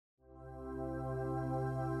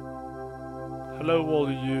Hello,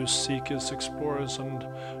 all you seekers, explorers, and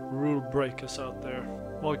rule breakers out there.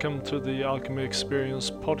 Welcome to the Alchemy Experience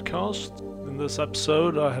podcast. In this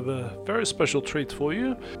episode, I have a very special treat for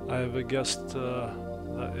you. I have a guest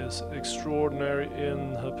that is extraordinary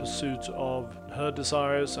in her pursuit of her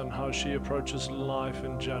desires and how she approaches life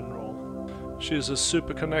in general. She is a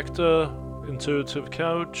super connector, intuitive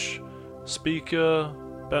coach, speaker,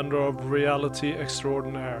 bender of reality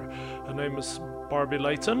extraordinaire. Her name is Barbie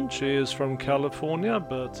Layton. She is from California,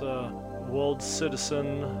 but a world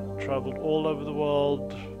citizen, traveled all over the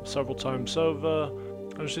world several times over.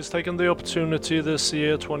 And she's taken the opportunity this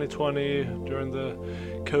year, 2020, during the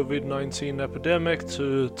COVID-19 epidemic,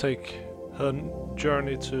 to take her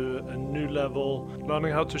journey to a new level,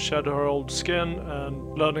 learning how to shed her old skin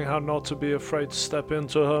and learning how not to be afraid to step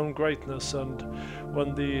into her own greatness. And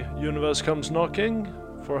when the universe comes knocking,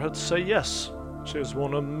 for her to say yes. She is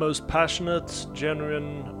one of the most passionate,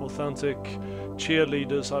 genuine, authentic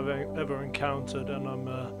cheerleaders I've ever encountered, and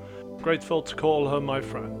I'm grateful to call her my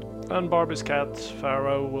friend. And Barbie's cat,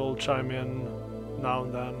 Pharaoh, will chime in now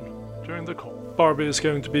and then during the call. Barbie is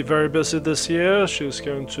going to be very busy this year. She's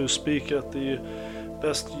going to speak at the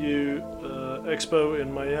Best You Expo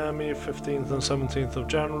in Miami, 15th and 17th of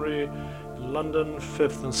January, London,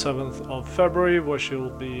 5th and 7th of February, where she'll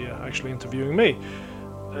be actually interviewing me,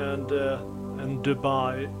 and in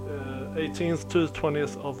Dubai, 18th to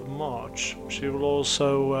 20th of March. She will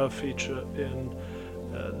also feature in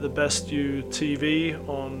the Best You TV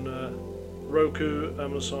on Roku,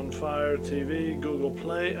 Amazon Fire TV, Google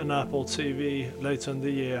Play, and Apple TV later in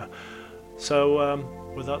the year.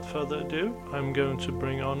 So without further ado, I'm going to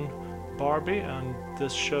bring on Barbie, and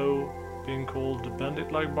this show being called Bend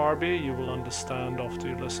It Like Barbie, you will understand after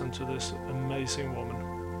you listen to this amazing woman.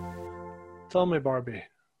 Tell me, Barbie,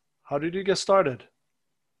 how did you get started?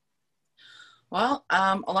 Well,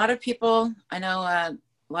 a lot of people, I know a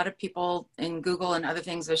lot of people in Google and other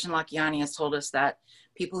things, Vishen Lakhiani has told us that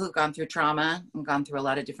people who've gone through trauma and gone through a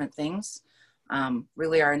lot of different things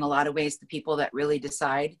really are in a lot of ways the people that really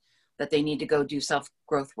decide that they need to go do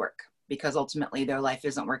self-growth work, because ultimately their life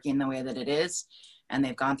isn't working the way that it is, and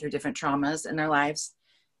they've gone through different traumas in their lives.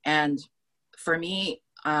 And for me,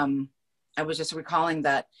 I was just recalling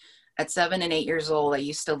that at 7 and 8 years old, I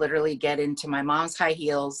used to literally get into my mom's high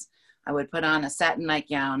heels. I would put on a satin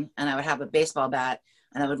nightgown and I would have a baseball bat,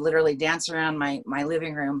 and I would literally dance around my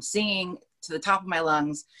living room singing to the top of my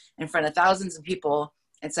lungs in front of thousands of people,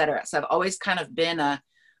 etc. So I've always kind of been a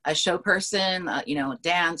show person,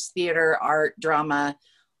 dance, theater, art, drama.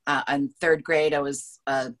 In third grade, I was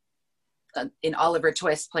in Oliver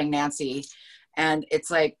Twist playing Nancy. And it's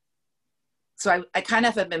like, so I kind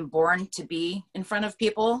of have been born to be in front of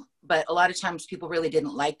people, but a lot of times people really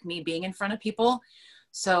didn't like me being in front of people.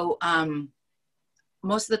 So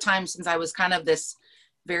most of the time, since I was kind of this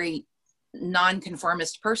very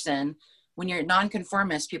nonconformist person, when you're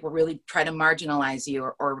nonconformist, people really try to marginalize you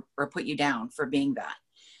or put you down for being that.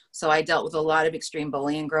 So I dealt with a lot of extreme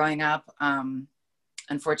bullying growing up,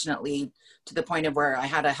 unfortunately, to the point of where I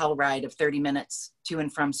had a hell ride of 30 minutes to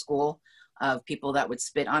and from school of people that would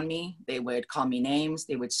spit on me. They would call me names.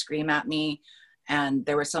 They would scream at me. And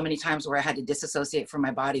there were so many times where I had to disassociate from my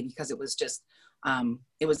body because it was just,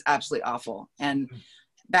 it was absolutely awful. And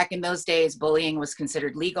back in those days, bullying was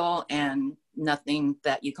considered legal and nothing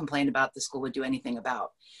that you complained about the school would do anything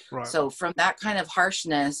about. Right. So from that kind of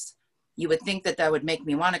harshness, you would think that that would make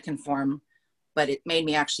me want to conform, but it made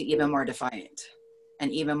me actually even more defiant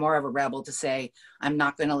and even more of a rebel to say, I'm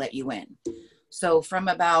not going to let you in. So from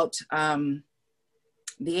about the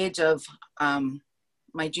age of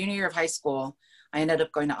my junior year of high school, I ended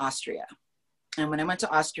up going to Austria. And when I went to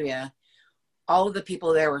Austria, all of the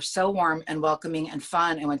people there were so warm and welcoming and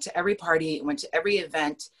fun. I went to every party, I went to every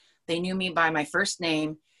event. They knew me by my first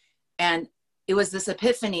name. And it was this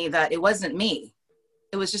epiphany that it wasn't me.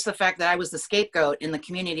 It was just the fact that I was the scapegoat in the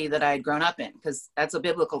community that I had grown up in, because that's a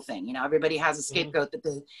biblical thing. You know, everybody has a scapegoat that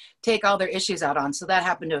they take all their issues out on. So that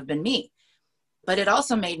happened to have been me. But it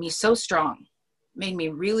also made me so strong, made me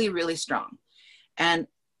really, really strong. And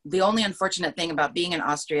the only unfortunate thing about being in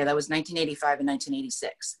Austria, that was 1985 and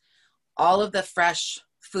 1986. All of the fresh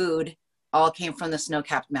food all came from the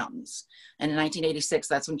snow-capped mountains. And in 1986,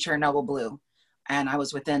 that's when Chernobyl blew. And I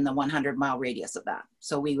was within the 100-mile radius of that.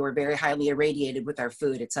 So we were very highly irradiated with our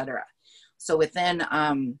food, etc. So within,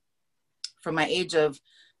 from my age of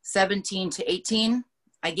 17 to 18,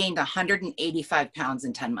 I gained 185 pounds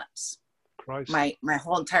in 10 months. Christ. My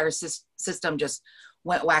whole entire system just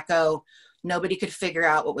went wacko. Nobody could figure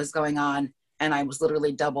out what was going on. And I was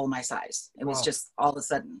literally double my size. It was just all of a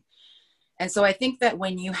sudden. And so I think that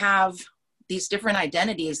when you have these different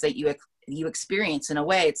identities that you you experience in a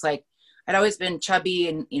way. It's like, I'd always been chubby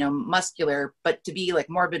and, you know, muscular, but to be like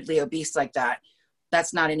morbidly obese like that,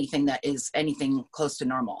 that's not anything that is anything close to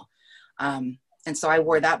normal. And so I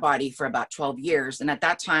wore that body for about 12 years. And at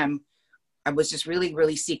that time, I was just really,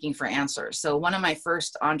 really seeking for answers. So one of my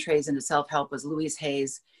first entrees into self-help was Louise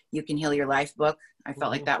Hay's You Can Heal Your Life book. I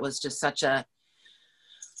felt like that was just such a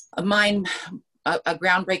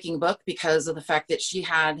groundbreaking book, because of the fact that she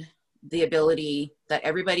had the ability that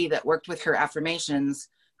everybody that worked with her affirmations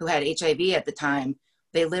who had HIV at the time,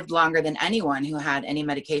 they lived longer than anyone who had any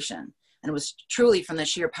medication. And it was truly from the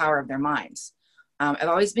sheer power of their minds. I've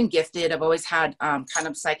always been gifted. I've always had kind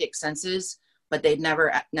of psychic senses, but they'd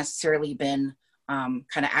never necessarily been kind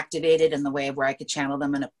of activated in the way where I could channel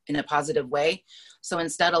them in a positive way. So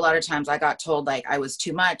instead, a lot of times I got told like I was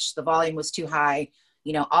too much, the volume was too high,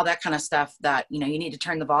 you know, all that kind of stuff that, you know, you need to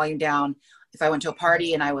turn the volume down. If I went to a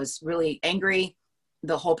party and I was really angry,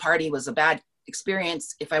 the whole party was a bad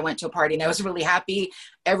experience. If I went to a party and I was really happy,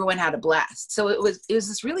 everyone had a blast. So it was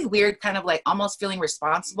this really weird kind of like almost feeling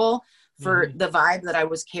responsible for the vibe that I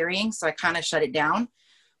was carrying. So I kind of shut it down.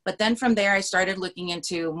 But then from there, I started looking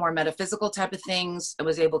into more metaphysical type of things. I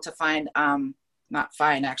was able to find, actually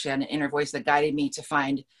I had an inner voice that guided me to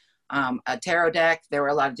find a tarot deck. There were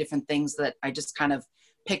a lot of different things that I just kind of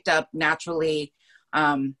picked up naturally.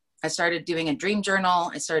 I started doing a dream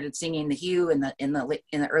journal. I started singing the Hue in the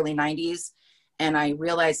early 90s. And I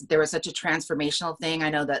realized that there was such a transformational thing.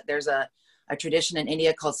 I know that there's a tradition in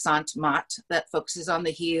India called Sant Mat that focuses on the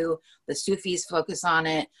Hue. The Sufis focus on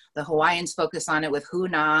it. The Hawaiians focus on it with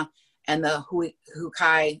Huna and the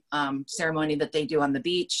Hukai ceremony that they do on the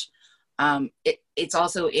beach. It's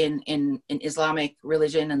also in Islamic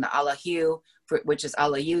religion and the Allah Hue, which is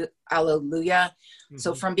Alleluia.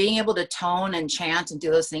 So from being able to tone and chant and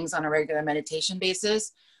do those things on a regular meditation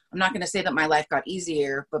basis, I'm not going to say that my life got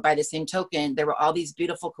easier, but by the same token, there were all these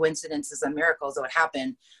beautiful coincidences and miracles that would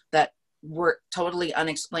happen that were totally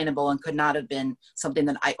unexplainable and could not have been something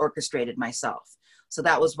that I orchestrated myself. So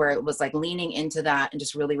that was where it was like leaning into that and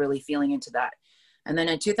just really, really feeling into that. And then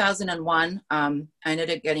in 2001, I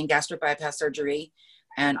ended up getting gastric bypass surgery,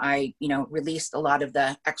 and I, you know, released a lot of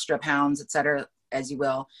the extra pounds, et cetera, as you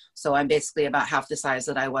will. So I'm basically about half the size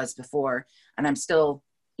that I was before. And I'm still,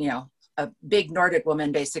 you know, a big Nordic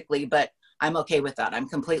woman basically, but I'm okay with that. I'm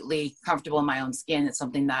completely comfortable in my own skin. It's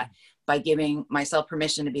something that by giving myself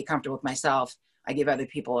permission to be comfortable with myself, I give other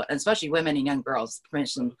people, and especially women and young girls,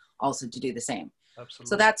 permission also to do the same. Absolutely.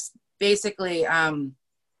 So that's basically,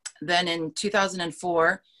 then in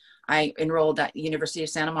 2004, I enrolled at the University of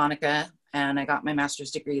Santa Monica, and I got my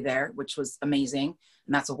master's degree there, which was amazing.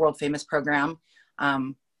 And that's a world famous program.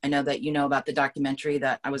 I know that you know about the documentary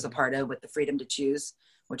that I was a part of with The Freedom to Choose,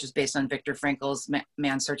 which is based on Viktor Frankl's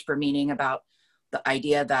Man's Search for Meaning, about the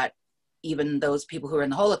idea that even those people who were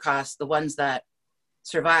in the Holocaust, the ones that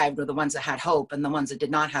survived were the ones that had hope, and the ones that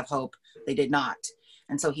did not have hope, they did not.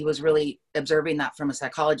 And so he was really observing that from a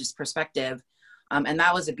psychologist's perspective. And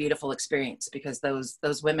that was a beautiful experience, because those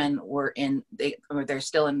women were they're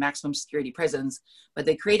still in maximum security prisons, but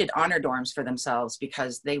they created honor dorms for themselves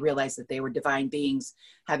because they realized that they were divine beings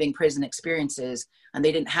having prison experiences, and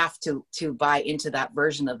they didn't have to buy into that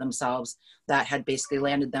version of themselves that had basically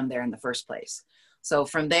landed them there in the first place. So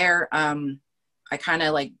from there, I kind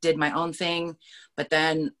of like did my own thing, but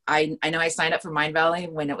then I know I signed up for Mind Valley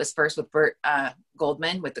when it was first with Bert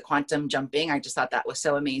Goldman with the quantum jumping. I just thought that was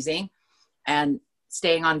so amazing. And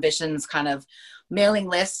staying on Vishen's kind of mailing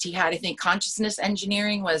list, he had, I think, Consciousness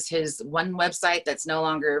Engineering was his one website that's no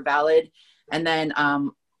longer valid. And then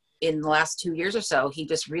in the last 2 years or so, he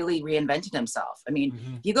just really reinvented himself. I mean,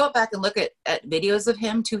 if you go back and look at videos of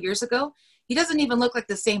him 2 years ago, he doesn't even look like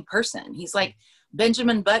the same person. He's like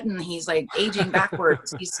Benjamin Button. He's like aging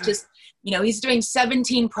backwards. He's just, you know, he's doing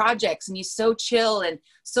 17 projects, and he's so chill and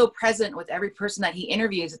so present with every person that he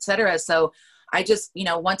interviews, et cetera. So I just, you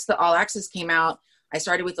know, once the All Access came out, I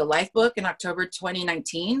started with the Life book in October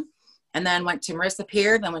 2019, and then went to Marissa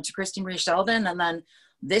Peer, then went to Christine Marie Sheldon. And then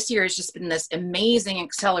this year has just been this amazing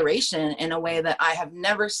acceleration in a way that I have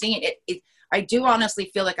never seen. I do honestly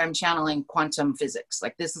feel like I'm channeling quantum physics.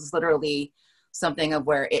 Like this is literally something of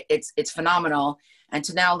where it's phenomenal. And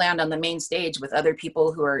to now land on the main stage with other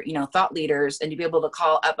people who are, you know, thought leaders, and to be able to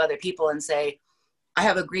call up other people and say, I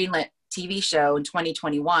have a greenlit TV show in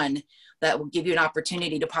 2021 that will give you an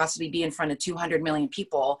opportunity to possibly be in front of 200 million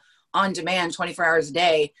people on demand 24 hours a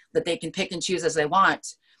day, that they can pick and choose as they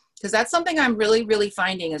want. Because that's something I'm really, really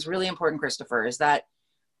finding is really important, Christopher, is that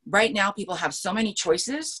right now people have so many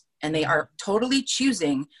choices, and they are totally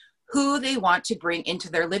choosing who they want to bring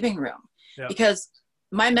into their living room. Yeah. Because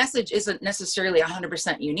my message isn't necessarily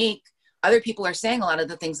 100% unique. other people are saying a lot of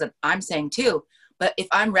the things that I'm saying too. But if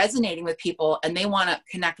I'm resonating with people and they want to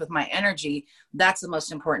connect with my energy, that's the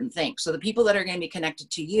most important thing. So the people that are going to be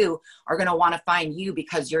connected to you are going to want to find you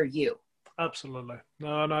because you're you. Absolutely.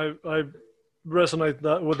 No, and I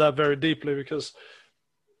resonate with that very deeply, because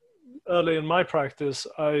early in my practice,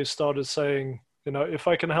 I started saying, if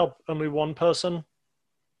I can help only one person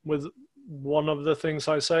with one of the things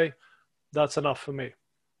I say, that's enough for me.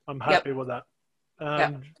 I'm happy with that.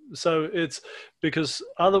 And so it's because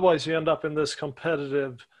otherwise you end up in this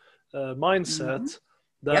competitive mindset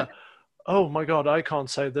that, oh my God, I can't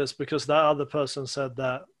say this because that other person said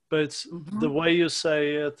that. But it's the way you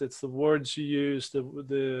say it, it's the words you use,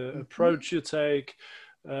 the approach you take,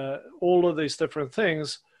 all of these different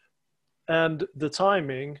things. And the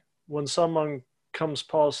timing, when someone comes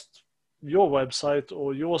past your website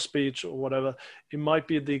or your speech or whatever, it might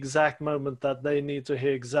be the exact moment that they need to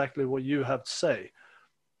hear exactly what you have to say.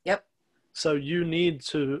 Yep. So you need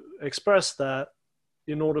to express that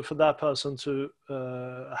in order for that person to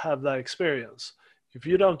have that experience. If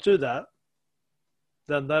you don't do that,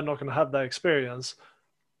 then they're not going to have that experience.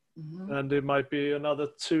 And it might be another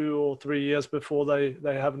 2 or 3 years before they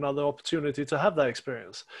have another opportunity to have that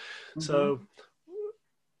experience. So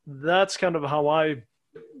that's kind of how I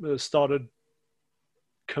started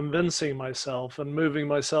convincing myself and moving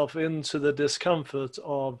myself into the discomfort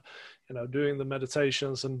of, doing the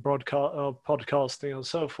meditations and podcasting and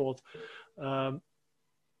so forth,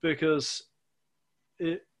 because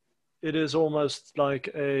it is almost like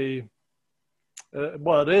it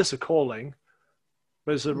is a calling,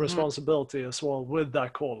 but it's a responsibility as well with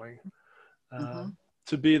that calling,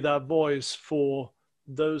 to be that voice for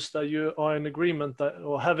those that you are in agreement that,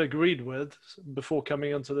 or have agreed with before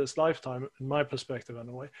coming into this lifetime, in my perspective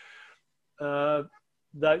anyway,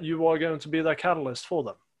 that you are going to be that catalyst for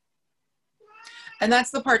them. And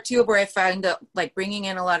that's the part too where I find that like bringing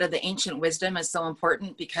in a lot of the ancient wisdom is so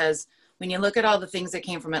important, because when you look at all the things that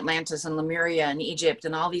came from Atlantis and Lemuria and Egypt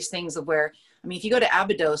and all these things of where, I mean, if you go to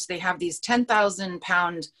Abydos, they have these 10,000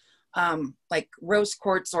 pound like rose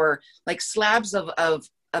quartz or like slabs of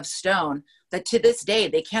stone that to this day,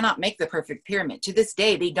 they cannot make the perfect pyramid. To this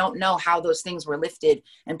day, they don't know how those things were lifted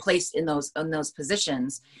and placed in those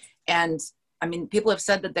positions. And I mean, people have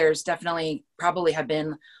said that there's definitely probably have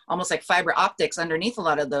been almost like fiber optics underneath a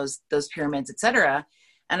lot of those pyramids, et cetera.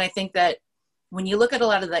 And I think that when you look at a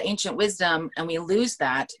lot of the ancient wisdom and we lose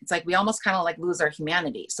that, it's like we almost kind of like lose our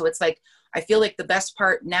humanity. So it's like, I feel like the best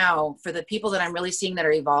part now for the people that I'm really seeing that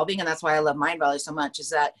are evolving, and that's why I love Mind Valley so much, is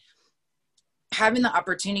that having the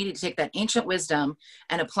opportunity to take that ancient wisdom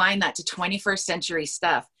and applying that to 21st century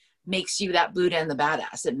stuff makes you that Buddha and the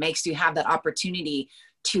badass. It makes you have that opportunity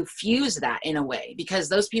to fuse that in a way, because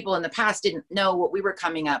those people in the past didn't know what we were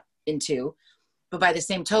coming up into. But by the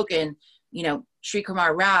same token, Sri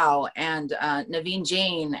Kumar Rao and Naveen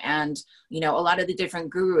Jain and, a lot of the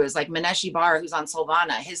different gurus like Maneshi Bar, who's on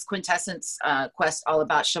Solvana, his quintessence quest all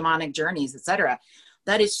about shamanic journeys, etc.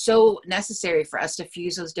 That is so necessary for us to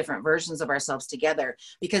fuse those different versions of ourselves together,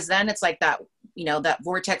 because then it's like that, that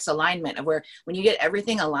vortex alignment of where when you get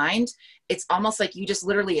everything aligned, it's almost like you just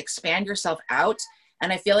literally expand yourself out.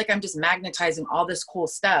 And I feel like I'm just magnetizing all this cool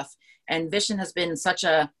stuff. And Vishen has been such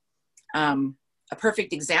a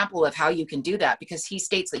perfect example of how you can do that, because he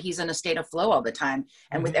states that he's in a state of flow all the time.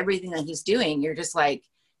 And with everything that he's doing, you're just like,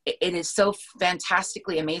 it is so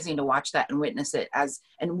fantastically amazing to watch that and witness it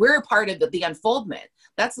and we're a part of the unfoldment.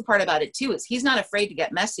 That's the part about it too, is he's not afraid to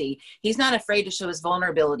get messy. He's not afraid to show his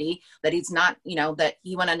vulnerability, that he's not, that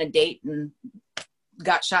he went on a date and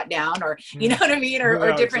got shot down, or you know what I mean,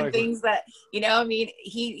 or different things that,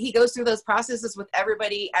 he goes through those processes with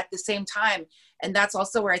everybody at the same time. And that's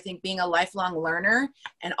also where I think being a lifelong learner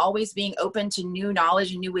and always being open to new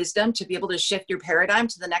knowledge and new wisdom to be able to shift your paradigm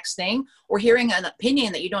to the next thing, or hearing an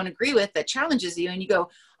opinion that you don't agree with that challenges you and you go,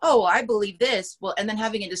 oh, I believe this. Well, and then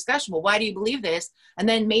having a discussion, well, why do you believe this? And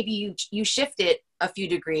then maybe you shift it a few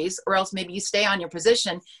degrees, or else maybe you stay on your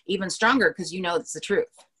position even stronger because it's the truth.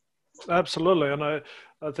 Absolutely. And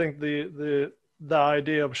I think the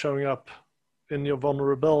idea of showing up in your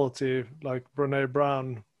vulnerability, like Brene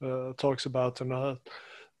Brown talks about in her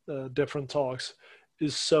different talks,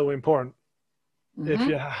 is so important. If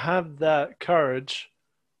you have that courage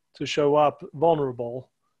to show up vulnerable,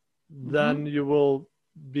 then you will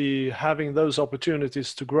be having those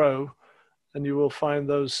opportunities to grow, and you will find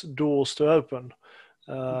those doors to open.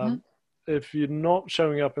 If you're not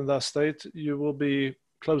showing up in that state, you will be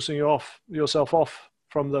closing yourself off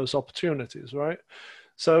from those opportunities, right?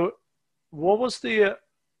 So what was the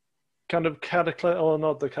kind of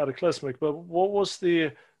not the cataclysmic, but what was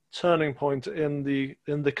the turning point in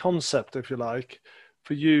the concept, if you like,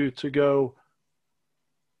 for you to go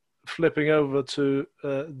flipping over to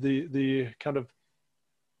the kind of,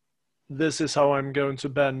 this is how I'm going to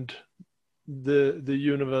bend the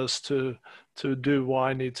universe to do what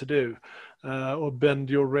I need to do, or bend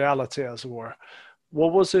your reality, as it were?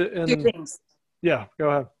 What was it in? Two things. Yeah, go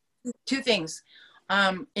ahead. Two things.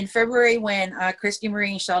 In February, when Christy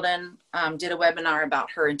Marie Sheldon did a webinar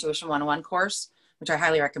about her Intuition 101 course, which I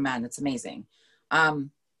highly recommend, it's amazing.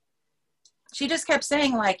 She just kept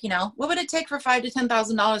saying, like, you know, what would it take for $5,000 to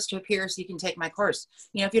 $10,000 to appear so you can take my course?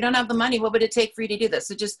 You know, if you don't have the money, what would it take for you to do this?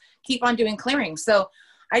 So just keep on doing clearing. So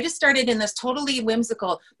I just started in this totally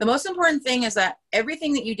whimsical. The most important thing is that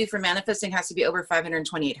everything that you do for manifesting has to be over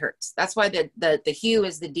 528 hertz. That's why the hue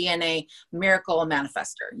is the DNA miracle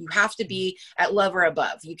manifester. You have to be at love or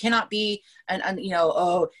above. You cannot be you know,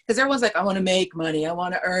 oh, because everyone's like, I want to make money, I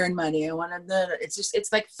want to earn money, I want to.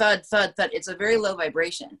 It's like thud, thud, thud. It's a very low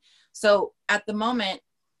vibration. So at the moment,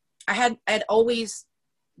 I'd always,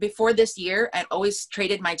 before this year, I'd always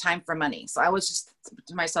traded my time for money. So I was just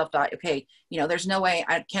to myself thought, okay, you know, there's no way,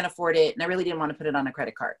 I can't afford it. And I really didn't want to put it on a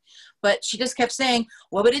credit card. But she just kept saying,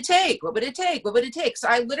 what would it take? What would it take? What would it take? So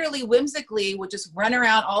I literally whimsically would just run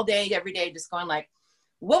around all day, every day, just going like,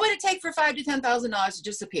 what would it take for $5,000 to $10,000 to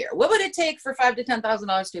just appear? What would it take for $5,000 to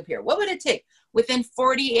 $10,000 to appear? What would it take? Within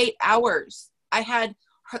 48 hours, I had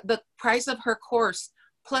the price of her course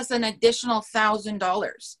plus an additional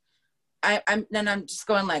 $1,000. I'm just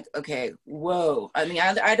going like, okay, whoa. I mean,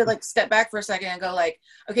 I had to like step back for a second and go like,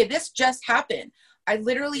 okay, this just happened. I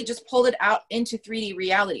literally just pulled it out into 3D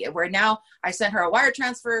reality, where now I sent her a wire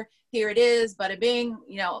transfer. Here it is, bada bing,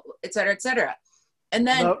 you know, et cetera, et cetera. And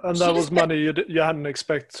then that was money you hadn't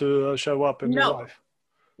expect to show up in your life.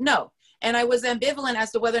 No. And I was ambivalent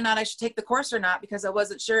as to whether or not I should take the course or not, because I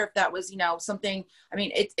wasn't sure if that was, you know, something. I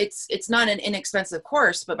mean, it's not an inexpensive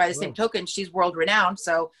course, but by the same token, she's world renowned.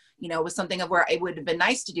 So, you know, it was something of where it would have been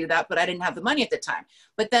nice to do that, but I didn't have the money at the time.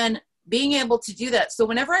 But then being able to do that. So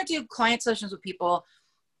whenever I do client sessions with people,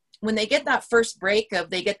 when they get that first break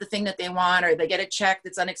of they get the thing that they want, or they get a check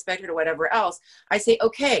that's unexpected or whatever else, I say,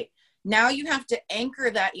 okay, now you have to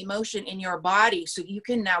anchor that emotion in your body so you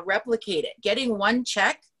can now replicate it. Getting one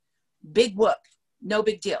check, big whoop, no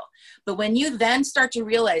big deal. But when you then start to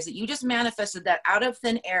realize that you just manifested that out of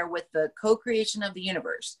thin air with the co-creation of the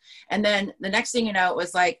universe. And then the next thing you know, it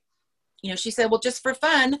was like, you know, she said, well, just for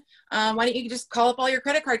fun, why don't you just call up all your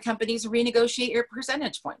credit card companies and renegotiate your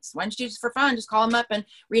percentage points? Why don't you just for fun, just call them up and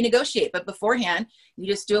renegotiate? But beforehand, you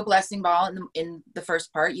just do a blessing ball in the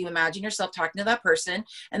first part. You imagine yourself talking to that person.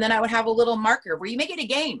 And then I would have a little marker where you make it a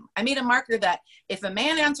game. I made a marker that if a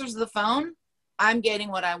man answers the phone, I'm getting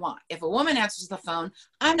what I want. If a woman answers the phone,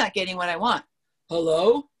 I'm not getting what I want.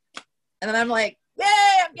 Hello? And then I'm like, yay,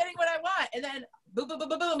 I'm getting what I want. And then boom, boom, boom,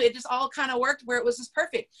 boom, boom. It just all kind of worked where it was just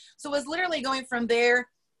perfect. So it was literally going from there.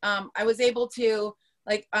 I was able to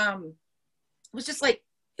like, it was just like,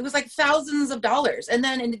 it was like thousands of dollars. And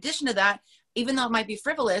then in addition to that, even though it might be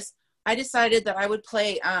frivolous, I decided that I would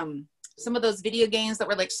play some of those video games that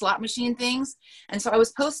were like slot machine things. And so I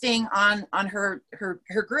was posting on her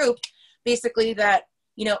group, basically that,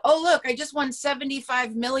 you know, oh, look, I just won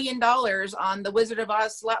 $75 million on the Wizard of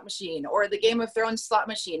Oz slot machine or the Game of Thrones slot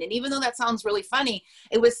machine. And even though that sounds really funny,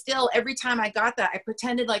 it was still, every time I got that, I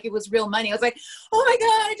pretended like it was real money. I was like, oh my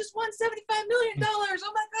God, I just won $75 million. Oh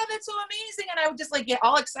my God, that's so amazing. And I would just like get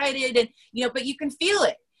all excited and, you know, but you can feel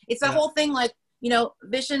it. It's the whole thing. Like, you know,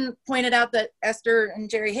 Vishen pointed out that Esther and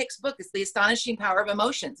Jerry Hicks' book is The Astonishing Power of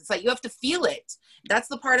Emotions. It's like, you have to feel it. That's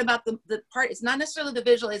the part about the part. It's not necessarily the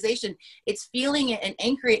visualization. It's feeling it and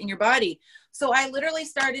anchoring it in your body. So I literally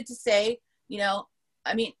started to say, you know,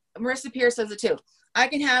 I mean, Marissa Peer says it too. I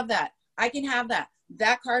can have that. I can have that.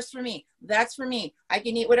 That car's for me. That's for me. I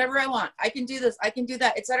can eat whatever I want. I can do this. I can do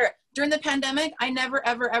that, etc. During the pandemic, I never,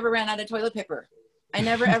 ever, ever ran out of toilet paper. I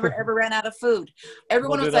never, ever, ever ran out of food.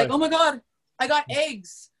 Everyone was like, oh my God, I got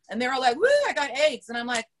eggs. And they were like, woo, I got eggs. And I'm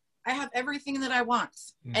like, I have everything that I want.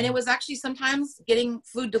 Mm-hmm. And it was actually sometimes getting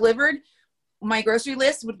food delivered. My grocery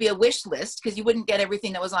list would be a wish list because you wouldn't get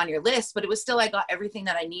everything that was on your list, but it was still, I got everything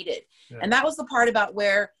that I needed. Yeah. And that was the part about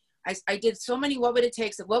where I did so many, what would it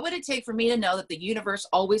take? So what would it take for me to know that the universe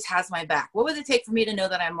always has my back? What would it take for me to know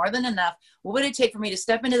that I'm more than enough? What would it take for me to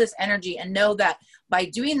step into this energy and know that by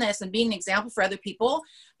doing this and being an example for other people?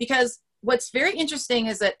 Because what's very interesting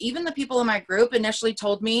is that even the people in my group initially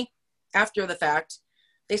told me after the fact,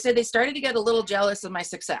 they said they started to get a little jealous of my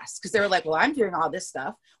success because they were like, well, I'm doing all this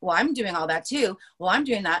stuff. Well, I'm doing all that too. Well, I'm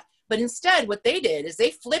doing that. But instead, what they did is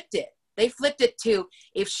they flipped it. They flipped it to,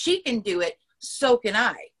 if she can do it, so can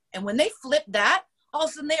I. And when they flipped that, all of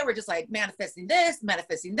a sudden they were just like manifesting this,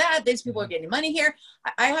 manifesting that. These people are getting money here.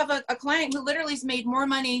 I have a client who literally has made more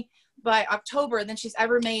money by October than she's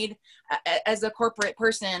ever made as a corporate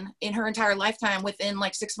person in her entire lifetime within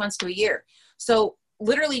like 6 months to a year. So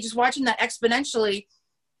literally just watching that exponentially.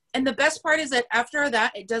 And the best part is that after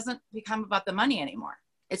that, it doesn't become about the money anymore.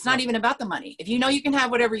 It's not even about the money. If you know you can have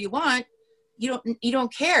whatever you want, you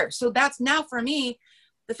don't care. So that's now for me,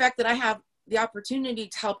 the fact that I have the opportunity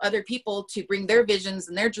to help other people to bring their visions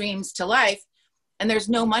and their dreams to life. And there's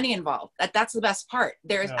no money involved. That's the best part.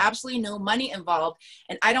 There is absolutely no money involved.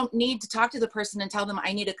 And I don't need to talk to the person and tell them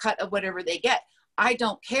I need a cut of whatever they get. I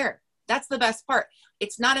don't care. That's the best part.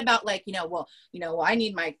 It's not about like, I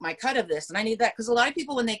need my cut of this and I need that. Because a lot of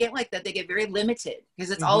people, when they get like that, they get very limited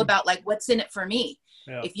because it's all about like, what's in it for me?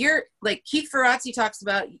 Yeah. If you're like Keith Ferrazzi talks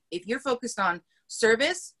about, if you're focused on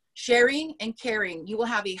service, sharing, and caring, you will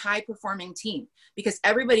have a high performing team because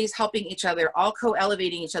everybody's helping each other, all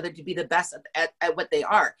co-elevating each other to be the best at what they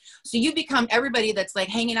are. So you become everybody that's like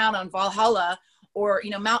hanging out on Valhalla or,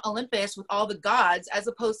 Mount Olympus with all the gods, as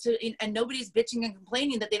opposed to, and nobody's bitching and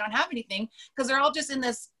complaining that they don't have anything because they're all just in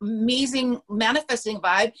this amazing manifesting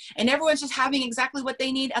vibe and everyone's just having exactly what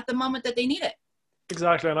they need at the moment that they need it.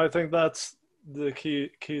 Exactly. And I think that's the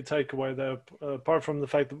key takeaway there, apart from the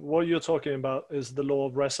fact that what you're talking about is the law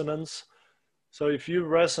of resonance. So if you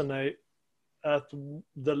resonate at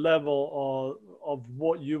the level of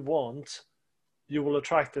what you want, you will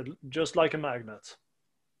attract it just like a magnet.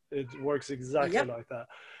 It works exactly like that.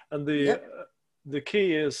 And the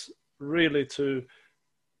key is really to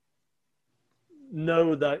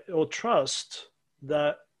know that, or trust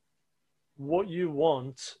that what you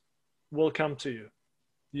want will come to you.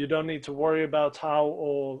 You don't need to worry about how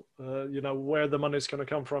or, where the money is going to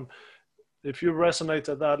come from. If you resonate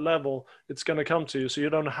at that level, it's going to come to you. So you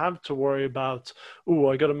don't have to worry about,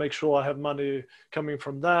 I got to make sure I have money coming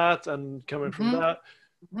from that and coming from that.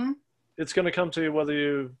 It's going to come to you whether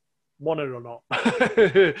you want it or not.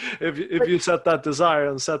 if you set that desire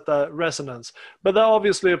and set that resonance. But that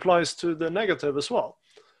obviously applies to the negative as well.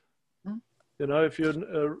 If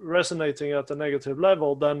you're resonating at the negative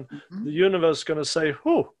level, then the universe is going to say,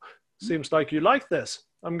 seems like you like this.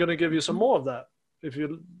 I'm going to give you some more of that. If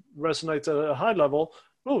you resonate at a high level,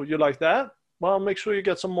 you like that? Well, make sure you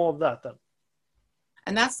get some more of that then.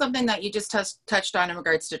 And that's something that you just touched on in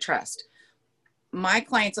regards to trust. My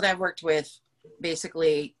clients that I've worked with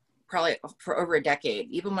basically probably for over a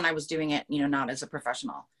decade, even when I was doing it, not as a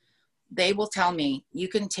professional, they will tell me, you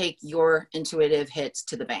can take your intuitive hits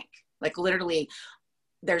to the bank. Like literally,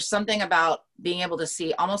 there's something about being able to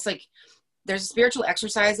see, almost like there's a spiritual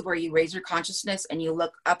exercise where you raise your consciousness and you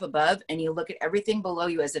look up above and you look at everything below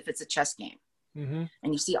you as if it's a chess game. And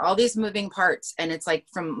you see all these moving parts. And it's like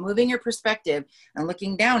from moving your perspective and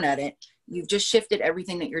looking down at it, you've just shifted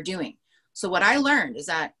everything that you're doing. So what I learned is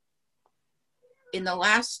that in the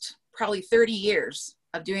last probably 30 years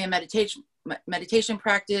of doing a meditation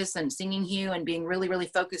practice and singing Hue and being really, really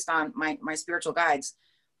focused on my spiritual guides,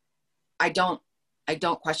 I don't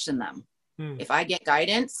question them. If I get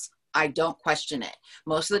guidance, I don't question it.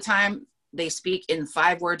 Most of the time they speak in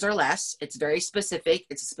 5 words or less. It's very specific.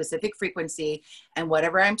 It's a specific frequency. And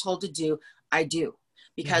whatever I'm told to do, I do.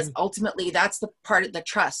 Because ultimately that's the part of the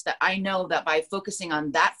trust that I know that by focusing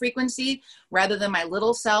on that frequency, rather than my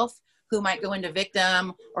little self who might go into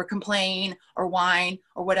victim or complain or whine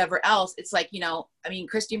or whatever else. It's like,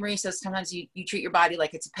 Christy Marie says sometimes you treat your body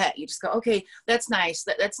like it's a pet. You just go, okay, that's nice.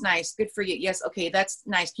 That's nice. Good for you. Yes. Okay. That's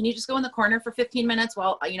nice. Can you just go in the corner for 15 minutes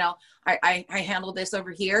while, I handle this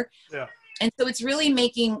over here. Yeah. And so it's really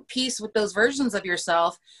making peace with those versions of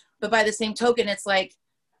yourself. But by the same token, it's like,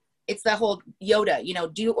 it's that whole Yoda,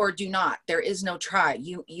 do or do not. There is no try.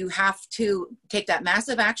 You have to take that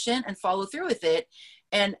massive action and follow through with it.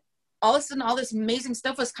 And all of a sudden, all this amazing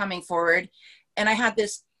stuff was coming forward. And I had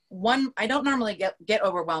this one, I don't normally get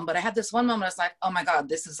overwhelmed, but I had this one moment. I was like, oh my God,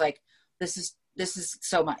 this is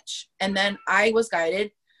so much. And then I was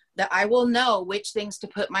guided that I will know which things to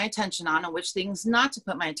put my attention on and which things not to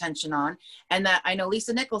put my attention on. And that I know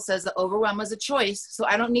Lisa Nichols says that overwhelm is a choice. So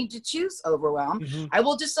I don't need to choose overwhelm. I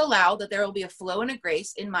will just allow that there will be a flow and a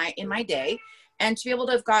grace in my day. And to be able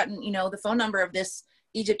to have gotten, the phone number of this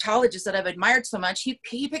Egyptologist that I've admired so much,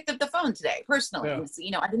 he picked up the phone today personally.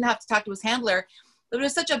 Yeah. I didn't have to talk to his handler, but it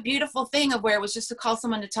was such a beautiful thing of where it was just to call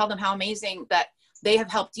someone to tell them how amazing that they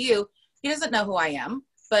have helped you. He doesn't know who I am,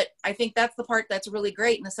 but I think that's the part that's really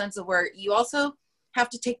great in the sense of where you also have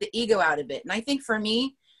to take the ego out of it. And I think for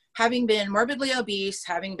me, having been morbidly obese,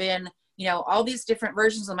 having been, all these different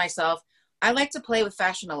versions of myself, I like to play with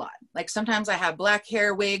fashion a lot. Like sometimes I have black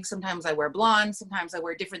hair wigs, sometimes I wear blonde, sometimes I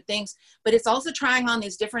wear different things, but it's also trying on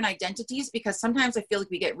these different identities, because sometimes I feel like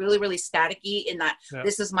we get really, really staticky in that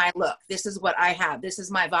this is my look, this is what I have, this is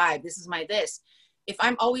my vibe, this is my this. If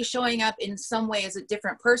I'm always showing up in some way as a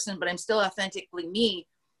different person, but I'm still authentically me,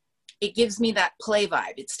 it gives me that play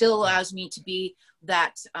vibe. It still allows me to be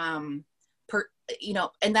that, you know,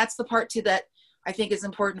 and that's the part too that I think is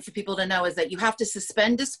important for people to know, is that you have to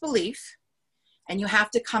suspend disbelief. And you have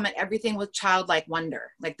to come at everything with childlike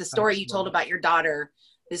wonder. Like the story you told about your daughter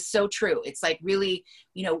is so true. It's like really,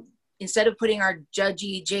 you know, instead of putting our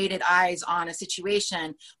judgy, jaded eyes on a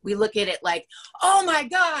situation, we look at it like, oh my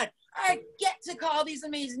God, I get to call these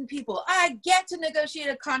amazing people. I get to negotiate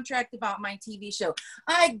a contract about my TV show.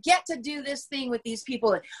 I get to do this thing with these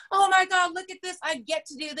people. And, oh my God, look at this. I get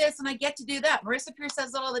to do this and I get to do that. Marissa Peer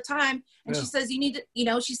says that all the time. And she says, you need to, you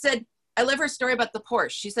know, she said, I love her story about the Porsche.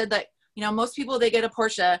 She said that, you know, most people, they get a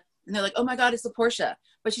Porsche and they're like, oh my God, it's a Porsche.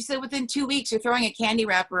 But she said within 2 weeks, you're throwing a candy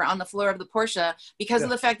wrapper on the floor of the Porsche because of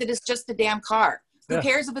the fact that it's just a damn car. Who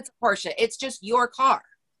cares if it's a Porsche? It's just your car.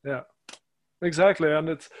 Yeah, exactly. And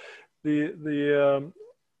it's I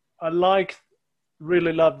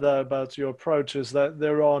really love that about your approach, is that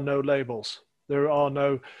there are no labels. There are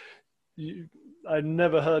no, I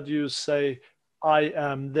never heard you say, I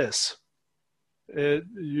am this.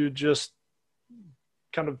 You just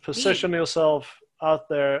kind of position yourself out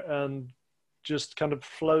there and just kind of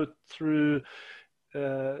float through.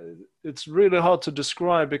 It's really hard to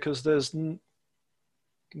describe because there's no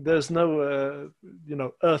you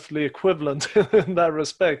know, earthly equivalent in that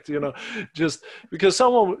respect, you know, just because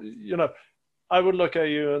someone, you know, I would look at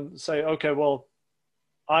you and say, okay, well,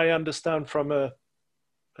 I understand from a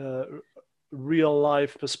real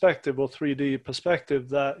life perspective or 3D perspective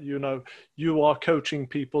that, you know, you are coaching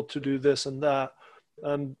people to do this and that.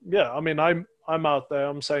 And yeah, I mean, I'm out there,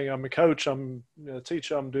 I'm saying I'm a coach, I'm a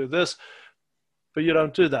teacher, I'm doing this, but you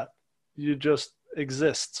don't do that. You just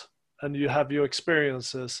exist and you have your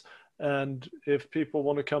experiences. And if people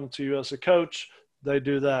want to come to you as a coach, they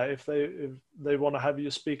do that. If they want to have you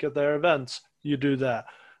speak at their events, you do that.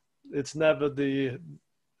 It's never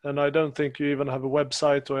and I don't think you even have a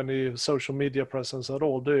website or any social media presence at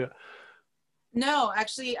all, do you? No,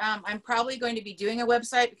 actually, I'm probably going to be doing a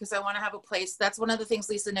website because I want to have a place. That's one of the things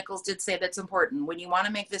Lisa Nichols did say that's important. When you want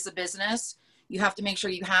to make this a business, you have to make sure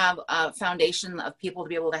you have a foundation of people to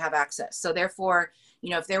be able to have access. So therefore,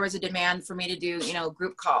 you know, if there was a demand for me to do, you know,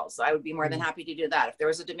 group calls, I would be more than happy to do that. If there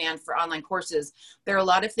was a demand for online courses, there are a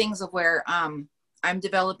lot of things of where I'm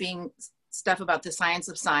developing stuff about the science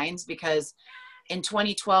of signs, because in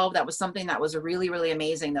 2012, that was something that was really, really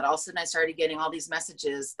amazing, that all of a sudden I started getting all these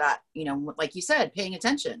messages that, you know, like you said, paying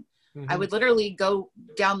attention. I would literally go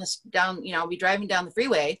down, you know, I'll be driving down the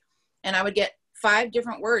freeway and I would get 5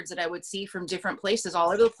 different words that I would see from different places all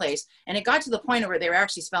over the place. And it got to the point where they were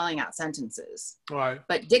actually spelling out sentences. Right.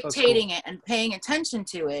 But dictating it and paying attention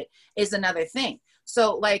to it is another thing.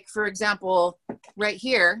 So like, for example, right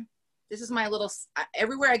here, this is my little,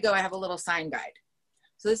 everywhere I go, I have a little sign guide.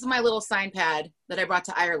 So this is my little sign pad that I brought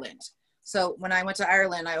to Ireland. So when I went to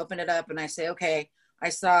Ireland, I open it up and I say, okay, I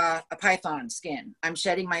saw a python skin. I'm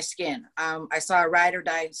shedding my skin. I saw a ride or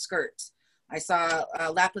die skirt. I saw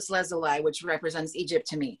lapis lazuli, which represents Egypt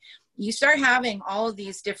to me. You start having all of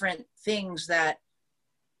these different things that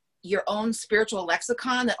your own spiritual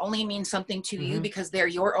lexicon that only means something to you because they're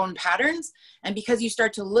your own patterns. And because you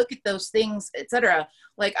start to look at those things, etc.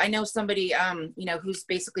 Like I know somebody, you know, who's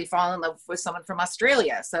basically fallen in love with someone from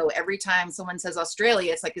Australia. So every time someone says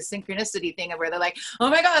Australia, it's like a synchronicity thing of where they're like,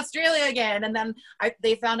 oh my God, Australia again. And then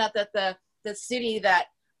they found out that the city that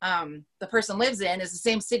the person lives in is the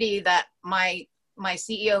same city that my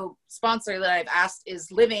CEO sponsor that I've asked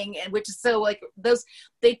is living, and which is so like those,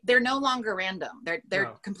 they're no longer random.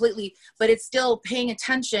 They're completely, but it's still paying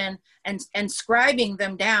attention and scribing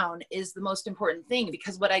them down is the most important thing,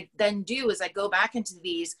 because what I then do is I go back into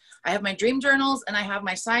these, I have my dream journals and I have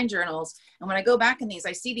my sign journals. And when I go back in these,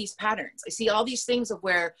 I see these patterns. I see all these things of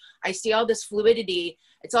where I see all this fluidity.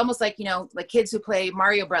 It's almost like, you know, like kids who play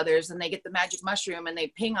Mario Brothers and they get the magic mushroom and they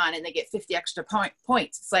ping on it and they get 50 extra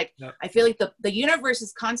points. It's like, I feel like the universe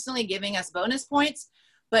is constantly giving us bonus points,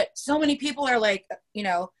 but so many people are like, you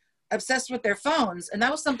know, obsessed with their phones. And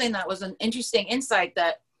that was something that was an interesting insight,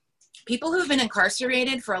 that people who've been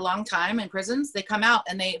incarcerated for a long time in prisons, they come out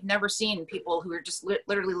and they've never seen people who are just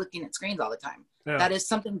literally looking at screens all the time. That is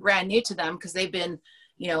something brand new to them because they've been,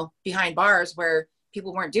 you know, behind bars where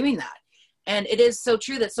people weren't doing that. And it is so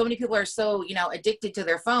true that so many people are so, addicted to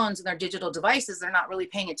their phones and their digital devices. They're not really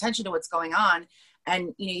paying attention to what's going on.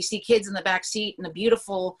 And, you see kids in the back seat in the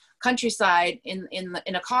beautiful countryside in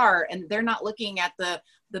a car, and they're not looking at the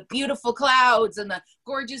beautiful clouds and the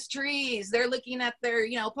gorgeous trees. They're looking at their,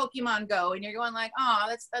 Pokemon Go, and you're going like, oh,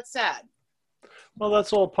 that's sad. Well,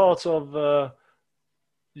 that's all part of,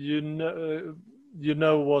 you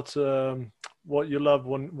know what you love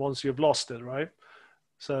once you've lost it, right?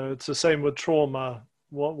 So it's the same with trauma.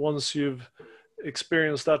 Once you've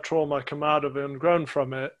experienced that trauma, come out of it and grown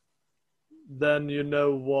from it, then you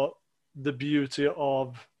know what the beauty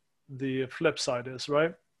of the flip side is,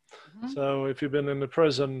 right? Mm-hmm. So if you've been in a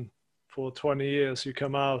prison for 20 years, you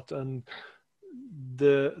come out and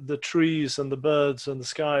the trees and the birds and the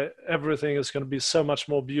sky, everything is going to be so much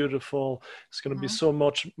more beautiful. It's going to be so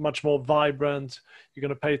much more vibrant. You're going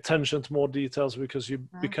to pay attention to more details because you're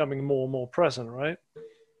becoming more and more present, right?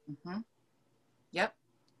 Mm-hmm. Yep.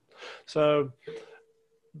 So,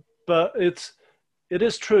 but it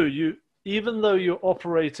is true. Even though you're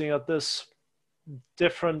operating at this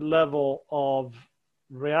different level of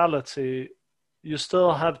reality, you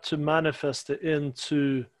still have to manifest it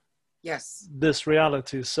into this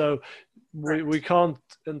reality. So we can't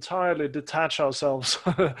entirely detach ourselves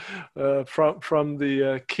from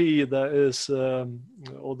the key that is,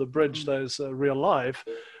 or the bridge that is real life.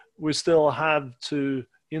 We still have to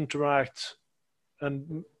interact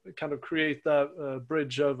and kind of create that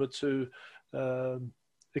bridge over to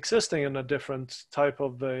existing in a different type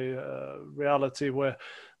of a reality where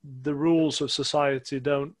the rules of society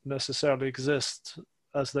don't necessarily exist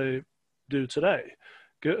as they do today.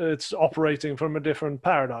 It's operating from a different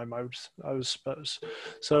paradigm, I would suppose.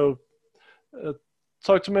 So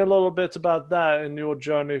talk to me a little bit about that in your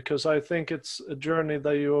journey, because I think it's a journey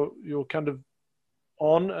that you're kind of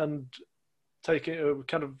on and taking,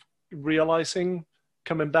 kind of realizing,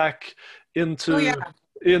 coming back into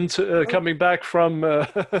coming back from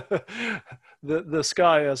the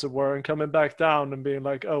sky, as it were, and coming back down and being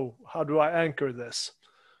like, oh, how do I anchor this?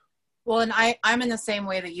 Well, and I'm in the same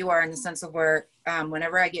way that you are, in the sense of where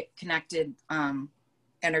whenever I get connected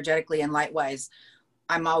energetically and light-wise,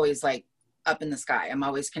 I'm always like up in the sky. I'm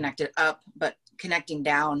always connected up, but connecting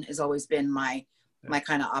down has always been my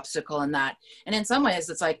kind of obstacle in that. And in some ways,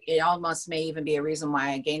 it's like, it almost may even be a reason why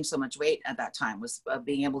I gained so much weight at that time, was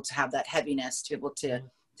being able to have that heaviness, to be able to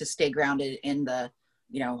stay grounded in the,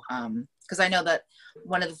 because I know that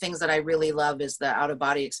one of the things that I really love is the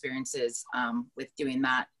out-of-body experiences with doing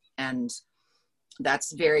that. And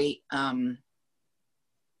that's very,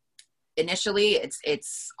 initially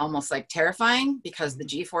it's almost like terrifying, because the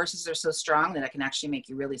G-forces are so strong that it can actually make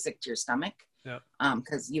you really sick to your stomach. Yeah.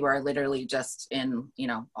 Because you are literally just in,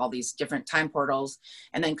 all these different time portals,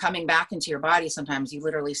 and then coming back into your body, sometimes you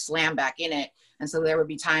literally slam back in it. And so there would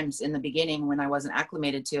be times in the beginning when I wasn't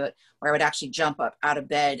acclimated to it, where I would actually jump up out of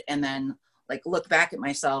bed and then like look back at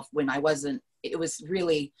myself when I wasn't. It was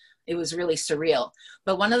really surreal.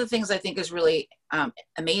 But one of the things I think is really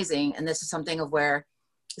amazing, and this is something of where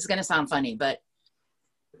it's going to sound funny, but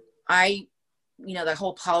that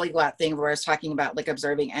whole polyglot thing where I was talking about like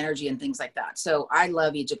observing energy and things like that. So I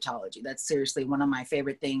love Egyptology. That's seriously one of my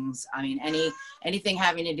favorite things. I mean, anything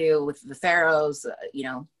having to do with the pharaohs,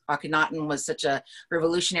 Akhenaten was such a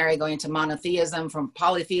revolutionary, going to monotheism from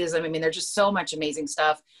polytheism. I mean, there's just so much amazing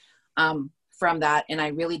stuff from that. And I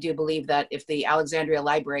really do believe that if the Alexandria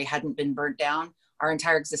Library hadn't been burnt down, our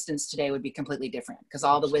entire existence today would be completely different, because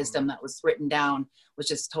all the wisdom that was written down was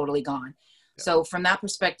just totally gone. Yeah. So from that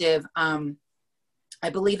perspective, I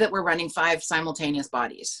believe that we're running 5 simultaneous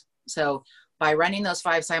bodies. So by running those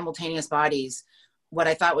 5 simultaneous bodies, what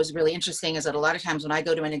I thought was really interesting is that a lot of times when I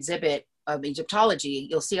go to an exhibit of Egyptology,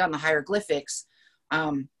 you'll see on the hieroglyphics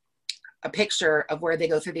a picture of where they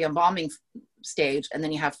go through the embalming stage, and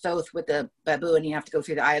then you have Thoth with the baboon. You have to go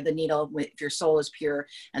through the eye of the needle if your soul is pure,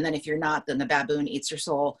 and then if you're not, then the baboon eats your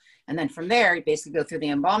soul. And then from there, you basically go through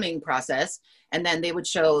the embalming process, and then they would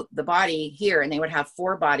show the body here, and they would have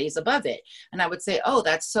 4 bodies above it. And I would say, oh,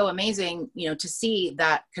 that's so amazing, to see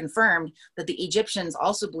that confirmed, that the Egyptians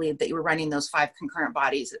also believed that you were running those 5 concurrent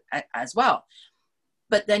bodies as well.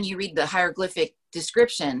 But then you read the hieroglyphic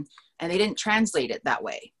description, and they didn't translate it that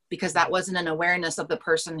way, because that wasn't an awareness of the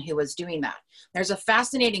person who was doing that. There's a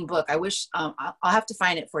fascinating book. I wish, I'll have to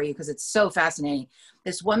find it for you, because it's so fascinating.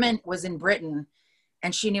 This woman was in Britain,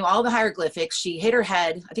 and she knew all the hieroglyphics. She hit her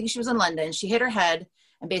head. I think she was in London. She hit her head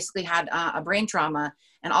and basically had a brain trauma.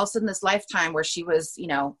 And all of a sudden, this lifetime where she was,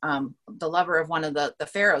 the lover of one of the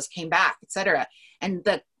pharaohs, came back, etc. And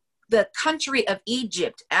the country of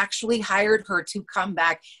Egypt actually hired her to come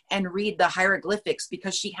back and read the hieroglyphics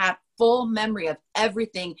because she had full memory of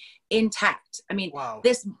everything intact. I mean, Wow.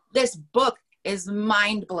 this book is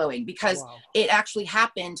mind-blowing because Wow. it actually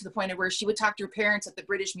happened to the point of where she would talk to her parents at the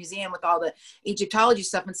British Museum with all the Egyptology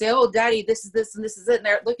stuff and say, oh, Daddy, this is this and this is it. And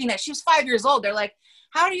they're looking at, she was 5 years old. They're like,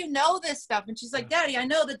 how do you know this stuff? And she's like, Daddy, I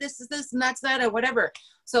know that this is this and that's that or whatever.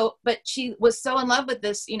 So, but she was so in love with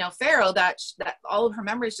this, you know, pharaoh that all of her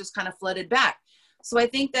memories just kind of flooded back. So I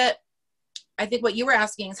think what you were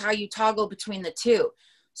asking is how you toggle between the two.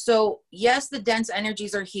 So yes, the dense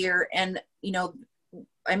energies are here. And, you know,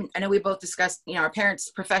 I know we both discussed, you know, our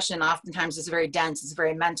parents' profession oftentimes is very dense, it's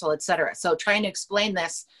very mental, etc. So trying to explain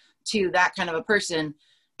this to that kind of a person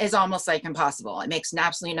is almost like impossible. It makes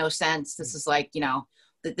absolutely no sense. This is like, you know,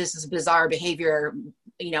 that this is bizarre behavior,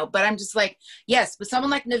 you know, but I'm just like, yes, but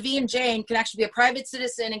someone like Naveen Jain can actually be a private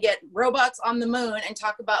citizen and get robots on the moon and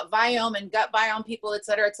talk about biome and gut biome people, et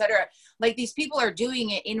cetera, et cetera. Like these people are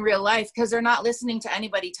doing it in real life because they're not listening to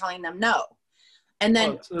anybody telling them no. And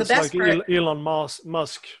then the best like part, Elon Musk, the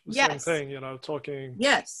same yes, thing, you know, talking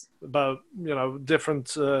yes, about, you know,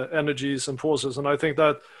 different energies and forces. And I think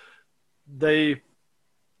that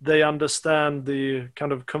they understand the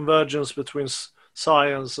kind of convergence between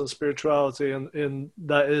science and spirituality, and in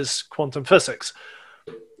that is quantum physics.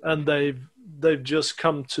 And they've just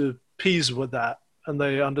come to peace with that, and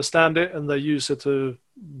they understand it, and they use it to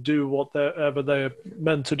do whatever they're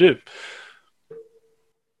meant to do.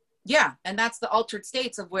 Yeah, and that's the altered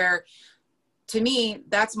states of where, to me,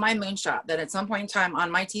 that's my moonshot, that at some point in time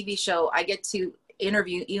on my TV show, I get to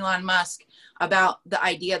interview Elon Musk about the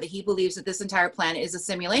idea that he believes that this entire planet is a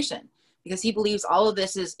simulation, because he believes all of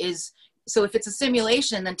this is so if it's a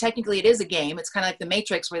simulation, then technically it is a game. It's kind of like the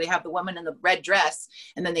Matrix, where they have the woman in the red dress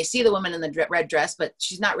and then they see the woman in the red dress, but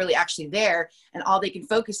she's not really actually there. And all they can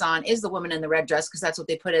focus on is the woman in the red dress, because that's what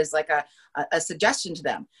they put as like a suggestion to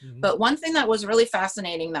them. Mm-hmm. But one thing that was really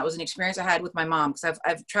fascinating, that was an experience I had with my mom, because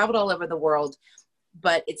I've traveled all over the world,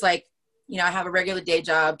 but it's like, you know, I have a regular day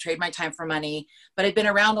job, trade my time for money, but I've been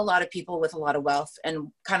around a lot of people with a lot of wealth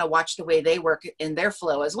and kind of watched the way they work in their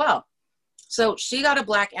flow as well. So she got a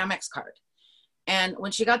black Amex card. And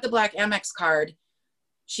when she got the black Amex card,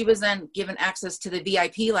 she was then given access to the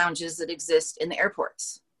VIP lounges that exist in the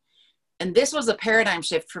airports. And this was a paradigm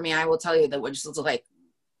shift for me, I will tell you, that was like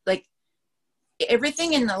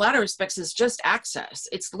everything in a lot of respects is just access.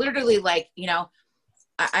 It's literally like, you know,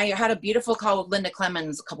 I had a beautiful call with Linda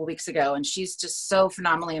Clemens a couple of weeks ago, and she's just so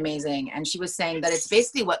phenomenally amazing. And she was saying that it's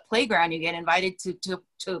basically what playground you get invited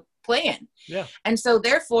to play in. Yeah. And so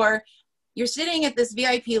therefore, you're sitting at this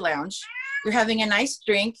VIP lounge, you're having a nice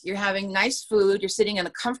drink, you're having nice food, you're sitting in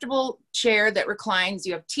a comfortable chair that reclines,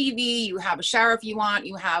 you have TV, you have a shower if you want,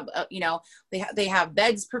 you have, you know, they have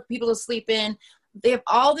beds for people to sleep in. They have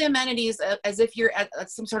all the amenities as if you're at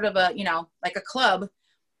some sort of a, you know, like a club,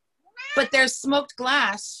 but there's smoked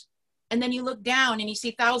glass. And then you look down and you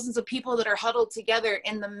see thousands of people that are huddled together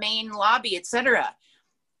in the main lobby, etc.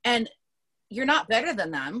 And you're not better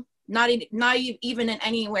than them. Not even in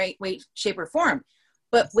any way, shape, or form.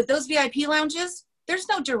 But with those VIP lounges, there's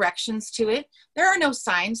no directions to it. There are no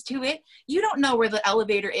signs to it. You don't know where the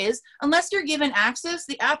elevator is. Unless you're given access,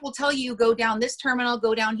 the app will tell you, go down this terminal,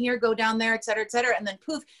 go down here, go down there, et cetera, et cetera. And then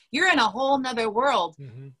poof, you're in a whole nother world.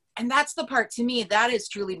 Mm-hmm. And that's the part, to me, that is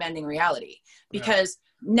truly bending reality. Because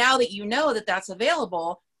now that you know that that's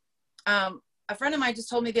available, a friend of mine just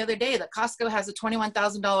told me the other day that Costco has a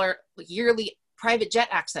 $21,000 yearly private jet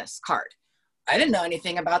access card. I didn't know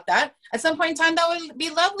anything about that. At some point in time, that would be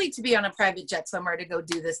lovely to be on a private jet somewhere to go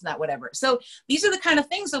do this and that, whatever. So these are the kind of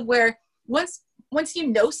things of where once you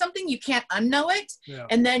know something, you can't unknow it. Yeah.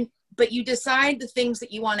 And then, but you decide the things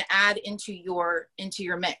that you want to add into your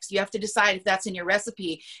mix. You have to decide if that's in your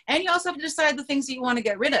recipe. And you also have to decide the things that you want to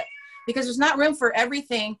get rid of, because there's not room for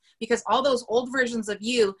everything, because all those old versions of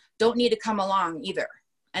you don't need to come along either.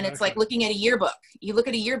 And it's like looking at a yearbook. You look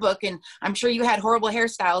at a yearbook, and I'm sure you had horrible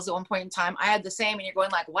hairstyles at one point in time. I had the same, and you're going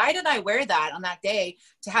like, why did I wear that on that day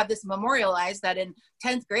to have this memorialized that in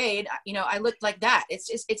 10th grade, you know, I looked like that. It's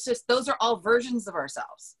just, those are all versions of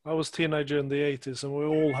ourselves. I was a teenager in the 80s, and we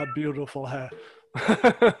all had beautiful hair.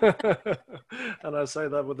 And I say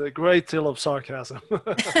that with a great deal of sarcasm.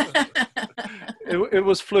 It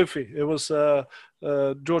was floofy. It was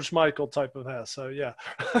George Michael type of hair. So yeah.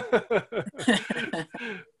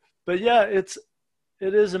 But yeah, it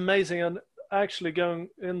is amazing. And actually going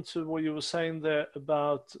into what you were saying there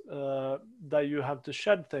about that you have to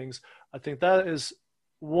shed things, I think that is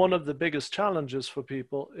one of the biggest challenges for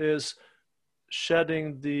people, is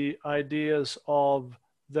shedding the ideas of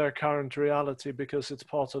their current reality because it's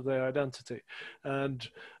part of their identity. And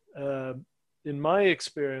in my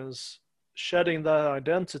experience, shedding that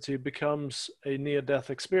identity becomes a near-death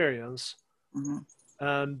experience. Mm-hmm.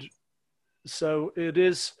 And so it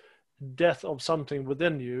is death of something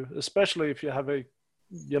within you, especially if you have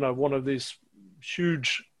one of these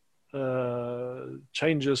huge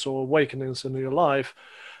changes or awakenings in your life,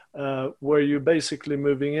 where you're basically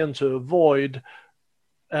moving into a void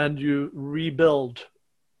and you rebuild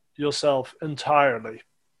yourself entirely.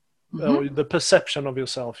 Mm-hmm. The perception of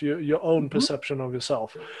yourself, your own Mm-hmm. perception of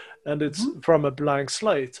yourself, and it's Mm-hmm. from a blank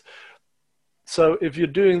slate. So if you're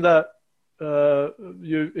doing that,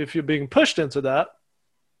 if you're being pushed into that,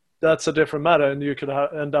 that's a different matter, and you could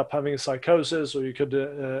end up having a psychosis, or you could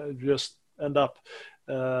just end up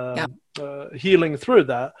healing through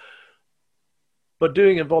that. But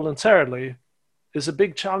doing it voluntarily is a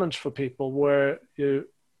big challenge for people, where you're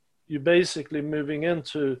basically moving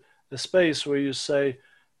into a space where you say,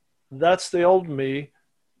 that's the old me,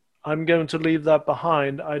 I'm going to leave that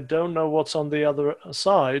behind. I don't know what's on the other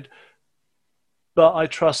side, but I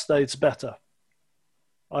trust that it's better.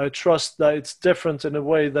 I trust that it's different in a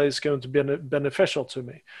way that is going to be beneficial to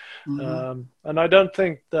me. Mm-hmm. And I don't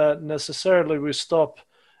think that necessarily we stop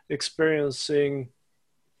experiencing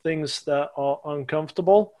things that are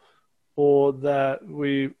uncomfortable, or that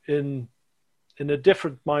we, in a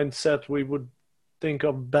different mindset, we would think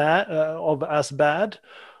of as bad,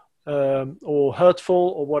 or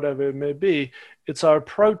hurtful, or whatever it may be. It's our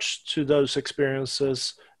approach to those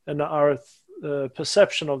experiences and our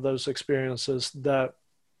perception of those experiences that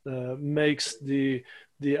makes the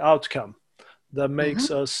outcome, that makes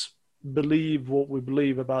Mm-hmm. us believe what we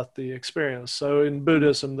believe about the experience. So in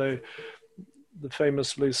Buddhism, they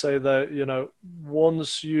famously say that,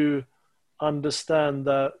 once you understand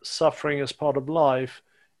that suffering is part of life,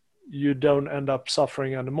 you don't end up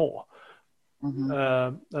suffering anymore.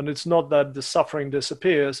 Mm-hmm. And it's not that the suffering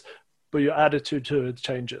disappears, but your attitude to it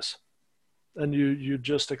changes, and you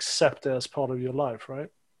just accept it as part of your life, right?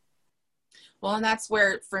 Well, and that's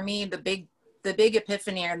where, for me, the big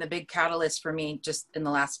epiphany and the big catalyst for me just in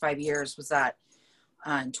the last 5 years was that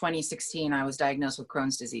in 2016, I was diagnosed with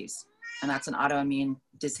Crohn's disease. And that's an autoimmune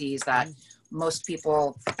disease that most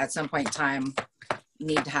people at some point in time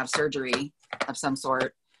need to have surgery of some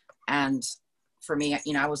sort. And for me,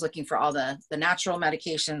 I was looking for all the natural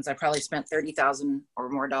medications. I probably spent $30,000 or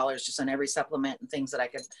more just on every supplement and things that I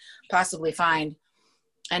could possibly find.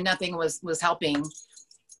 And nothing was helping.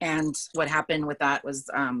 And what happened with that was,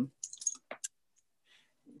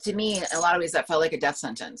 to me, in a lot of ways, that felt like a death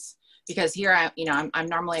sentence. Because here I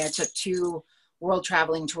took 2 world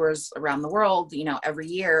traveling tours around the world. Every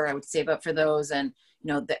year I would save up for those, and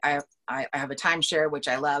I have a timeshare, which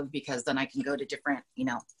I love, because then I can go to different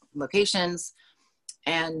locations.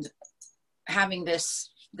 And having this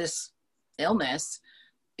illness,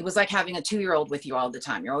 it was like having a 2-year-old with you all the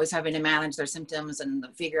time. You're always having to manage their symptoms and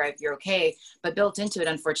figure out if you're okay. But built into it,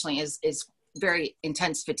 unfortunately, is very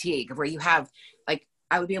intense fatigue, where you have, like,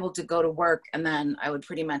 I would be able to go to work and then I would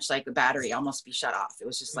pretty much, like, the battery almost be shut off. It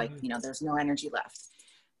was just like, there's no energy left.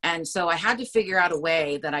 And so I had to figure out a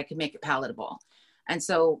way that I could make it palatable. And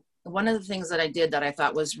so one of the things that I did that I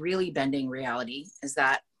thought was really bending reality is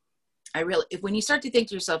that when you start to think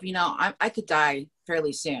to yourself, I could die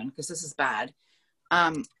fairly soon because this is bad.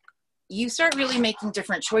 You start really making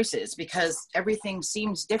different choices because everything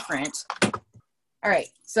seems different. All right.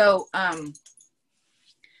 So,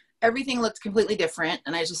 everything looked completely different.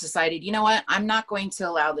 And I just decided, you know what, I'm not going to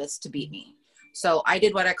allow this to beat me. So I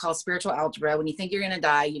did what I call spiritual algebra. When you think you're going to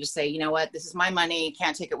die, you just say, you know what, this is my money. You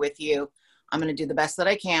can't take it with you. I'm going to do the best that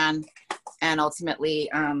I can. And ultimately,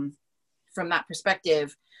 from that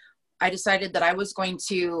perspective, I decided that I was going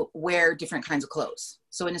to wear different kinds of clothes.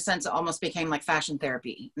 So in a sense, it almost became like fashion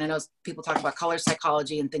therapy. And I know people talk about color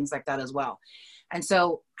psychology and things like that as well. And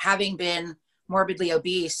so having been morbidly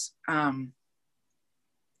obese,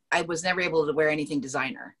 I was never able to wear anything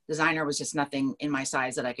designer. Designer was just nothing in my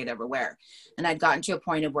size that I could ever wear. And I'd gotten to a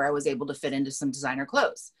point of where I was able to fit into some designer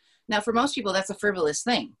clothes. Now, for most people, that's a frivolous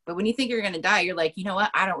thing. But when you think you're going to die, you're like, you know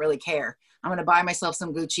what? I don't really care. I'm going to buy myself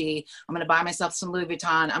some Gucci. I'm going to buy myself some Louis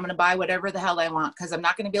Vuitton. I'm going to buy whatever the hell I want because I'm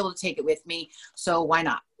not going to be able to take it with me. So why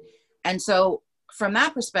not? And so from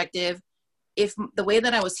that perspective, if the way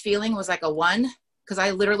that I was feeling was like a 1, because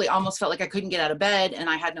I literally almost felt like I couldn't get out of bed and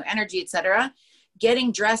I had no energy, etc.,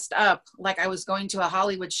 getting dressed up like I was going to a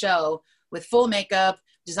Hollywood show with full makeup,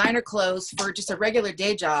 designer clothes for just a regular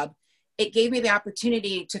day job, it gave me the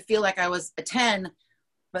opportunity to feel like I was a 10,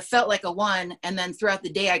 but felt like a 1. And then throughout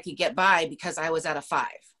the day I could get by because I was at a 5.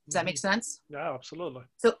 Does that make sense? Yeah, absolutely.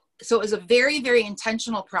 So so it was a very, very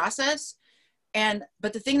intentional process.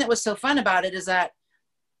 But the thing that was so fun about it is that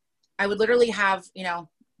I would literally have, you know,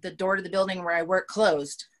 the door to the building where I work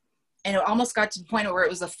closed. And it almost got to the point where it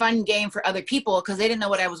was a fun game for other people because they didn't know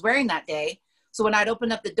what I was wearing that day. So when I'd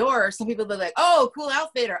open up the door, some people would be like, oh, cool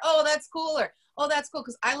outfit, or oh, that's cool, or oh, that's cool.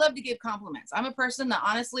 Because I love to give compliments. I'm a person that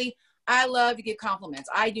honestly, I love to give compliments.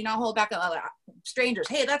 I do not hold back on strangers.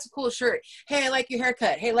 Hey, that's a cool shirt. Hey, I like your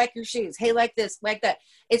haircut. Hey, I like your shoes. Hey, like this, like that.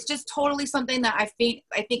 It's just totally something that I think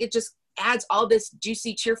it just adds all this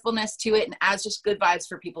juicy cheerfulness to it and adds just good vibes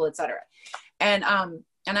for people, etc. And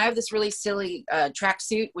I have this really silly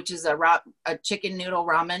tracksuit, which is a chicken noodle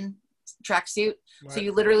ramen tracksuit. Right. So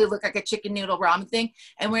you literally look like a chicken noodle ramen thing.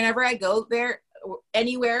 And whenever I go there,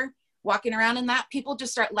 anywhere, walking around in that, people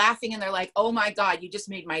just start laughing and they're like, oh my God, you just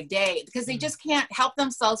made my day, because they just can't help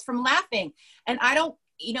themselves from laughing. And I don't,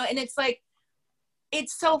 you know, and it's like,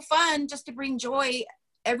 it's so fun just to bring joy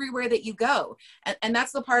everywhere that you go. And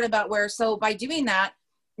that's the part about where, so by doing that,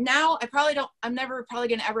 now I'm never probably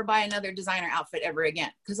going to ever buy another designer outfit ever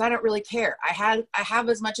again, because I don't really care. I have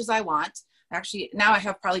as much as I want. Actually, now I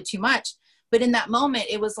have probably too much. But in that moment,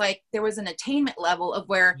 it was like there was an attainment level of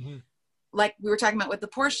where, like we were talking about with the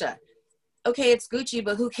Porsche. Okay, it's Gucci,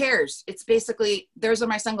 but who cares? It's basically, those are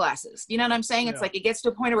my sunglasses. You know what I'm saying? It's like it gets to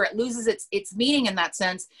a point where it loses its meaning in that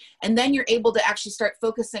sense. And then you're able to actually start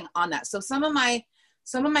focusing on that. So some of my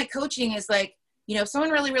coaching is like, you know, if someone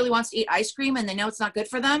really, really wants to eat ice cream and they know it's not good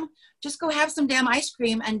for them, just go have some damn ice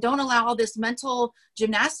cream and don't allow all this mental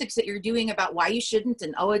gymnastics that you're doing about why you shouldn't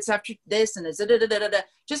and, oh, it's after this and it's da-da-da-da-da.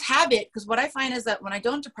 Just have it. Because what I find is that when I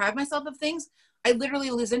don't deprive myself of things, I literally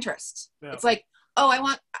lose interest. Yeah. It's like,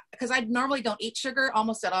 oh, because I normally don't eat sugar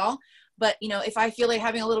almost at all. But, you know, if I feel like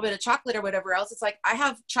having a little bit of chocolate or whatever else, it's like I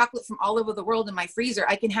have chocolate from all over the world in my freezer.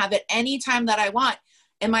 I can have it anytime that I want.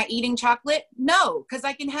 Am I eating chocolate? No, because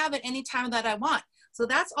I can have it anytime that I want. So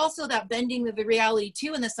that's also that bending of the reality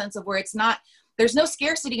too, in the sense of where it's not, there's no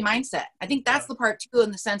scarcity mindset. I think that's the part too,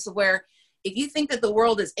 in the sense of where if you think that the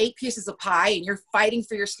world is 8 pieces of pie and you're fighting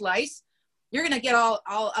for your slice, you're going to get all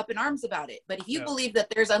up in arms about it. But if you believe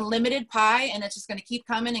that there's unlimited pie and it's just going to keep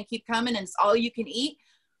coming and and it's all you can eat,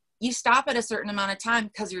 you stop at a certain amount of time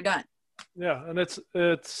because you're done. Yeah. And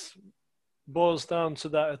it's boils down to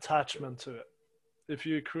that attachment to it. If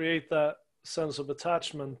you create that sense of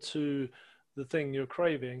attachment to the thing you're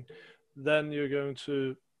craving, then you're going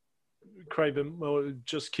to crave it or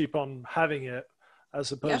just keep on having it,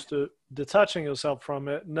 as opposed to detaching yourself from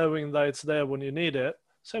it, knowing that it's there when you need it.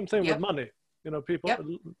 Same thing with money. You know, people, a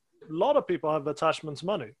lot of people have attachment to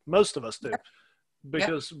money. Most of us do,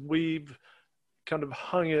 because we've kind of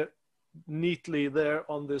hung it neatly there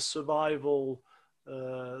on this survival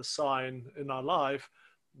sign in our life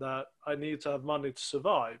that I need to have money to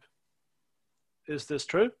survive. Is this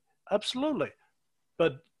true? Absolutely.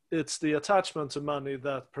 But it's the attachment to money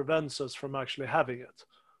that prevents us from actually having it.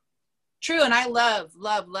 True. And I love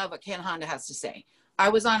what Ken Honda has to say. I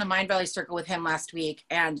was on a Mind Valley Circle with him last week,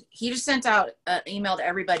 and he just sent out an email to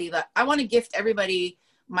everybody that I want to gift everybody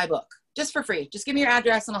my book just for free. Just give me your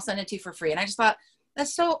address and I'll send it to you for free. And I just thought,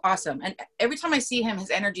 that's so awesome. And every time I see him, his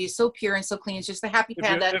energy is so pure and so clean. It's just a happy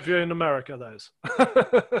panda. If you're in America, that is.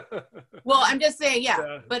 Well, I'm just saying,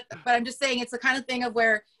 but I'm just saying it's the kind of thing of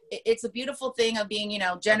where it's a beautiful thing of being, you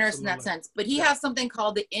know, generous in that sense. But he has something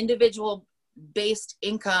called the individual based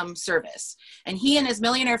income service. And he and his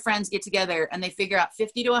millionaire friends get together and they figure out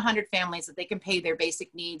 50 to 100 families that they can pay their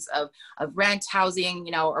basic needs of rent, housing,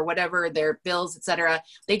 you know, or whatever, their bills, etc.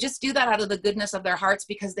 They just do that out of the goodness of their hearts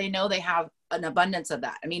because they know they have an abundance of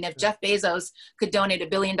that. I mean, if Jeff Bezos could donate $1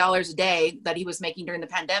 billion a day that he was making during the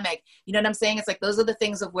pandemic, you know what I'm saying? It's like, those are the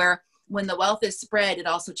things of where when the wealth is spread, it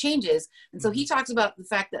also changes. And so he talks about the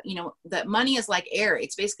fact that, you know, that money is like air.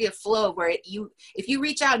 It's basically a flow where if you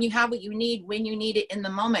reach out and you have what you need when you need it in the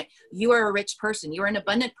moment, you are a rich person. You are an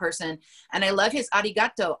abundant person. And I love his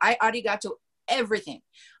arigato. I arigato everything.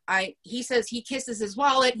 He says he kisses his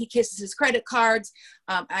wallet. He kisses his credit cards.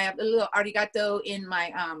 I have a little arigato in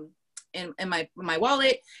my, in my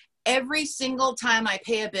wallet. Every single time I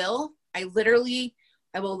pay a bill, I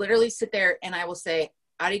will literally sit there and I will say,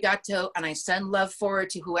 arigato, and I send love forward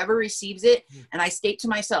to whoever receives it. And I state to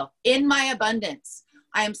myself, in my abundance,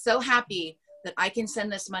 I am so happy that I can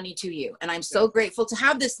send this money to you. And I'm so grateful to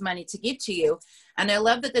have this money to give to you. And I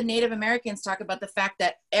love that the Native Americans talk about the fact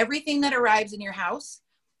that everything that arrives in your house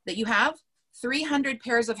that you have, 300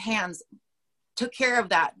 pairs of hands took care of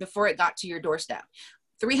that before it got to your doorstep.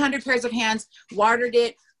 300 pairs of hands watered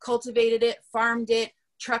it, cultivated it, farmed it,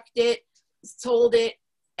 trucked it, sold it.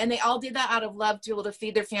 And they all did that out of love to be able to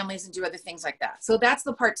feed their families and do other things like that. So that's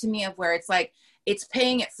the part to me of where it's like, It's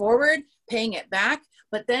paying it forward, paying it back.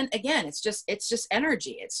 But then again, it's just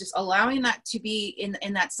energy. It's just allowing that to be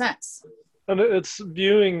in that sense. And it's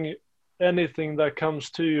viewing anything that comes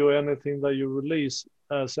to you, anything that you release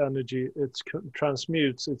as energy, it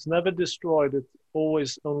transmutes. It's never destroyed. It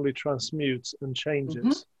always only transmutes and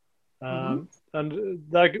changes. And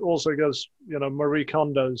that also goes, Marie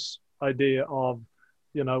Kondo's idea of,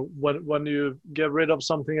 when you get rid of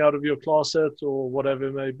something out of your closet or whatever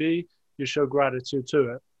it may be, you show gratitude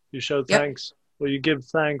to it. You show thanks, or you give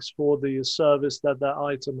thanks for the service that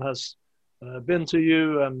item has been to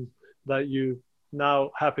you, and that you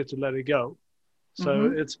now happy to let it go.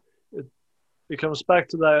 So it comes back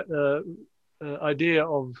to that idea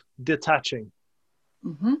of detaching.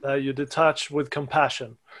 You detach with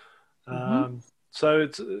compassion. So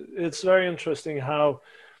it's very interesting how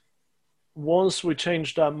once we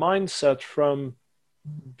change that mindset from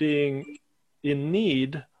being in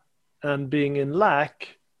need and being in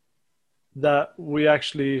lack, that we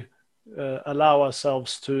actually allow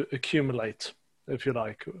ourselves to accumulate, if you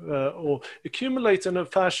like, or accumulate in a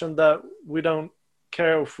fashion that we don't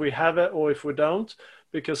care if we have it or if we don't,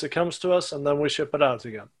 because it comes to us and then we ship it out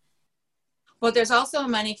again. Well, there's also a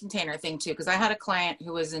money container thing too, because I had a client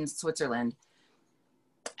who was in Switzerland,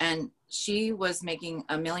 and she was making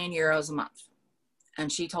 €1 million a month.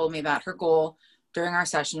 And she told me that her goal during our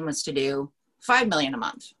session was to do 5 million a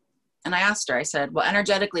month. And I asked her, I said, well,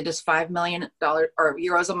 energetically, does $5 million or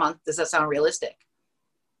euros a month, does that sound realistic?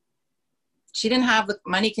 She didn't have the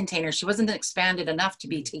money container. She wasn't expanded enough to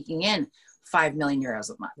be taking in 5 million euros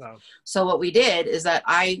a month. Wow. So what we did is that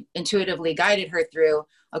I intuitively guided her through,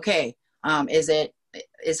 okay,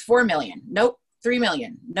 is 4 million? Nope. 3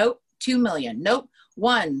 million? Nope. 2 million? Nope.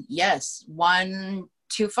 1, yes.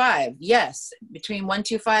 1.25, yes. Between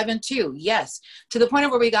 1.25 and 2, yes. To the point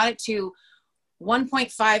of where we got it to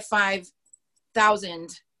 1.55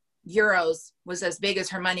 thousand euros was as big as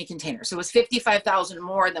her money container. So it was 55,000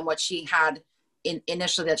 more than what she had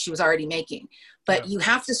initially that she was already making. But you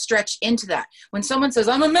have to stretch into that. When someone says,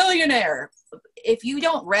 I'm a millionaire, if you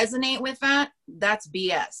don't resonate with that, that's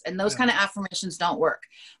BS. And those kind of affirmations don't work.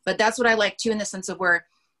 But that's what I like too, in the sense of where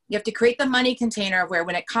you have to create the money container of where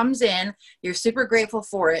when it comes in, you're super grateful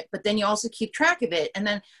for it, but then you also keep track of it. And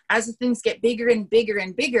then as the things get bigger and bigger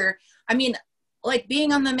and bigger, I mean, like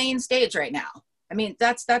being on the main stage right now. I mean,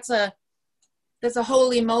 that's a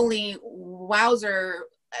holy moly wowzer.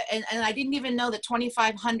 And I didn't even know that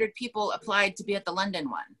 2,500 people applied to be at the London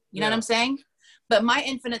one. You know what I'm saying? But my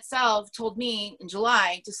infinite self told me in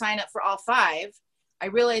July to sign up for all 5. I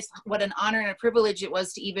realized what an honor and a privilege it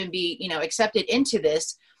was to even be, accepted into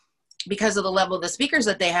this because of the level of the speakers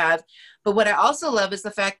that they have. But what I also love is the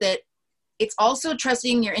fact that it's also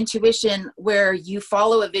trusting your intuition where you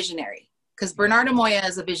follow a visionary. Because Bernardo Moya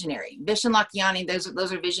is a visionary. Vishen Lakhiani,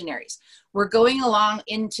 those are visionaries. We're going along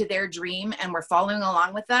into their dream and we're following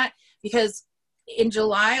along with that, because in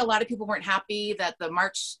July, a lot of people weren't happy that the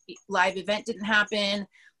March live event didn't happen.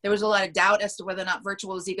 There was a lot of doubt as to whether or not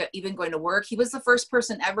virtual was even going to work. He was the first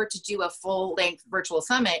person ever to do a full-length virtual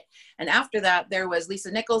summit. And after that, there was Lisa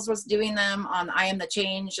Nichols was doing them on I Am the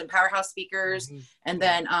Change and Powerhouse Speakers. And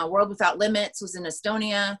then World Without Limits was in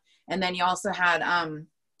Estonia. And then you also had...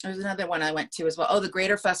 there's another one I went to as well. Oh, the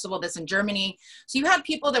Greater Festival that's in Germany. So you had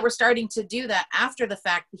people that were starting to do that after the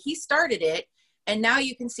fact. He started it. And now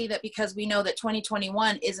you can see that because we know that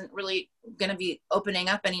 2021 isn't really going to be opening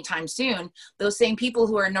up anytime soon. Those same people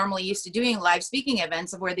who are normally used to doing live speaking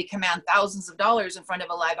events of where they command thousands of dollars in front of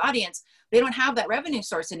a live audience, they don't have that revenue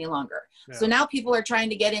source any longer. So now people are trying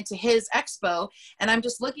to get into his expo. And I'm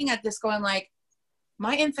just looking at this going like,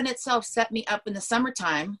 my infinite self set me up in the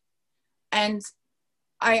summertime. And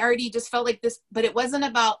I already just felt like this, but it wasn't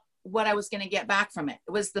about what I was going to get back from it.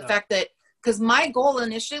 It was the fact that, because my goal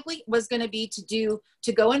initially was going to be to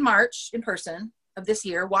go in March in person of this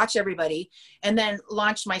year, watch everybody, and then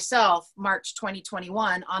launch myself March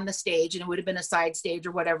 2021 on the stage, and it would have been a side stage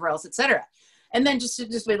or whatever else, etc. And then just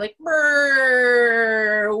be like,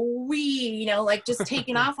 like just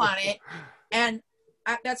taking off on it. And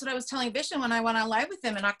that's what I was telling Vishen when I went on live with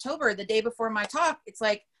him in October, the day before my talk. It's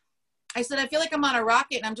like, I said, I feel like I'm on a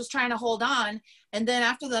rocket and I'm just trying to hold on. And then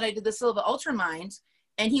after that, I did the Silva Ultramind,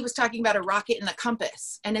 and he was talking about a rocket and a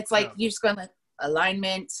compass. And it's like, you're just going like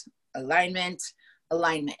alignment, alignment,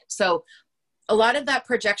 alignment. So a lot of that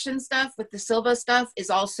projection stuff with the Silva stuff is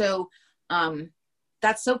also,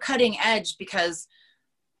 that's so cutting edge, because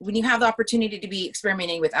when you have the opportunity to be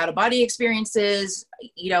experimenting with out of body experiences,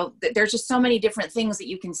 there's just so many different things that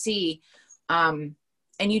you can see.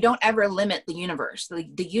 And you don't ever limit the universe.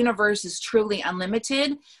 The universe is truly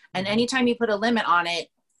unlimited. And anytime you put a limit on it,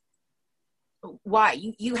 why?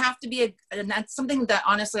 You have to be and that's something that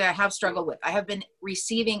honestly I have struggled with. I have been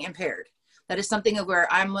receiving impaired. That is something of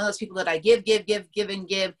where I'm one of those people that I give, and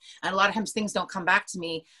give. And a lot of times things don't come back to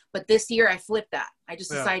me. But this year I flipped that. I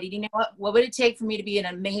just decided, you know what would it take for me to be an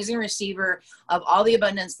amazing receiver of all the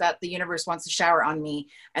abundance that the universe wants to shower on me?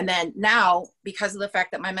 And then now, because of the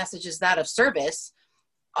fact that my message is that of service,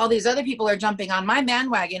 all these other people are jumping on my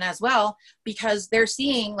bandwagon as well, because they're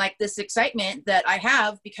seeing like this excitement that I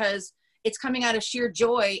have, because it's coming out of sheer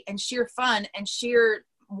joy and sheer fun and sheer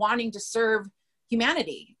wanting to serve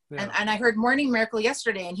humanity. Yeah. And I heard Morning Miracle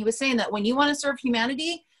yesterday, and he was saying that when you want to serve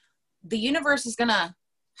humanity, the universe is going to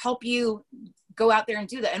help you go out there and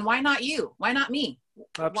do that. And why not you? Why not me?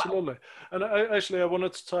 Absolutely. And I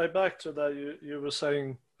wanted to tie back to that. You were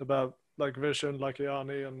saying about like vision, like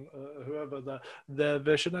Yanni and whoever, they're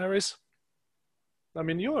visionaries. I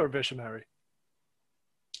mean, you're a visionary.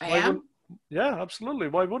 I am? Yeah, absolutely.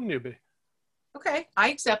 Why wouldn't you be? Okay, I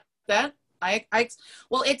accept that.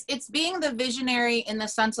 Well, it's being the visionary in the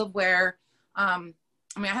sense of where, I mean,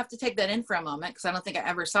 I have to take that in for a moment, because I don't think I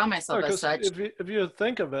ever saw myself as such. If you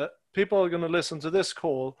think of it, people are going to listen to this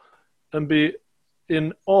call and be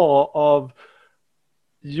in awe of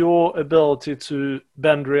your ability to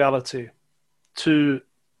bend reality to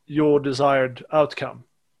your desired outcome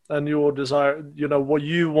and your desire, you know, what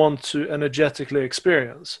you want to energetically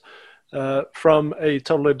experience from a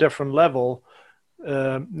totally different level.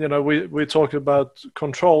 You know, we talk about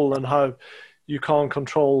control and how you can't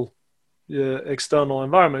control the external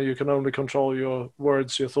environment. You can only control your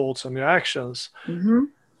words, your thoughts, and your actions. Mm-hmm.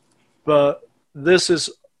 But this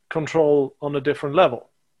is control on a different level.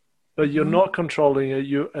 But you're not controlling it.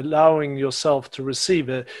 You're allowing yourself to receive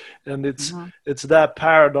it, and it's that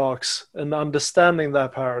paradox and understanding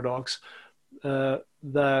that paradox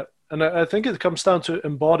that. And I think it comes down to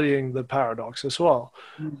embodying the paradox as well.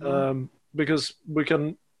 Because we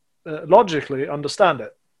can logically understand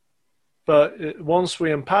it, but once we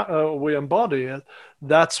embody it,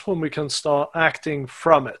 that's when we can start acting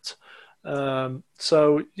from it.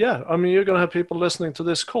 So yeah, I mean, you're going to have people listening to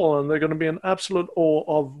this call, and they're going to be in absolute awe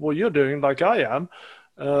of what you're doing, like I am,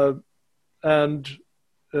 and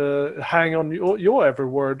hang on your every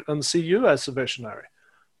word and see you as a visionary.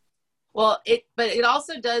 Well, but it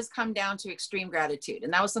also does come down to extreme gratitude,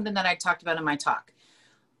 and that was something that I talked about in my talk.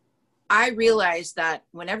 I realized that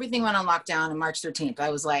when everything went on lockdown on March 13th, I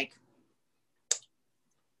was like,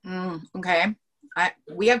 okay,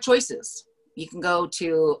 we have choices. You can go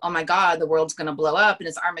to, oh my God, the world's going to blow up and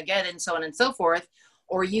it's Armageddon, so on and so forth.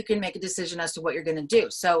 Or you can make a decision as to what you're going to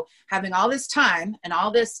do. So having all this time and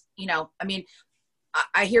all this, you know, I mean,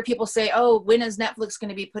 I hear people say, oh, when is Netflix going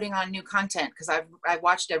to be putting on new content? Because I've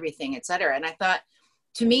watched everything, et cetera. And I thought,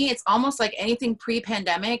 to me, it's almost like anything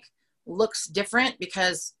pre-pandemic looks different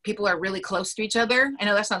because people are really close to each other. I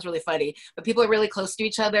know that sounds really funny, but people are really close to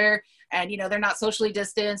each other, and, you know, they're not socially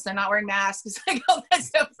distanced. They're not wearing masks. It's like, oh, that's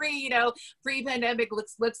so pre-pandemic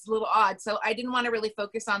looks a little odd. So I didn't want to really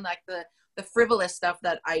focus on like the frivolous stuff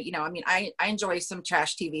that I enjoy some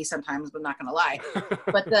trash TV sometimes, but I'm not going to lie.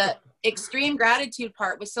 But the extreme gratitude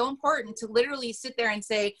part was so important, to literally sit there and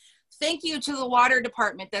say, thank you to the water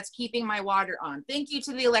department that's keeping my water on. Thank you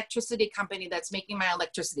to the electricity company that's making my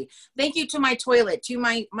electricity. Thank you to my toilet, to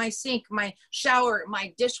my sink, my shower,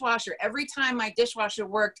 my dishwasher. Every time my dishwasher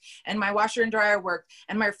worked and my washer and dryer worked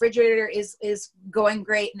and my refrigerator is going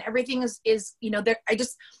great and everything is you know, there.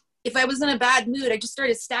 If I was in a bad mood, I just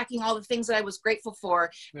started stacking all the things that I was grateful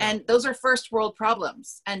for. Yeah. And those are first world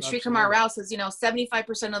problems. And Sri Kumar Rao says,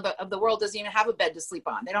 75% of the world doesn't even have a bed to sleep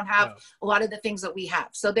on. They don't have a lot of the things that we have.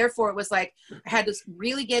 So therefore it was like, I had to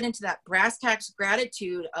really get into that brass tacks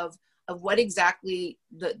gratitude of what exactly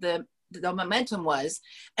the momentum was.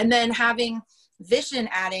 And then having Vision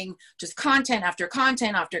adding just content after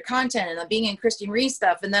content after content, and then being in Christian Ree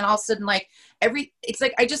stuff. And then all of a sudden, it's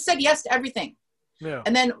like, I just said yes to everything. Yeah.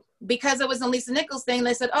 And then because it was a Lisa Nichols thing,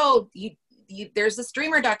 they said, oh, there's this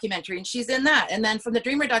Dreamer documentary, and she's in that. And then from the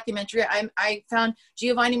Dreamer documentary, I found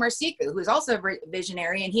Giovanni Marsico, who's also a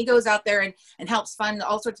visionary, and he goes out there and helps fund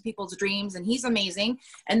all sorts of people's dreams, and he's amazing.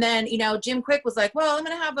 And then, Jim Quick was like, well, I'm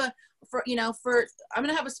going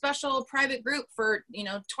to have a special private group for,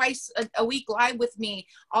 twice a week live with me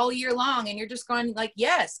all year long. And you're just going like,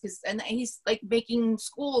 yes. And he's like making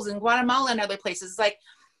schools in Guatemala and other places. It's like,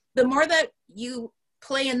 the more that you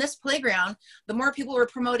play in this playground, the more people were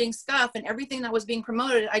promoting stuff, and everything that was being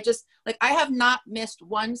promoted. I have not missed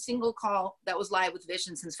one single call that was live with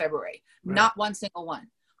Vision since February. Right. Not one single one.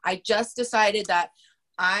 I just decided that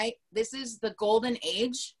This is the golden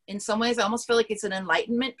age. In some ways, I almost feel like it's an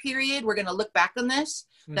enlightenment period. We're going to look back on this,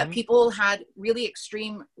 that people had really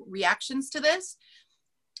extreme reactions to this.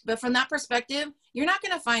 But from that perspective, you're not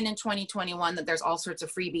going to find in 2021 that there's all sorts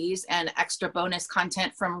of freebies and extra bonus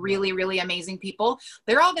content from really, really amazing people.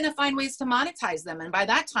 They're all going to find ways to monetize them. And by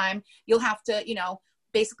that time, you'll have to,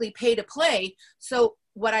 basically pay to play. So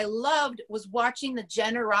what I loved was watching the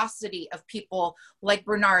generosity of people like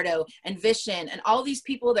Bernardo and Vishen and all these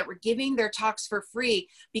people that were giving their talks for free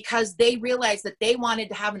because they realized that they wanted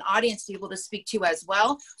to have an audience to be able to speak to as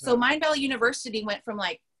well. So Mind Valley University went from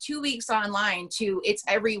like 2 weeks online to it's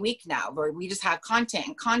every week now, where we just have content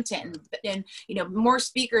and more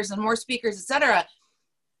speakers, etc.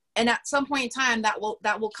 And at some point in time, that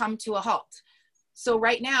will come to a halt. So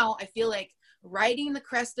right now, I feel like riding the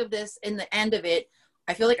crest of this in the end of it,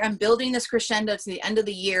 I feel like I'm building this crescendo to the end of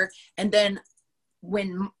the year. And then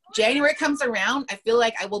when January comes around, I feel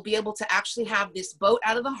like I will be able to actually have this boat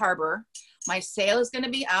out of the harbor. My sail is going to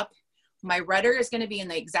be up. My rudder is going to be in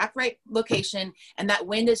the exact right location. And that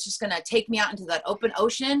wind is just going to take me out into that open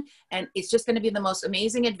ocean. And it's just going to be the most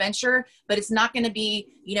amazing adventure, but it's not going to be,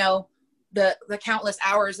 the countless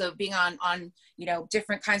hours of being on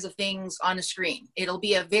different kinds of things on a screen. It'll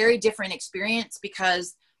be a very different experience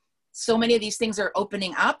because so many of these things are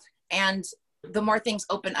opening up, and the more things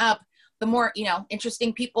open up, the more,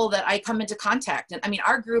 interesting people that I come into contact. And I mean,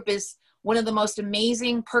 our group is one of the most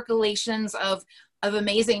amazing percolations of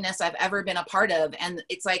amazingness I've ever been a part of. And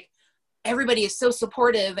it's like, everybody is so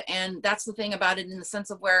supportive. And that's the thing about it, in the sense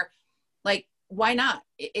of where, like, why not?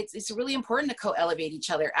 It's really important to co-elevate each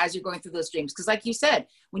other as you're going through those dreams. Because like you said,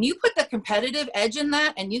 when you put the competitive edge in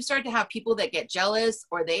that, and you start to have people that get jealous,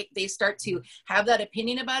 or they start to have that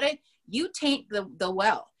opinion about it, you taint the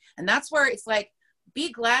well. And that's where it's like, be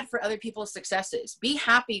glad for other people's successes. Be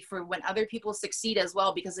happy for when other people succeed as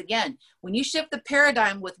well. Because again, when you shift the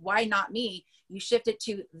paradigm with why not me, you shift it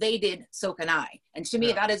to they did, so can I. And to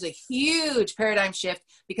me, that is a huge paradigm shift,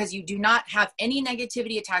 because you do not have any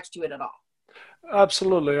negativity attached to it at all.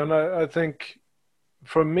 Absolutely. And I think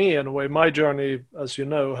for me, in a way, my journey, as you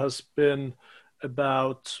know, has been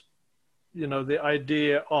about, the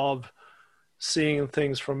idea of seeing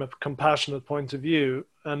things from a compassionate point of view.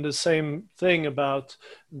 And the same thing about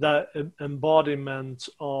that embodiment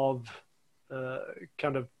of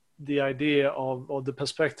kind of the idea of, or the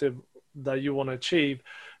perspective that you want to achieve,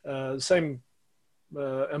 same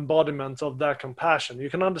embodiment of that compassion. You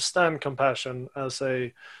can understand compassion as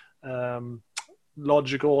a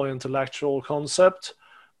logical, intellectual concept,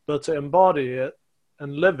 but to embody it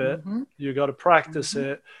and live it, you got to practice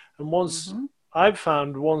it. And once I've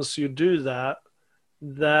found, once you do that,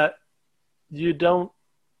 that you don't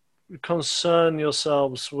concern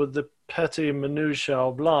yourselves with the petty minutiae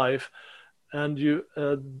of life, and you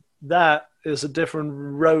that is a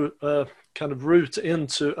different kind of route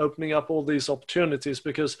into opening up all these opportunities,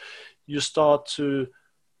 because you start to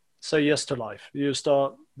say yes to life. You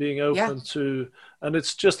start being open to, and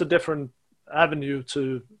it's just a different avenue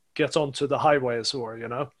to get onto the highway, as it were,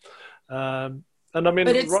 and I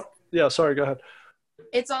mean, sorry, go ahead.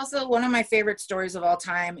 It's also one of my favorite stories of all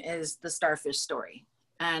time is the starfish story.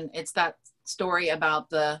 And it's that story about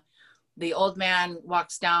the old man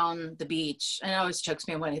walks down the beach, and it always chokes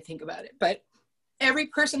me when I think about it. But every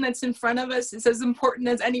person that's in front of us is as important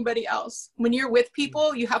as anybody else. When you're with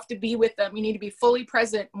people, you have to be with them. You need to be fully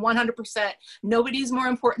present, 100%. Nobody's more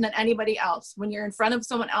important than anybody else. When you're in front of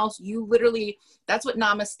someone else, you literally, that's what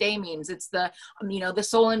namaste means. It's the, the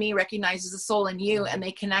soul in me recognizes the soul in you, and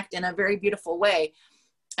they connect in a very beautiful way.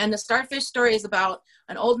 And the starfish story is about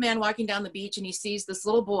an old man walking down the beach, and he sees this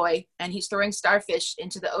little boy, and he's throwing starfish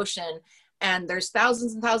into the ocean. And there's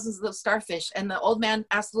thousands and thousands of those starfish. And the old man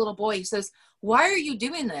asks the little boy, he says, "Why are you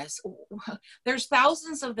doing this? There's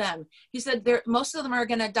thousands of them." He said, most of them are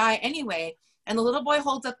going to die anyway. And the little boy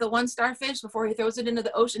holds up the one starfish before he throws it into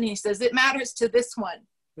the ocean. He says, "It matters to this one.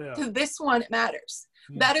 Yeah. To this one, it matters."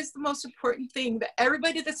 Yeah. That is the most important thing, that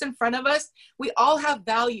everybody that's in front of us, we all have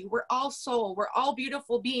value. We're all soul. We're all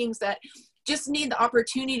beautiful beings that just need the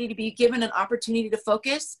opportunity to be given an opportunity to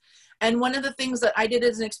focus. And one of the things that I did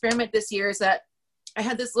as an experiment this year is that I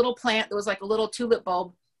had this little plant that was like a little tulip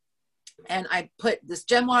bulb, and I put this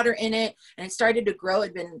gem water in it, and it started to grow.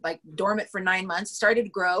 It'd been like dormant for 9 months. It started to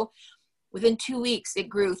grow. Within 2 weeks, it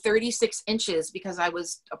grew 36 inches because I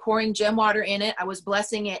was pouring gem water in it. I was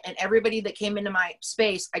blessing it. And everybody that came into my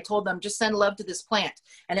space, I told them, just send love to this plant.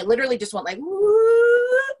 And it literally just went like,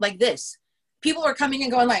 woo, like this. People were coming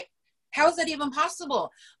and going like, how is that even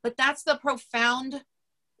possible? But that's the profound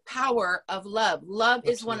power of love. Love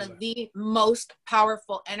Absolutely. Is one of the most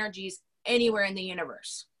powerful energies anywhere in the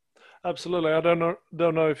universe. Absolutely. I don't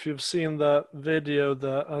know if you've seen that video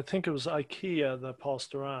that I think it was IKEA that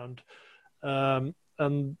passed around, and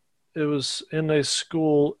it was in a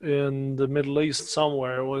school in the Middle East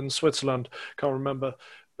somewhere, or in Switzerland, can't remember.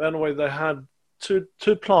 But anyway, they had two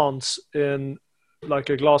plants in like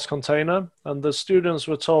a glass container, and the students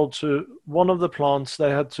were told to one of the plants they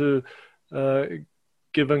had to uh,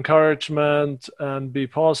 give encouragement and be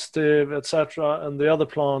positive, etc., and the other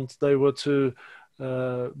plant they were to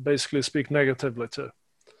basically speak negatively to.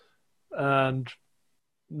 And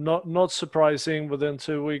not surprising, within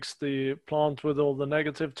 2 weeks, the plant with all the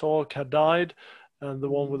negative talk had died, and the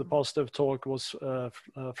one with the positive talk was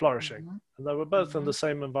flourishing. Mm-hmm. And they were both in the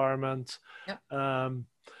same environment. Yep.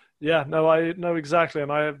 Yeah, no, I know exactly,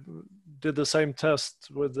 and I did the same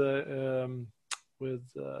test with an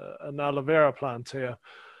aloe vera plant here,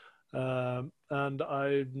 and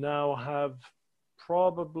I now have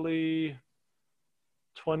probably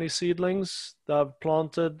 20 seedlings that I've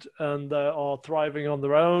planted, and they are thriving on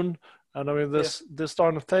their own. And I mean, this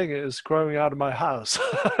darn thing is growing out of my house.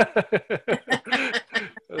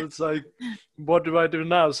 It's like, what do I do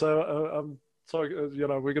now? So I'm talking,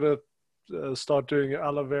 we're going to start doing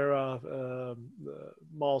aloe vera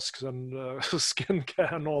masks and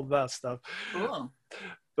skincare and all that stuff. Cool.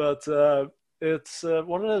 But it's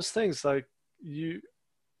one of those things, like,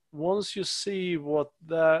 once you see what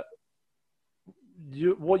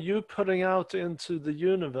you're putting out into the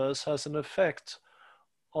universe has an effect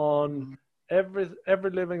on every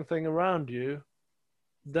living thing around you,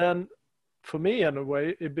 then for me, in a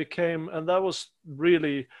way, it became, and that was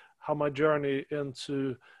really how my journey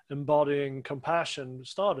into embodying compassion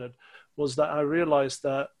started, was that I realized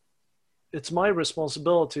that it's my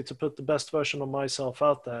responsibility to put the best version of myself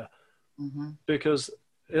out there. Because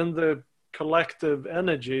in the collective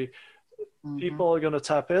energy, people are going to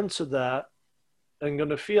tap into that and going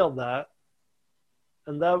to feel that,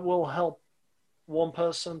 and that will help one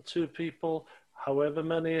person, two people, however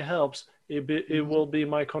many it helps. It will be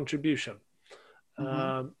my contribution.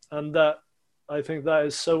 And that, I think that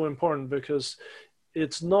is so important, because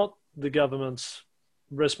it's not the government's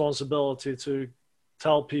responsibility to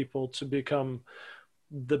tell people to become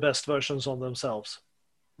the best versions of themselves.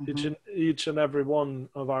 Each and every one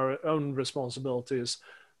of our own responsibilities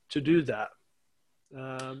to do that.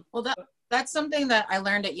 Well, that's something that I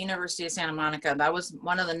learned at University of Santa Monica. That was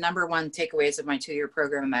one of the number one takeaways of my 2-year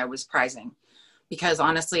program, that I was prizing. Because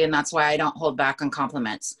honestly, and that's why I don't hold back on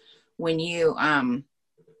compliments. When you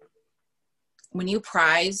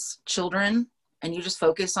prize children and you just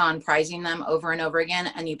focus on prizing them over and over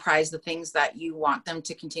again, and you prize the things that you want them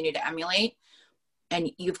to continue to emulate, and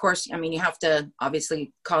you, of course, I mean, you have to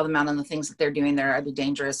obviously call them out on the things that they're doing that are either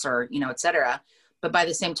dangerous or, et cetera. But by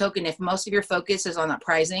the same token, if most of your focus is on that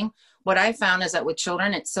prizing, what I found is that with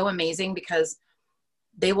children, it's so amazing, because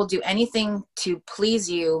they will do anything to please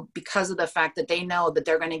you because of the fact that they know that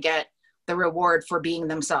they're going to get the reward for being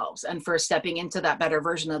themselves and for stepping into that better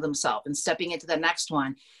version of themselves and stepping into the next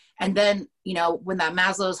one. And then, when that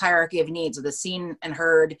Maslow's hierarchy of needs, of the seen and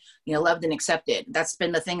heard, loved and accepted, that's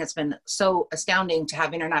been the thing that's been so astounding to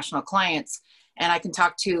have international clients. And I can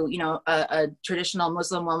talk to, a traditional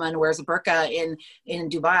Muslim woman who wears a burqa in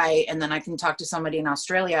Dubai, and then I can talk to somebody in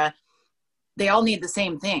Australia. They all need the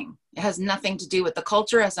same thing. It has nothing to do with the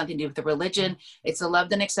culture, it has nothing to do with the religion. It's the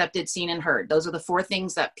loved and accepted, seen and heard. Those are the 4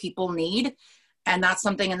 things that people need. And that's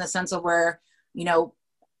something in the sense of where,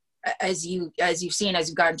 as you've seen, as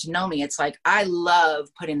you've gotten to know me, it's like, I love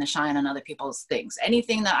putting the shine on other people's things.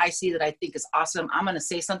 Anything that I see that I think is awesome, I'm going to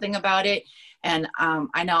say something about it. And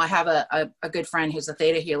I know I have a good friend who's a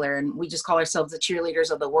theta healer, and we just call ourselves the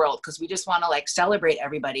cheerleaders of the world, because we just want to celebrate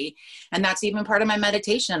everybody. And that's even part of my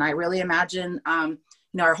meditation. I really imagine,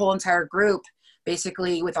 our whole entire group,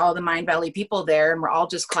 basically with all the Mind Valley people there, and we're all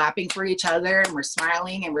just clapping for each other, and we're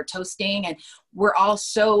smiling, and we're toasting, and we're all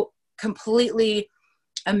so completely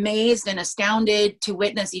amazed and astounded to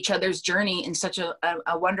witness each other's journey in such a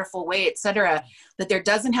wonderful way, etc., that there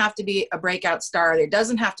doesn't have to be a breakout star. There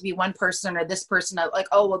doesn't have to be one person or this person like,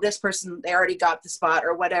 oh, well, this person, they already got the spot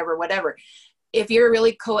or whatever. If you're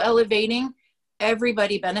really co-elevating,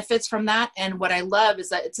 everybody benefits from that. And what I love is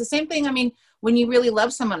that it's the same thing. I mean, when you really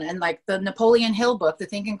love someone, and like the Napoleon Hill book, The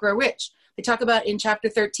Think and Grow Rich, they talk about in chapter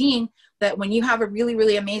 13, that when you have a really,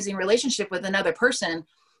 really amazing relationship with another person,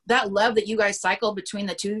 that love that you guys cycle between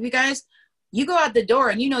the two of you guys, you go out the door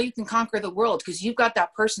and you can conquer the world, because you've got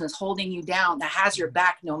that person that's holding you down, that has your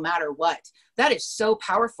back no matter what. that is so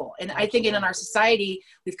powerful. And I think in our society,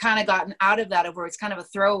 we've kind of gotten out of that, of where it's kind of a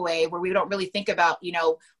throwaway, where we don't really think about, you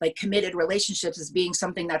know, like committed relationships as being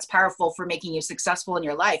something that's powerful for making you successful in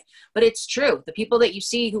your life. But it's true. The people that you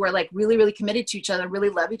see who are like really, really committed to each other,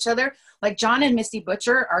 really love each other, like John and Misty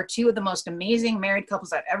Butcher are two of the most amazing married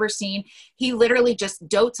couples I've ever seen. He literally just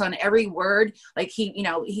dotes on every word. Like he, you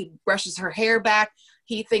know, he brushes her hair back.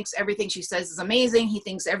 He thinks everything she says is amazing. He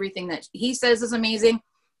thinks everything that he says is amazing.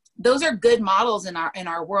 Those are good models in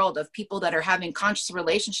our world of people that are having conscious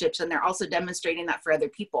relationships, and they're also demonstrating that for other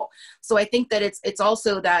people. So I think that it's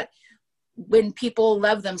also that when people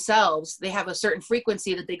love themselves, they have a certain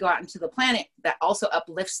frequency that they go out into the planet that also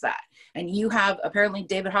uplifts that. And you have, apparently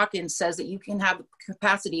David Hawkins says that you can have the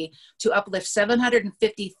capacity to uplift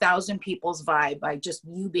 750,000 people's vibe by just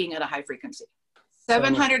you being at a high frequency.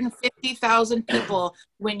 750,000 people.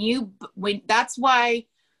 When that's why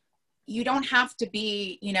you don't have to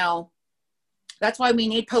be, you know, that's why we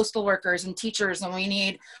need postal workers and teachers, and we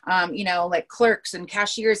need, you know, like clerks and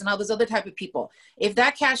cashiers and all those other type of people. If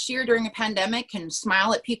that cashier during a pandemic can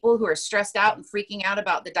smile at people who are stressed out and freaking out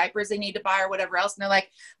about the diapers they need to buy or whatever else, and they're like,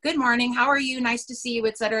 good morning, how are you? Nice to see you,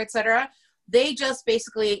 et cetera, et cetera. They just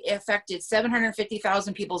basically affected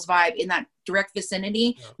 750,000 people's vibe in that direct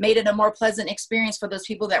vicinity, made it a more pleasant experience for those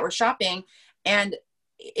people that were shopping. And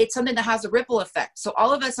it's something that has a ripple effect. So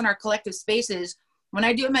all of us in our collective spaces, when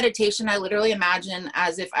I do a meditation, I literally imagine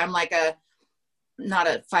as if I'm like not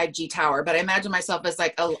a 5G tower, but I imagine myself as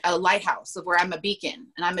like a lighthouse of where I'm a beacon,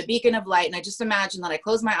 and I'm a beacon of light. And I just imagine that I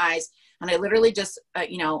close my eyes and I literally just,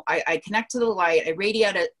 you know, I connect to the light, I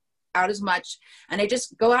radiate it out as much, and I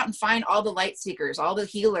just go out and find all the light seekers, all the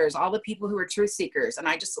healers, all the people who are truth seekers. And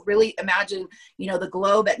I just really imagine, you know, the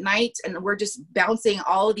globe at night, and we're just bouncing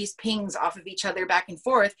all of these pings off of each other back and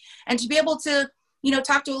forth. And to be able to, you know,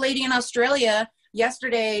 talk to a lady in Australia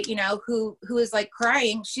yesterday, you know, who is like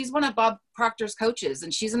crying. She's one of Bob Proctor's coaches,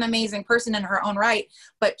 and she's an amazing person in her own right.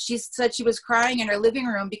 But she said she was crying in her living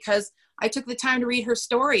room because I took the time to read her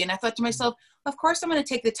story. And I thought to myself, of course I'm going to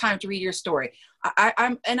take the time to read your story.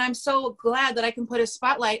 I'm so glad that I can put a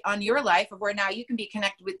spotlight on your life, of where now you can be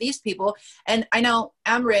connected with these people. And I know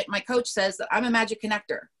Amrit, my coach, says that I'm a magic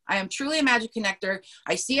connector. I am truly a magic connector.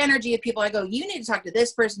 I see energy of people. I go, you need to talk to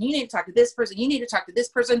this person. You need to talk to this person. You need to talk to this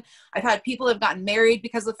person. I've had people have gotten married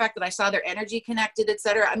because of the fact that I saw their energy connected, et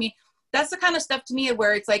cetera. I mean, that's the kind of stuff to me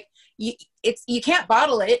where it's like, you can't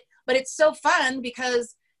bottle it, but it's so fun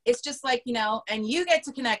because it's just like, you know, and you get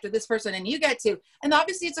to connect with this person, and you get to, and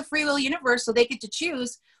obviously it's a free will universe, so they get to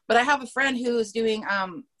choose. But I have a friend who is doing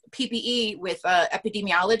PPE with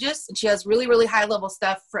epidemiologists, and she has really, really high level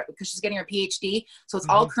stuff because she's getting her PhD. So it's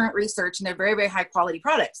all current research, and they're very, very high quality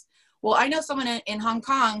products. Well, I know someone in Hong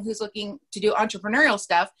Kong who's looking to do entrepreneurial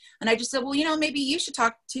stuff. And I just said, well, you know, maybe you should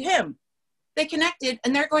talk to him. They connected,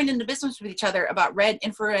 and they're going into business with each other about red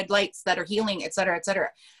infrared lights that are healing, et cetera, et cetera.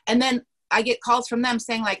 And then I get calls from them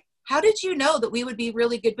saying like, how did you know that we would be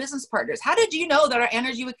really good business partners? How did you know that our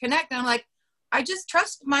energy would connect? And I'm like, I just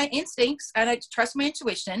trust my instincts, and I trust my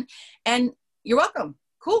intuition, and you're welcome.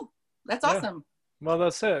 Cool. That's awesome. Well,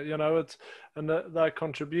 that's it. You know, it's, and that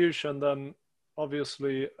contribution, then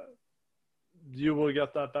obviously you will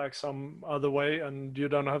get that back some other way, and you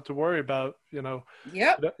don't have to worry about, you know,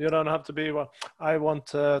 you don't have to be, well, I want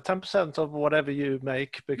 10% of whatever you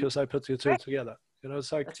make because I put you two together. You know,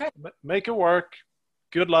 it's like, make it work.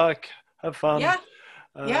 Good luck. Have fun.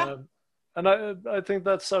 And I think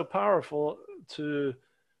that's so powerful, to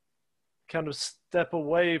kind of step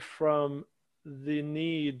away from the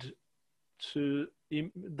need to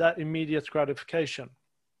that immediate gratification,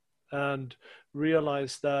 and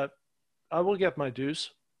realize that I will get my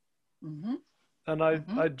dues. And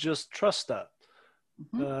I just trust that.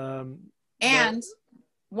 And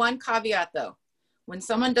one caveat though, when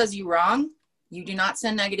someone does you wrong, you do not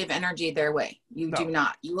send negative energy their way. You do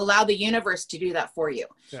not. You allow the universe to do that for you.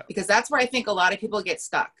 Because that's where I think a lot of people get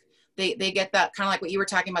stuck. They get that kind of like what you were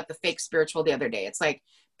talking about, the fake spiritual the other day. It's like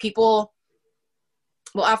people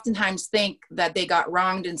will oftentimes think that they got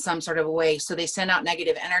wronged in some sort of a way. So they send out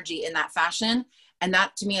negative energy in that fashion. And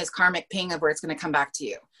that to me is karmic ping of where it's going to come back to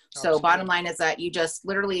you. So bottom line is that you just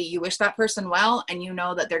literally, you wish that person well, and you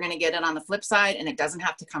know that they're going to get it on the flip side, and it doesn't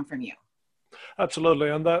have to come from you. Absolutely.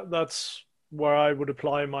 And that's where I would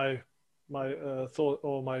apply my thought,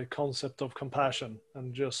 or my concept of compassion,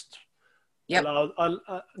 and just allow,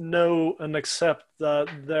 know and accept that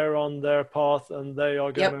they're on their path, and they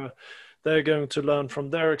are they're going to learn from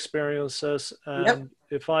their experiences. And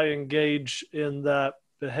if I engage in that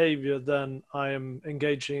behavior, then I am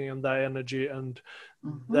engaging in that energy, and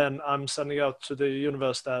then I'm sending out to the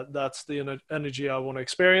universe that that's the energy I want to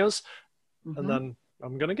experience. and then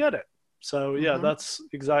I'm going to get it. So yeah, that's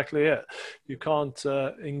exactly it. You can't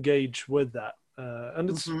engage with that. And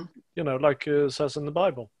it's, you know, like it says in the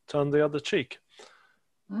Bible, turn the other cheek.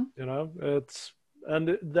 You know, it's,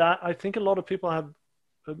 and that, I think a lot of people have,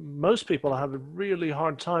 most people have a really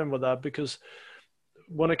hard time with that, because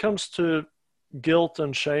when it comes to guilt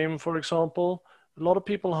and shame, for example, a lot of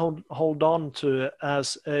people hold on to it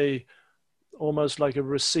as a, almost like a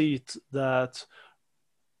receipt that,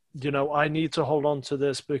 you know, I need to hold on to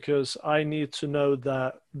this because I need to know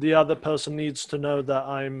that the other person needs to know that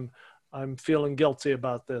I'm feeling guilty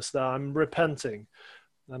about this, that I'm repenting.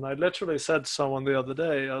 And I literally said to someone the other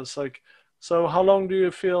day, I was like, so how long do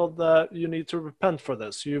you feel that you need to repent for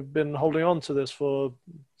this? You've been holding on to this for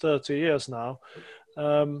 30 years now.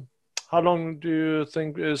 How long do you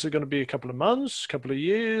think? Is it going to be a couple of months, a couple of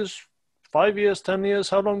years, 5 years, 10 years?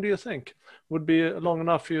 How long do you think would be long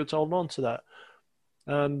enough for you to hold on to that?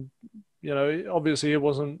 And, you know, obviously he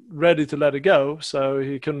wasn't ready to let it go, so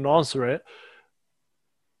he couldn't answer it.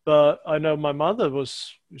 But I know my mother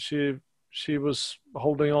was, she was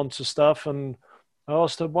holding on to stuff, and I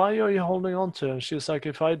asked her, why are you holding on to it? And she's like,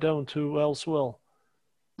 if I don't, who else will?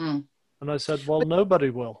 And I said, well, nobody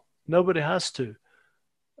will. Nobody has to.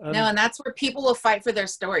 No, and that's where people will fight for their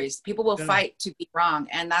stories. People will fight to be wrong.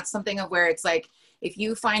 And that's something of where it's like, if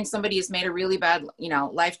you find somebody who's made a really bad, you know,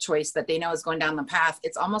 life choice that they know is going down the path,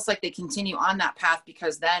 it's almost like they continue on that path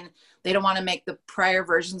because then they don't want to make the prior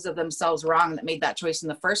versions of themselves wrong that made that choice in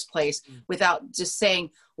the first place, without just saying,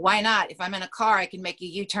 why not? If I'm in a car, I can make a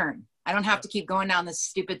U-turn. I don't have to keep going down this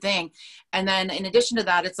stupid thing. And then in addition to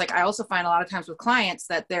that, it's like, I also find a lot of times with clients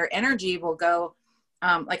that their energy will go,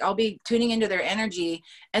 like I'll be tuning into their energy,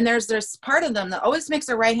 and there's part of them that always makes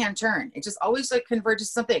a right-hand turn. It just always like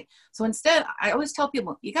converges something. So instead, I always tell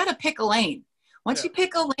people, you got to pick a lane. Once you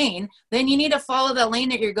pick a lane, then you need to follow the lane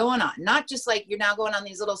that you're going on. Not just like you're now going on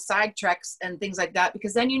these little side treks and things like that,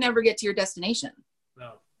 because then you never get to your destination.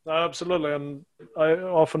 No, absolutely. And I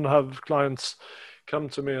often have clients come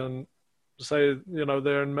to me and say, you know,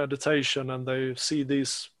 they're in meditation and they see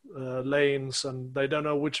these lanes and they don't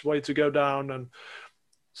know which way to go down. And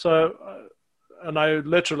so, and I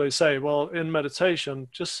literally say, well, in meditation,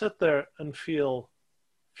 just sit there and feel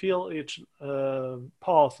each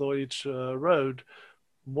path or each road.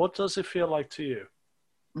 What does it feel like to you?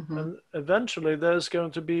 And eventually there's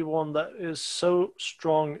going to be one that is so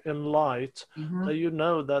strong in light that you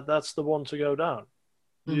know that that's the one to go down.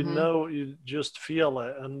 You know, you just feel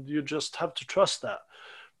it, and you just have to trust that.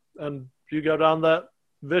 And you go down that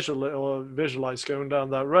visualize going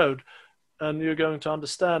down that road, and you're going to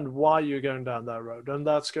understand why you're going down that road, and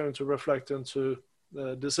that's going to reflect into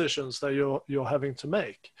decisions that you're having to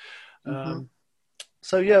make.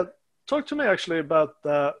 So yeah, talk to me actually about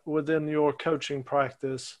that within your coaching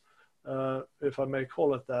practice, if I may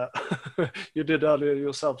call it that. You did earlier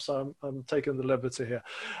yourself, so I'm taking the liberty here.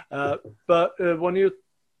 But when you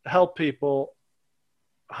help people,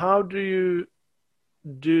 how do you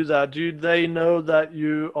do that? Do they know that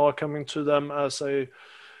you are coming to them as a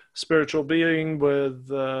spiritual being with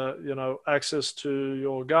you know, access to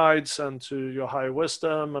your guides and to your higher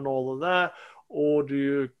wisdom and all of that, or do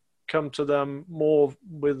you come to them more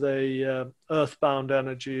with a earthbound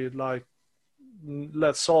energy, like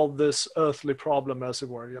let's solve this earthly problem, as it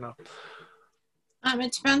were, you know?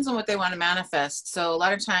 It depends on what they want to manifest. So a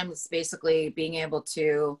lot of times it's basically being able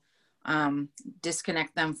to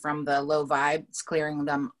disconnect them from the low vibe. It's clearing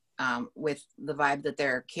them with the vibe that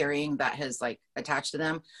they're carrying that has like attached to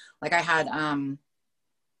them. Like I had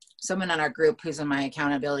someone in our group who's in my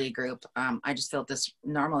accountability group. I just felt this,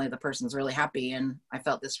 normally the person's really happy, and I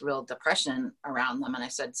felt this real depression around them. And I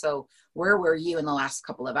said, so where were you in the last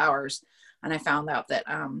couple of hours? And I found out that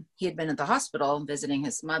he had been at the hospital visiting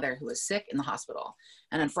his mother who was sick in the hospital.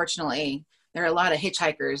 And unfortunately, there are a lot of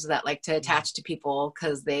hitchhikers that like to attach to people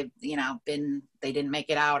because they've, you know, they didn't make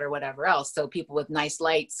it out or whatever else. So people with nice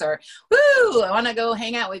lights or, woo, I want to go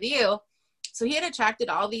hang out with you. So he had attracted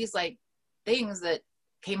all these like things that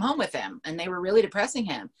came home with him, and they were really depressing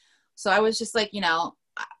him. So I was just like, you know,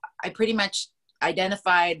 I pretty much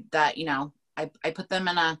identified that, you know, I put them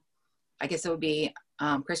in I guess it would be,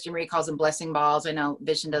 Christian Marie calls them blessing balls. I know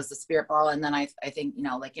Vision does the spirit ball. And then I think, you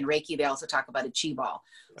know, like in Reiki, they also talk about a chi ball.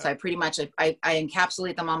 Right. So I pretty much, I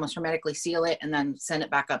encapsulate them, almost hermetically seal it, and then send it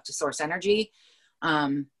back up to source energy.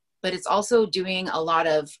 But it's also doing a lot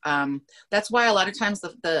of, that's why a lot of times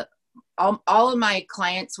all of my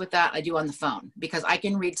clients with that I do on the phone, because I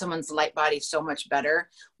can read someone's light body so much better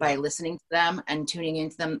by listening to them and tuning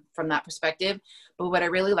into them from that perspective. But what I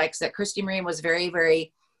really like is that Christy Marie was very,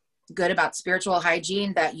 very, good about spiritual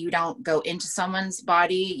hygiene that you don't go into someone's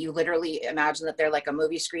body. You literally imagine that they're like a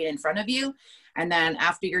movie screen in front of you. And then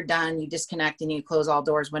after you're done, you disconnect and you close all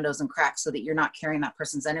doors, windows, and cracks so that you're not carrying that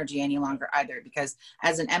person's energy any longer either. Because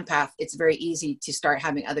as an empath, it's very easy to start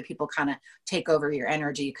having other people kind of take over your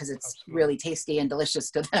energy because it's Absolutely. really tasty and delicious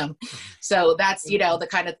to them. So that's, you know, the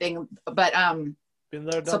kind of thing. But Been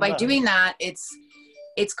there, so done by that. doing that,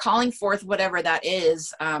 it's calling forth whatever that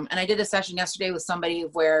is. And I did a session yesterday with somebody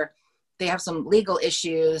where they have some legal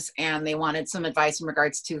issues and they wanted some advice in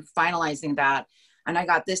regards to finalizing that. And I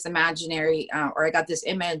got this imaginary, or I got this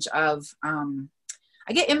image of,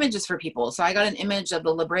 I get images for people. So I got an image of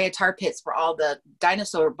the La Brea tar pits where all the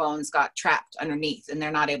dinosaur bones got trapped underneath and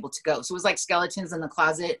they're not able to go. So it was like skeletons in the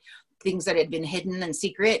closet, things that had been hidden and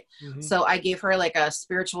secret. Mm-hmm. So I gave her like a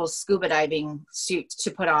spiritual scuba diving suit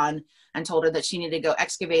to put on and told her that she needed to go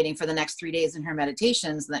excavating for the next 3 days in her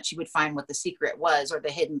meditations and that she would find what the secret was or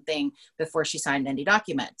the hidden thing before she signed any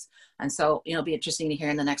documents. And so, you know, it'll be interesting to hear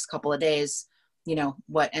in the next couple of days, you know,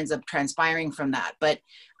 what ends up transpiring from that. But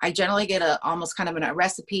I generally get almost kind of a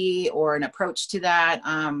recipe or an approach to that.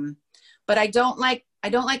 But I don't like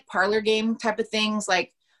parlor game type of things.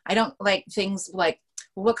 Like, I don't like things like,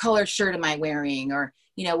 well, what color shirt am I wearing? Or,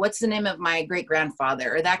 you know, what's the name of my great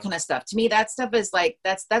grandfather or that kind of stuff. To me, that stuff is like,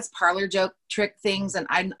 that's parlor joke trick things. And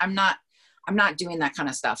I'm not doing that kind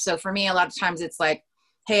of stuff. So for me, a lot of times it's like,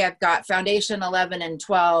 hey, I've got foundation 11 and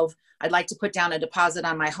 12. I'd like to put down a deposit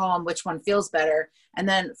on my home. Which one feels better? And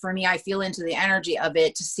then for me, I feel into the energy of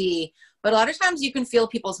it to see, but a lot of times you can feel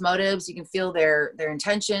people's motives. You can feel their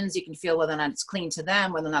intentions. You can feel whether or not it's clean to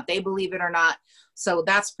them, whether or not they believe it or not. So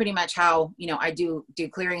that's pretty much how, you know, I do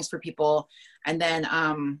clearings for people. And then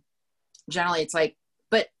generally it's like,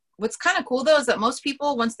 but what's kind of cool though, is that most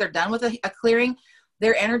people, once they're done with a clearing,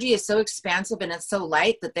 their energy is so expansive and it's so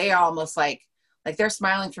light that they are almost like they're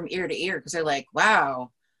smiling from ear to ear. Cause they're like,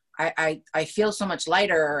 wow, I feel so much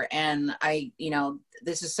lighter. And you know,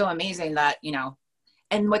 this is so amazing that, you know,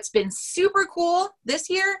 and what's been super cool this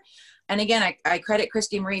year. And again, I credit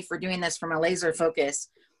Christy Marie for doing this from a laser focus.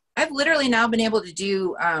 I've literally now been able to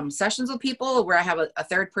do sessions with people where I have a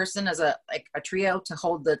third person as a trio to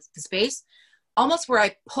hold the space, almost where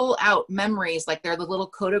I pull out memories, like they're the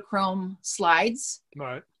little Kodachrome slides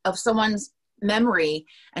Right. of someone's memory,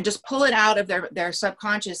 and just pull it out of their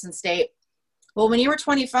subconscious and state, well, when you were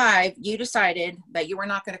 25, you decided that you were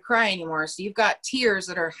not going to cry anymore. So you've got tears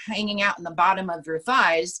that are hanging out in the bottom of your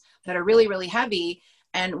thighs that are really, really heavy.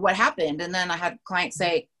 And what happened? And then I had clients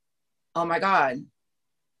say, oh my God,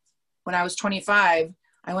 when I was 25,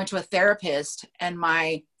 I went to a therapist and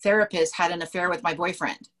my therapist had an affair with my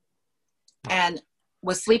boyfriend and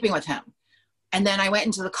was sleeping with him. And then I went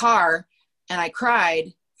into the car and I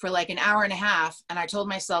cried for like an hour and a half. And I told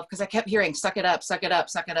myself, because I kept hearing, suck it up, suck it up,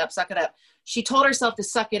 suck it up, suck it up. She told herself to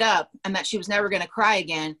suck it up and that she was never going to cry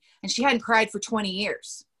again. And she hadn't cried for 20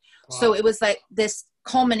 years. Wow. So it was like this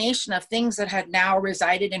culmination of things that had now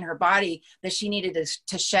resided in her body that she needed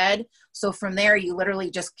to shed. So from there, you literally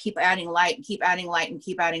just keep adding light and keep adding light and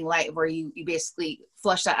keep adding light, where you basically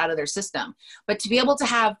flush that out of their system. But to be able to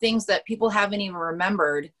have things that people haven't even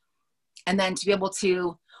remembered, and then to be able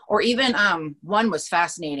to, or even one was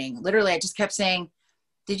fascinating. Literally, I just kept saying,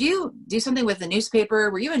 did you do something with the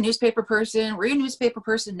newspaper? Were you a newspaper person? Were you a newspaper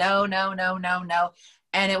person? No.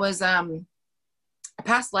 And it was a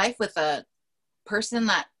past life with a person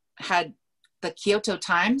that had the Kyoto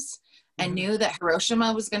Times and knew that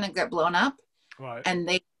Hiroshima was going to get blown up. Right. And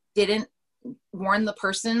they didn't warn the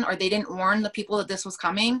person, or they didn't warn the people that this was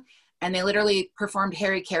coming. And they literally performed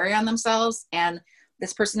Harry Carey on themselves. And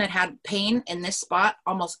this person had pain in this spot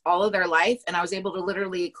almost all of their life. And I was able to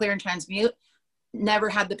literally clear and transmute, never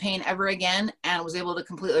had the pain ever again, and was able to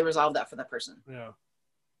completely resolve that for that person. Yeah.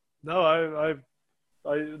 No, I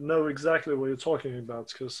know exactly what you're talking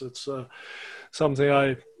about, because it's something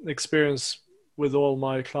I experience with all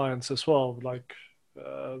my clients as well. Like,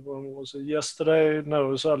 when was it? Yesterday? No, it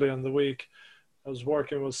was early in the week. I was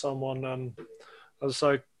working with someone and I was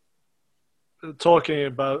like talking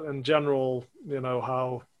about in general, you know,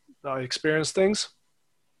 how I experience things.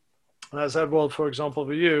 And I said, well, for example,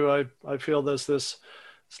 for you, I feel there's this,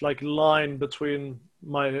 it's like line between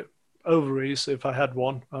my ovaries, if I had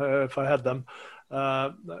one, if I had them,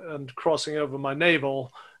 and crossing over my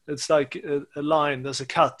navel. It's like a line, there's a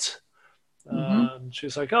cut. And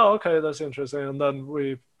she's like, oh, okay, that's interesting. And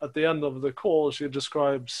then at the end of the call, she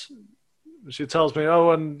tells me,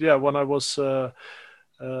 oh, and yeah, when I was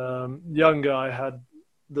younger, I had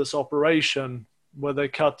this operation where they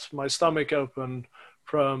cut my stomach open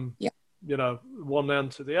from you know, one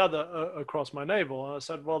end to the other across my navel. And I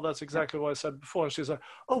said, well, that's exactly what I said before. And she's like,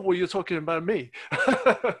 oh, well, you're talking about me.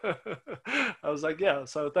 I was like, yeah.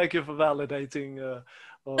 So thank you for validating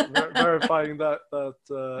or verifying that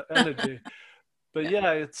energy. But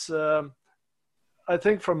yeah, it's, I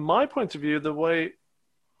think from my point of view, the way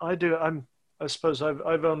I do, I suppose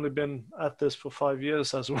I've only been at this for 5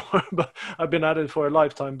 years as well, but I've been at it for a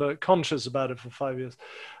lifetime, but conscious about it for 5 years.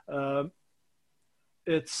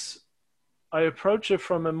 It's, I approach it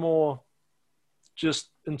from a more just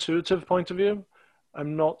intuitive point of view.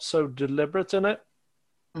 I'm not so deliberate in it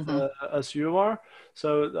as you are.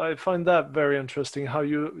 So I find that very interesting, how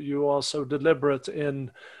you are so deliberate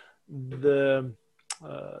in the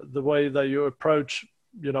way that you approach,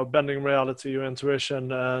 you know, bending reality, your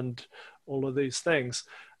intuition, and all of these things.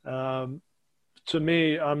 To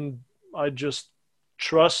me, I just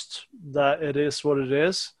trust that it is what it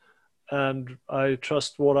is, and I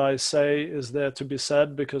trust what I say is there to be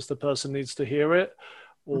said because the person needs to hear it,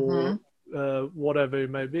 or whatever it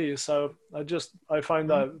may be. So I find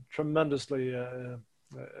that tremendously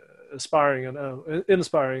inspiring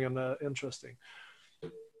and interesting.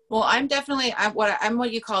 Well, I'm definitely I'm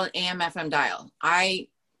what you call an AM/FM dial.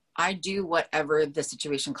 I do whatever the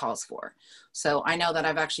situation calls for. So I know that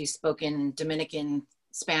I've actually spoken Dominican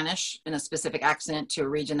Spanish in a specific accent to a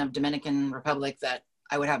region of Dominican Republic that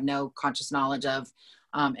I would have no conscious knowledge of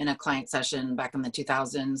in a client session back in the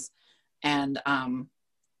 2000s. And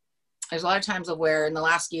there's a lot of times of where in the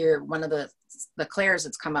last year, one of the clairs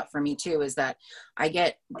that's come up for me too is that I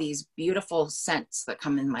get these beautiful scents that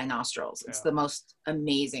come in my nostrils. It's the most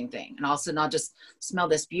amazing thing. And all of a sudden I'll just smell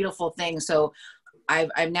this beautiful thing. So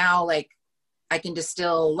I'm now like, I can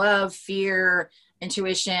distill love, fear,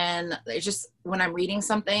 intuition. It's just when I'm reading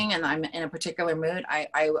something and I'm in a particular mood,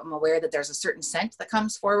 I'm aware that there's a certain scent that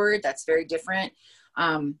comes forward that's very different.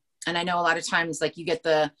 And I know a lot of times, like you get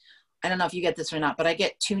I don't know if you get this or not, but I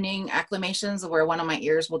get tuning acclamations where one of my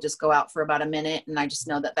ears will just go out for about a minute. And I just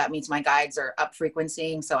know that that means my guides are up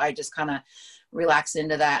frequencing. So I just kind of relax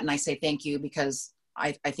into that. And I say, thank you, because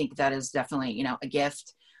I think that is definitely, you know, a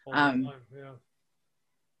gift.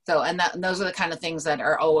 So, and those are the kind of things that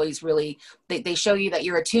are always really, they show you that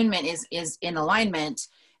your attunement is in alignment.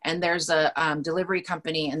 And there's a delivery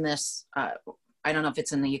company in this, I don't know if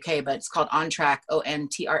it's in the UK, but it's called OnTrack,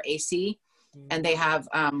 ONTRAC. And they have,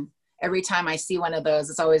 every time I see one of those,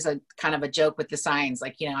 it's always a kind of a joke with the signs.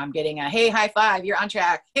 Like, you know, I'm getting a, hey, high five, you're on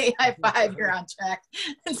track. Hey, high five, you're on track.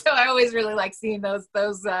 And so I always really like seeing those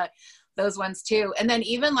ones too. And then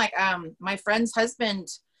even like my friend's husband,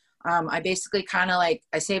 I basically kind of like,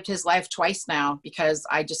 I saved his life twice now because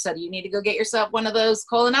I just said, you need to go get yourself one of those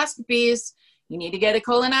colonoscopies. You need to get a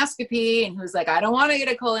colonoscopy. And he was like, I don't want to get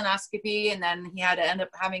a colonoscopy. And then he had to end up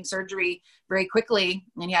having surgery very quickly.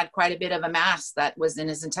 And he had quite a bit of a mass that was in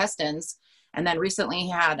his intestines. And then recently he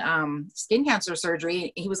had skin cancer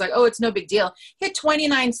surgery. He was like, oh, it's no big deal. He had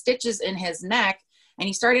 29 stitches in his neck and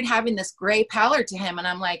he started having this gray pallor to him. And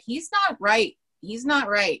I'm like, he's not right. He's not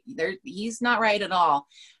right. He's not right at all.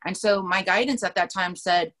 And so my guidance at that time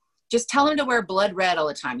said, just tell him to wear blood red all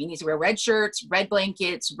the time. He needs to wear red shirts, red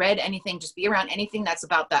blankets, red anything. Just be around anything that's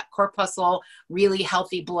about that corpuscle, really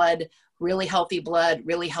healthy blood, really healthy blood,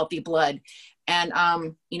 really healthy blood. And,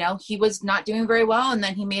 you know, he was not doing very well. And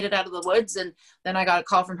then he made it out of the woods. And then I got a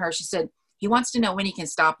call from her. She said, he wants to know when he can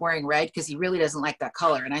stop wearing red because he really doesn't like that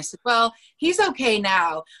color. And I said, well, he's okay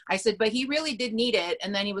now. I said, but he really did need it.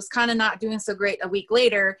 And then he was kind of not doing so great a week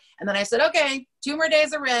later. And then I said, okay, 2 more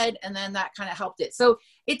days of red. And then that kind of helped it. So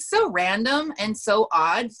it's so random and so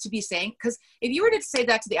odd to be saying, because if you were to say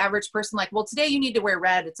that to the average person, like, well, today you need to wear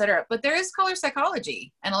red, et cetera. But there is color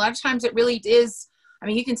psychology. And a lot of times it really is. I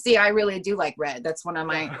mean, you can see I really do like red. That's one of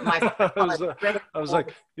my I was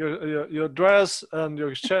like, your dress and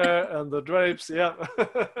your chair and the drapes, yeah.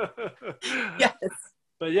 Yes.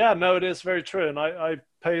 But yeah, no, it is very true, and I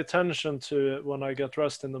pay attention to it when I get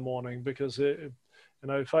dressed in the morning because you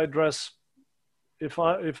know, if I dress, if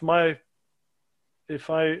I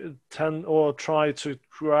tend or try to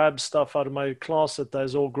grab stuff out of my closet that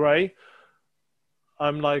is all gray,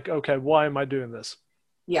 I'm like, okay, why am I doing this?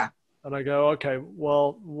 Yeah. And I go, okay,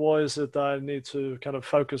 well, what is it that I need to kind of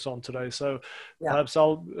focus on today? So perhaps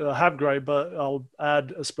I'll have gray, but I'll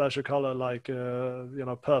add a splash of color like, you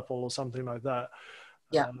know, purple or something like that.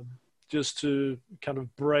 Yeah. Just to kind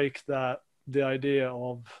of break the idea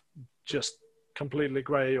of just completely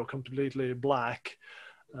gray or completely black.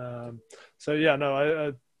 So yeah,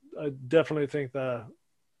 no, I definitely think that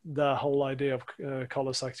whole idea of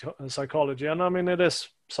color psychology, and I mean, it is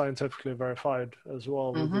scientifically verified as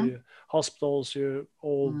well. With Mm-hmm. the hospitals,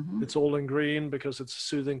 Mm-hmm. it's all in green because it's a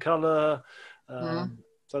soothing color. Mm-hmm.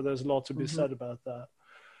 So there's a lot to be Mm-hmm. said about that.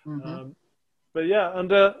 Mm-hmm. But yeah,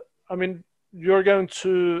 and I mean, you're going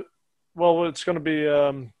to, well, it's going to be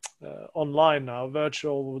online now,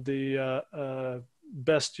 virtual, with the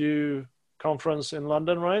Best You conference in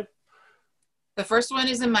London, right? The first one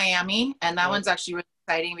is in Miami, and that Right. one's actually really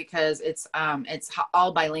exciting because it's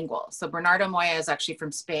all bilingual. So Bernardo Moya is actually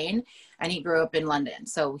from Spain, and he grew up in London,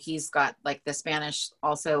 so he's got like the Spanish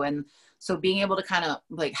also, and so being able to kind of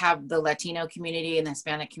like have the Latino community and the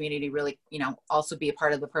Hispanic community really, also be a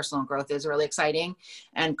part of the personal growth is really exciting.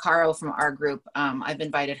 And Caro from our group, I've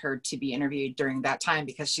invited her to be interviewed during that time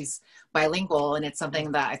because she's bilingual, and it's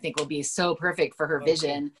something that I think will be so perfect for her Oh, cool.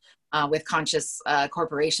 vision. With conscious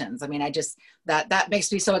corporations. I mean, I just, that makes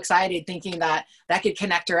me so excited thinking that could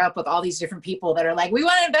connect her up with all these different people that are like, we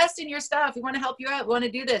want to invest in your stuff. We want to help you out. We want to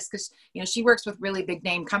do this. Cause she works with really big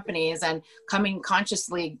name companies, and coming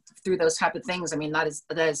consciously through those type of things. I mean, that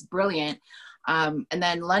is brilliant. And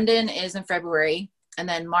then London is in February, and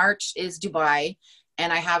then March is Dubai.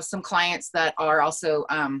 And I have some clients that are also,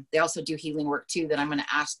 they also do healing work too, that I'm going to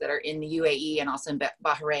ask, that are in the UAE and also in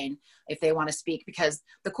Bahrain, if they want to speak. Because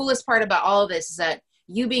the coolest part about all of this is that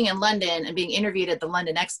you being in London and being interviewed at the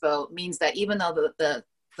London Expo means that even though the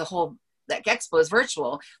whole that expo is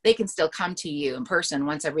virtual, they can still come to you in person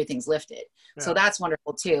once everything's lifted. Yeah. So that's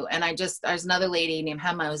wonderful too. And there's another lady named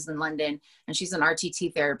Hema who's in London, and she's an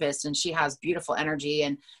RTT therapist, and she has beautiful energy.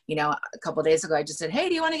 And, a couple of days ago, I just said, hey,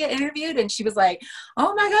 do you want to get interviewed? And she was like,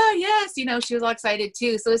 oh my God, yes. She was all excited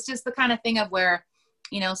too. So it's just the kind of thing of where,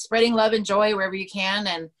 spreading love and joy wherever you can.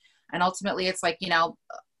 And ultimately it's like,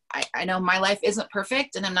 I know my life isn't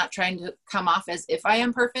perfect, and I'm not trying to come off as if I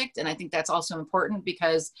am perfect. And I think that's also important,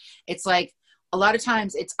 because it's like a lot of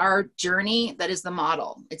times it's our journey that is the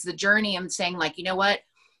model. It's the journey. I'm saying, like, you know what?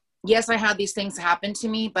 Yes, I had these things happen to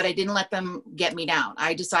me, but I didn't let them get me down.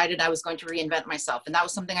 I decided I was going to reinvent myself. And that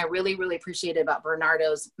was something I really, really appreciated about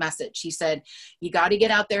Bernardo's message. He said, you got to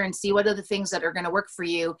get out there and see what are the things that are going to work for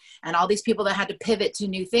you. And all these people that had to pivot to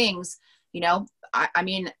new things, I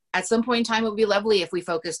mean, at some point in time, it would be lovely if we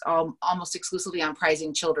focused almost exclusively on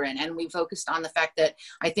prizing children. And we focused on the fact that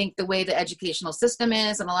I think the way the educational system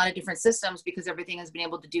is, and a lot of different systems, because everything has been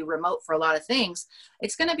able to do remote for a lot of things,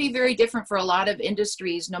 it's going to be very different for a lot of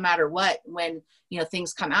industries, no matter what, when,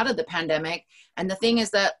 things come out of the pandemic. And the thing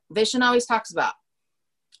is that Vishen always talks about,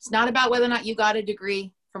 it's not about whether or not you got a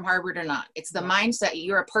degree from Harvard or not. It's the mindset.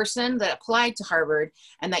 You're a person that applied to Harvard,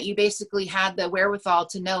 and that you basically had the wherewithal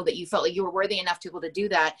to know that you felt like you were worthy enough to be able to do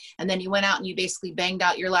that. And then you went out and you basically banged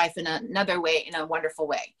out your life in another way, in a wonderful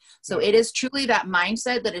way. So it is truly that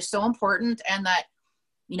mindset that is so important. And that,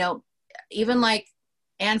 even like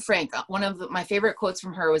Anne Frank, one of my favorite quotes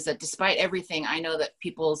from her was that despite everything, I know that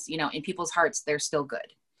people's, in people's hearts, they're still good.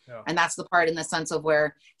 Yeah. And that's the part, in the sense of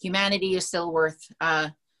where humanity is still worth,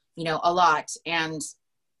 a lot. And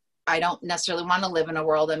I don't necessarily want to live in a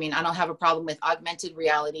world. I mean, I don't have a problem with augmented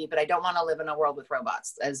reality, but I don't want to live in a world with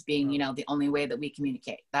robots as being, the only way that we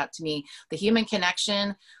communicate. That, to me, the human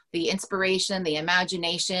connection, the inspiration, the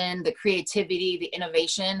imagination, the creativity, the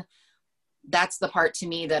innovation, that's the part to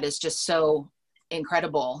me that is just so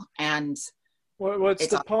incredible. And it's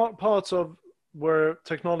the part of where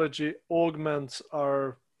technology augments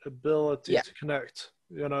our ability to connect,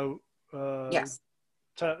 yes.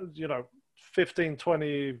 15,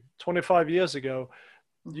 20, 25 years ago,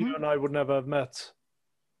 you and I would never have met,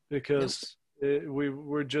 because we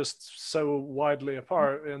were just so widely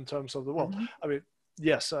apart in terms of the world. I mean,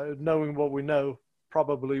 yes, knowing what we know,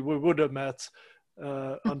 probably we would have met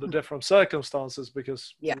under different circumstances,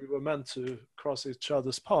 because we were meant to cross each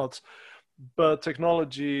other's paths. But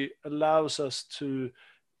technology allows us to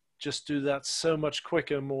just do that so much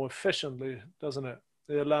quicker, more efficiently, doesn't it?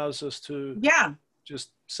 It allows us to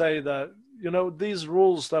just say that, these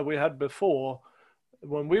rules that we had before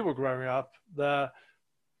when we were growing up, that,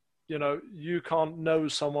 you can't know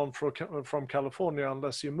someone from California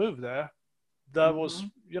unless you move there. That was,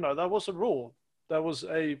 that was a rule. That was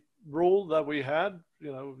a rule that we had.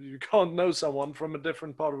 You can't know someone from a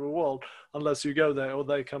different part of the world unless you go there or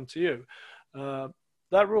they come to you.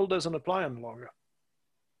 That rule doesn't apply any longer.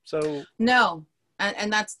 So no.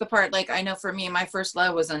 And that's the part, like, I know for me, my first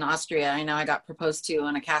love was in Austria. I know I got proposed to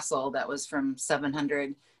in a castle that was from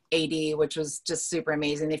 700 AD, which was just super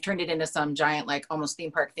amazing. They've turned it into some giant, like, almost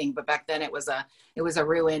theme park thing. But back then it was a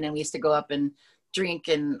ruin, and we used to go up and drink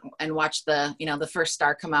and watch the, the first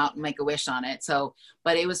star come out and make a wish on it. So,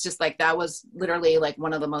 but it was just like, that was literally like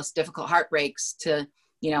one of the most difficult heartbreaks to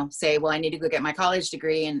say, well, I need to go get my college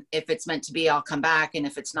degree. And if it's meant to be, I'll come back. And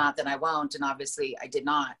if it's not, then I won't. And obviously I did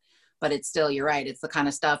not, but it's still, you're right. It's the kind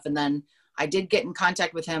of stuff. And then I did get in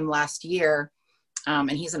contact with him last year.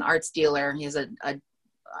 And he's an arts dealer. He has a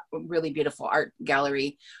really beautiful art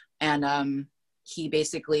gallery. And he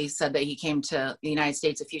basically said that he came to the United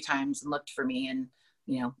States a few times and looked for me, and,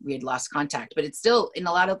 we had lost contact. But it's still, in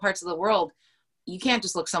a lot of parts of the world, you can't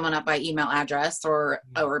just look someone up by email address or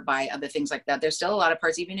by other things like that. There's still a lot of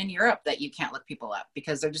parts, even in Europe, that you can't look people up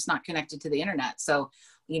because they're just not connected to the internet. So,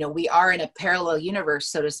 we are in a parallel universe,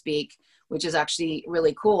 so to speak, which is actually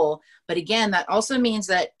really cool. But again, that also means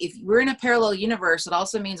that if we're in a parallel universe, it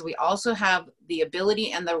also means we also have the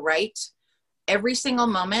ability and the right every single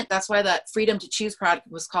moment. That's why that freedom to choose product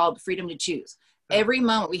was called freedom to choose. Every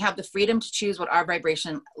moment we have the freedom to choose what our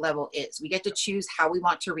vibration level is. We get to choose how we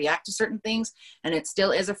want to react to certain things, and it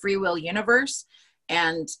still is a free will universe.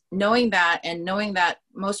 And knowing that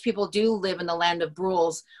most people do live in the land of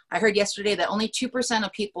rules. I heard yesterday that only 2%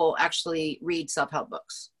 of people actually read self-help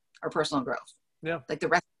books or personal growth. Yeah. Like the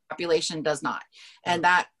rest of the population does not. And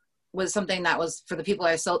that was something that was, for the people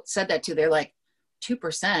I said that to, they're like,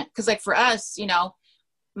 2%. Because like for us,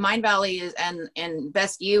 Mind Valley is and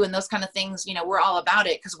Best You and those kind of things, we're all about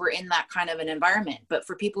it because we're in that kind of an environment. But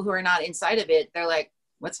for people who are not inside of it, they're like,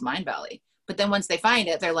 what's Mind Valley? But then once they find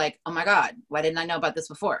it, they're like, oh my God, why didn't I know about this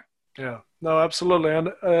before? Yeah, no, absolutely. And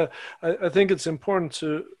I think it's important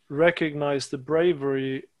to recognize the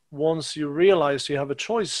bravery once you realize you have a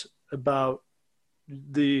choice about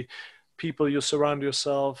the people you surround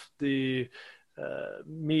yourself, the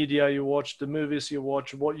media you watch, the movies you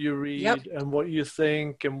watch, what you read, and what you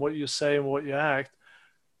think and what you say and what you act.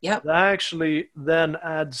 That actually then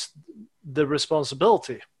adds the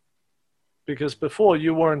responsibility, because before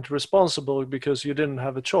you weren't responsible because you didn't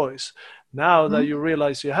have a choice. Now that you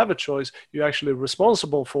realize you have a choice, you're actually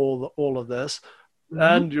responsible for all of this,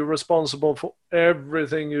 and you're responsible for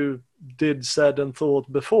everything you did, said, and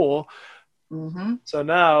thought before. So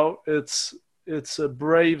now it's a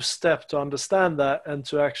brave step to understand that and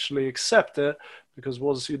to actually accept it, because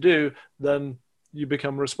once you do, then you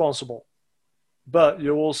become responsible. But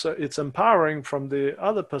you also, it's empowering from the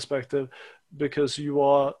other perspective, because you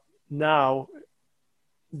are now,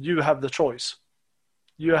 you have the choice.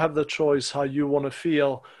 You have the choice how you want to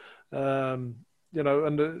feel, and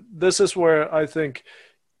this is where I think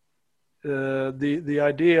the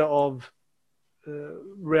idea of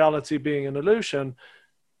reality being an illusion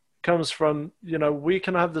comes from, we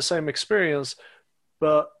can have the same experience,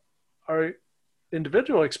 but our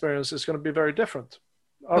individual experience is going to be very different.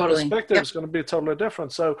 Our perspective is going to be totally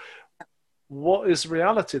different. So what is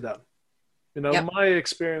reality then? My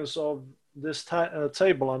experience of this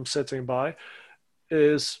table I'm sitting by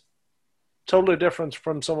is totally different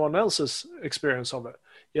from someone else's experience of it.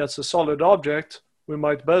 Yeah, it's a solid object. We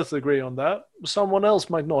might both agree on that. Someone else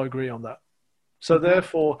might not agree on that. So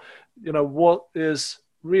therefore, what is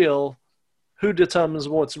real? Who determines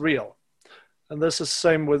what's real? And this is the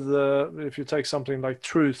same with if you take something like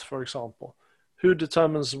truth, for example. Who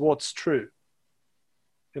determines what's true?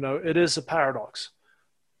 It is a paradox.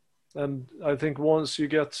 And I think once you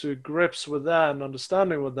get to grips with that and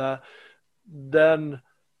understanding with that, then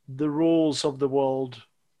the rules of the world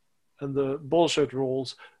and the bullshit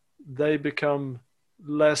rules, they become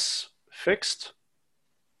less fixed.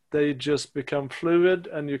 They just become fluid,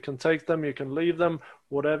 and you can take them, you can leave them,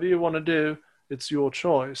 whatever you want to do, it's your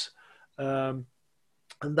choice. And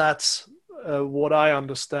that's what I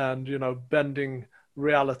understand, bending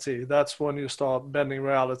reality. That's when you start bending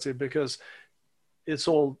reality, because it's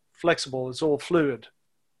all flexible, it's all fluid.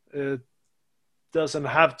 It doesn't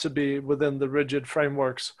have to be within the rigid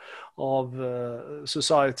frameworks of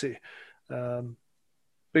society.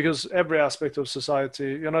 Because every aspect of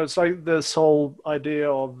society, it's like this whole idea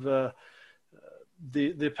of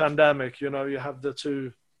the pandemic. You have the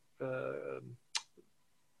two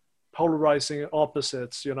polarizing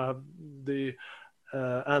opposites. You have the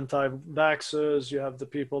anti-vaxxers. You have the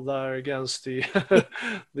people that are against the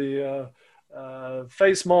the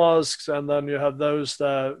face masks, and then you have those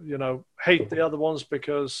that hate the other ones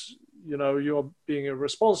because you're being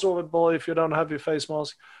irresponsible if you don't have your face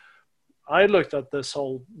mask. I looked at this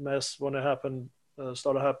whole mess when it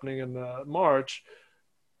started happening in March,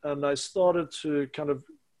 and I started to kind of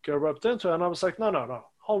go rubbed into it, and I was like, no,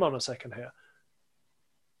 hold on a second here.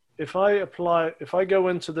 If I go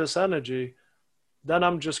into this energy, then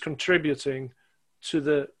I'm just contributing to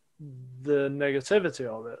the negativity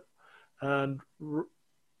of it. And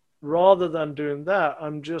rather than doing that,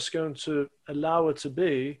 I'm just going to allow it to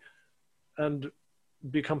be and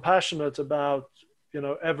be compassionate about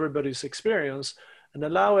everybody's experience, and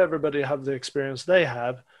allow everybody to have the experience they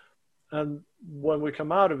have. And when we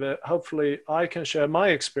come out of it, hopefully I can share my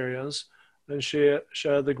experience and share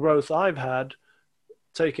the growth I've had,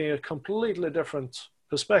 taking a completely different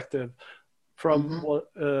perspective from Mm-hmm. what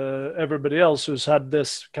everybody else who's had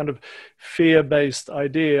this kind of fear-based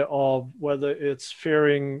idea of whether it's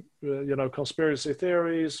fearing, conspiracy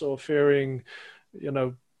theories, or fearing,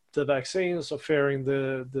 the vaccines, or fearing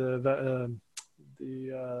the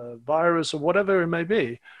virus, or whatever it may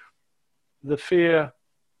be. The fear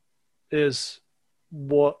is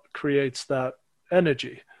what creates that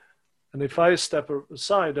energy. And if I step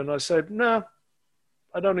aside and I say, no,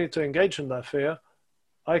 I don't need to engage in that fear,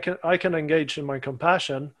 I can engage in my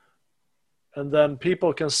compassion, and then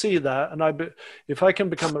people can see that. And if I can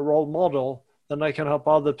become a role model, then I can help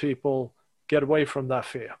other people get away from that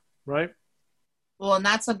fear, right? Well, and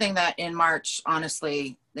that's something that in March,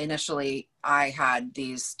 honestly, initially I had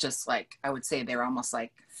these, just like, I would say they were almost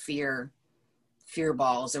like fear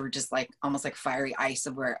balls. They were just like almost like fiery ice,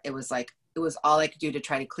 of where it was all I could do to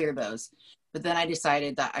try to clear those. But then I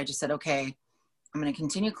decided that I just said, okay, I'm going to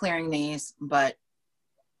continue clearing these, but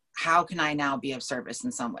how can I now be of service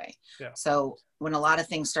in some way? Yeah. So when a lot of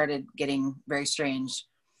things started getting very strange,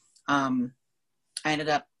 I ended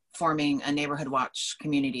up forming a neighborhood watch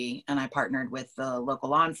community, and I partnered with the local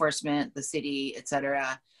law enforcement, the city,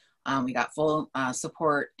 etc. We got full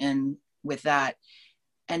support with that.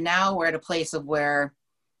 And now we're at a place of where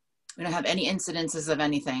we don't have any incidences of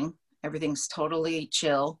anything. Everything's totally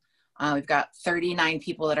chill. We've got 39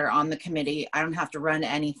 people that are on the committee. I don't have to run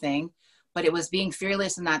anything, but it was being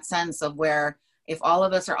fearless in that sense of where, if all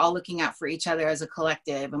of us are all looking out for each other as a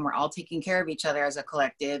collective, and we're all taking care of each other as a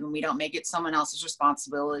collective, and we don't make it someone else's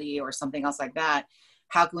responsibility or something else like that,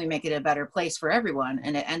 how can we make it a better place for everyone?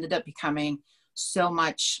 And it ended up becoming so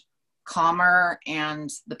much calmer, and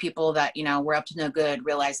the people that, were up to no good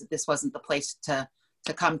realized that this wasn't the place to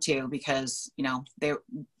come to, because,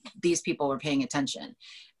 these people were paying attention.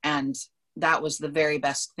 And that was the very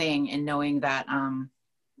best thing in knowing that,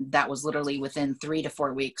 that was literally within 3 to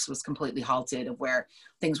 4 weeks was completely halted, of where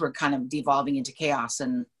things were kind of devolving into chaos,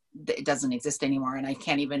 and it doesn't exist anymore. And I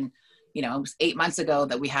can't even, it was 8 months ago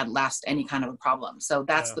that we had last any kind of a problem. So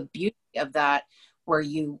that's the beauty of that, where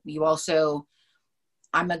you also,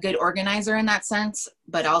 I'm a good organizer in that sense,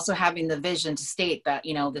 but also having the vision to state that,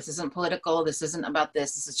 this isn't political. This isn't about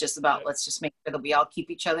this. This is just about, let's just make sure that we all keep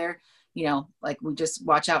each other, like we just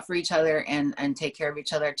watch out for each other and take care of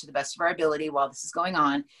each other to the best of our ability while this is going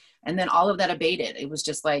on. And then all of that abated. It was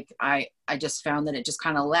just like, I just found that it just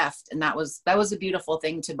kind of left. And that was a beautiful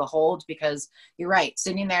thing to behold, because you're right.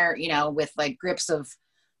 Sitting there, with like grips of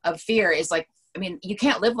fear is like, I mean, you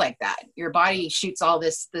can't live like that. Your body shoots all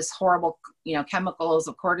this horrible, chemicals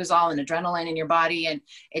of cortisol and adrenaline in your body, and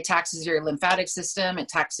it taxes your lymphatic system. It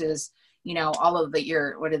taxes, all of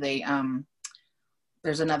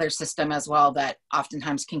there's another system as well that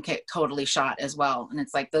oftentimes can get totally shot as well. And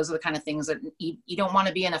it's like, those are the kind of things that you don't want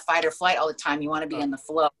to be in a fight or flight all the time. You want to be in the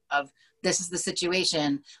flow of, this is the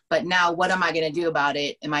situation, but now what am I going to do about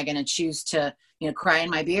it? Am I going to choose to, cry in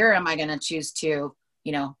my beer? Or am I going to choose to,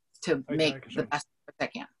 to make the best I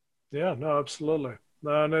can? Yeah, no, absolutely.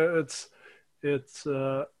 And it's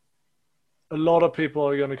a lot of people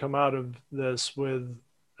are going to come out of this with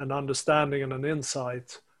an understanding and an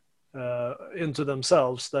insight into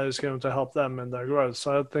themselves that is going to help them in their growth.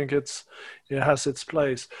 So I think it has its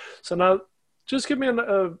place. So now, just give me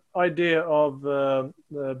an idea of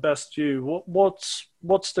Best You. What's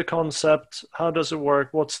the concept? How does it work?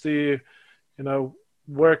 What's the,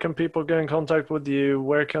 where can people get in contact with you?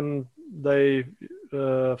 Where can they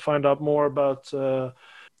find out more about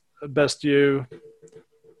Best You?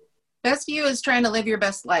 Best You is trying to live your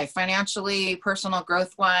best life, financially, personal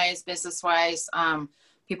growth-wise, business-wise.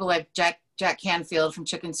 People like Jack Canfield from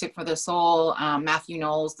Chicken Soup for the Soul, Matthew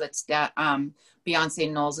Knowles, that's Beyonce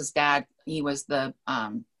Knowles' dad. He was the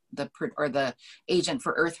agent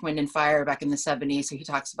for Earth, Wind, and Fire back in the 70s. So he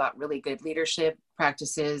talks about really good leadership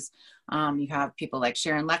practices. You have people like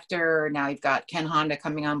Sharon Lechter. Now you've got Ken Honda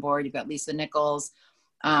coming on board. You've got Lisa Nichols.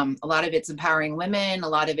 A lot of it's empowering women. A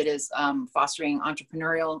lot of it is fostering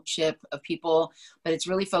entrepreneurship of people, but it's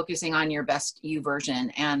really focusing on your best you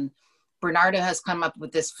version. And Bernardo has come up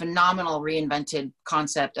with this phenomenal reinvented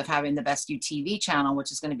concept of having the Best You TV channel,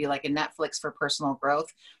 which is going to be like a Netflix for personal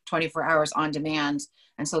growth, 24 hours on demand.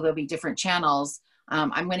 And so there'll be different channels.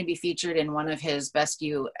 I'm going to be featured in one of his Best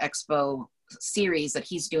You Expo series that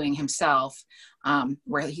he's doing himself,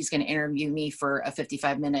 where he's going to interview me for a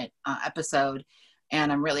 55-minute episode.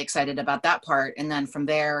 And I'm really excited about that part. And then from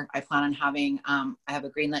there, I plan on having, I have a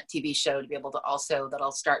greenlit TV show to be able to also,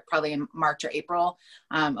 that'll start probably in March or April,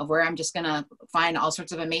 of where I'm just going to find all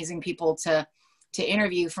sorts of amazing people to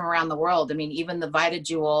interview from around the world. I mean, even the Vita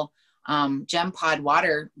Jewel Gem Pod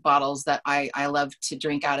water bottles that I love to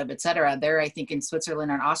drink out of, et cetera. They're, I think, in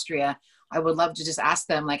Switzerland or Austria. I would love to just ask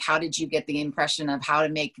them, like, how did you get the impression of how to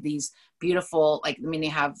make these beautiful, like, I mean, they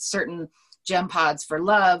have certain gem pods for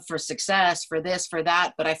love, for success, for this, for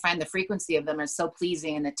that, but I find the frequency of them is so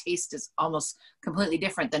pleasing and the taste is almost completely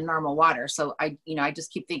different than normal water. So I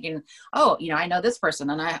just keep thinking, oh, I know this person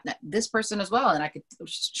and I this person as well, and I could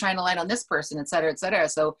shine a light on this person, et cetera, et cetera.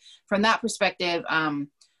 So from that perspective,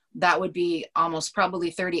 that would be almost probably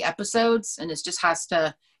 30 episodes, and it just has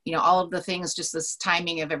to, all of the things, just this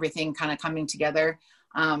timing of everything kind of coming together.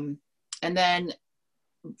 And then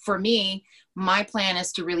for me, my plan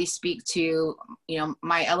is to really speak to,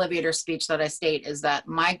 my elevator speech that I state is that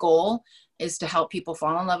my goal is to help people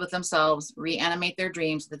fall in love with themselves, reanimate their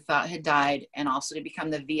dreams that thought had died, and also to become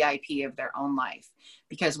the VIP of their own life.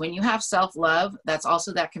 Because when you have self-love, that's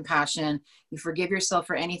also that compassion. You forgive yourself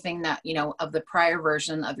for anything that, of the prior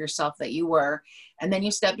version of yourself that you were. And then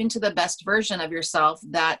you step into the best version of yourself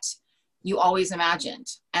that you always imagined.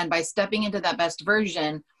 And by stepping into that best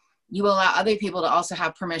version, you allow other people to also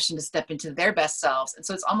have permission to step into their best selves. And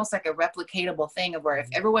so it's almost like a replicatable thing of where if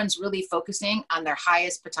everyone's really focusing on their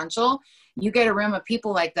highest potential, you get a room of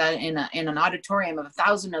people like that in an auditorium of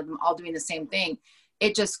 1,000 of them all doing the same thing.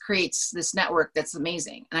 It just creates this network that's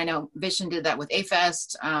amazing. And I know Vishen did that with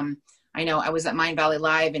A-Fest. I know I was at Mind Valley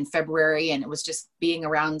Live in February, and it was just being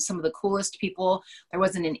around some of the coolest people. There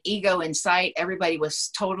wasn't an ego in sight. Everybody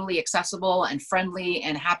was totally accessible and friendly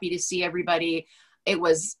and happy to see everybody. It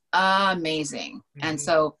was amazing. Mm-hmm. And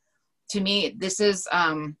so to me, this is,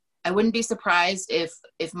 I wouldn't be surprised if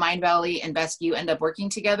Mind Valley and Best You end up working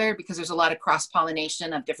together, because there's a lot of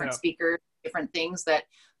cross-pollination of different speakers, different things that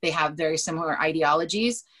they have very similar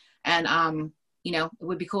ideologies. And, it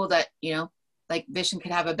would be cool that, like Vishen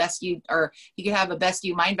could have a Best You, or you could have a Best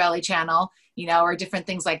You Mind Valley channel, or different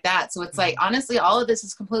things like that. So it's like, honestly, all of this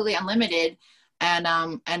is completely unlimited. And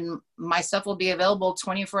my stuff will be available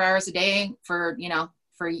 24 hours a day for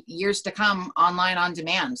years to come, online on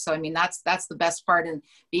demand. So, I mean, that's the best part, in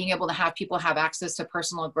being able to have people have access to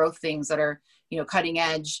personal growth things that are, cutting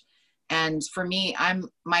edge. And for me,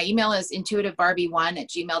 my email is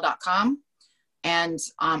intuitivebarbie1@gmail.com. And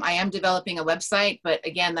I am developing a website, but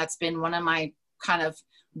again, that's been one of my kind of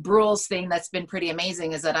rules thing that's been pretty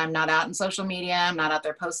amazing, is that I'm not out in social media. I'm not out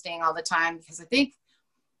there posting all the time, because I think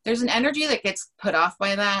there's an energy that gets put off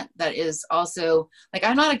by that is also, like,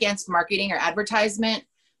 I'm not against marketing or advertisement,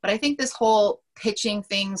 but I think this whole pitching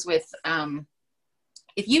things with,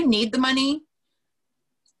 if you need the money,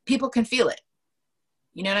 people can feel it.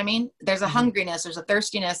 You know what I mean? There's a hungriness, there's a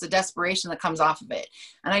thirstiness, a desperation that comes off of it.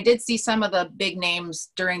 And I did see some of the big names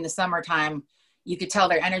during the summertime. You could tell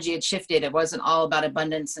their energy had shifted. It wasn't all about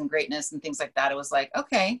abundance and greatness and things like that. It was like,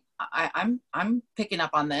 okay, I'm picking up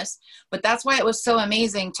on this. But that's why it was so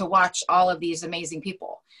amazing to watch all of these amazing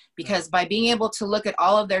people, because by being able to look at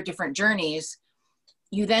all of their different journeys,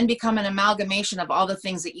 you then become an amalgamation of all the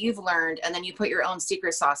things that you've learned, and then you put your own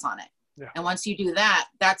secret sauce on it. Yeah. And once you do that,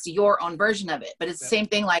 that's your own version of it. But it's the same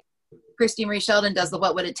thing, like Christine Marie Sheldon does the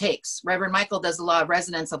What Would It Takes. Reverend Michael does the Law of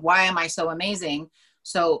Resonance of why am I so amazing?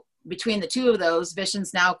 So between the two of those,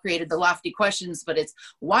 Vishen's now created the Lofty Questions, but it's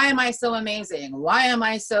why am I so amazing? Why am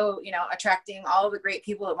I so, attracting all of the great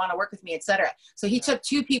people that want to work with me, etc. So he took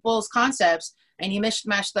two people's concepts and he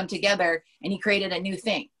mishmashed them together, and he created a new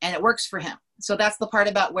thing, and it works for him. So that's the part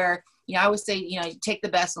about where, I would say, take the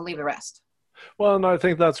best and leave the rest. Well, and I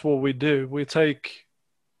think that's what we do. We take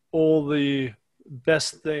all the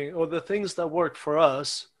best thing, or the things that work for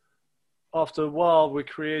us. After a while, we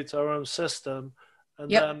create our own system.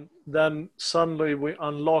 And then suddenly we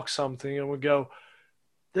unlock something and we go,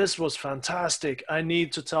 this was fantastic. I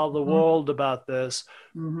need to tell the world about this.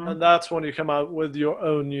 And that's when you come out with your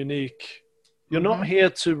own unique. You're not here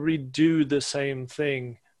to redo the same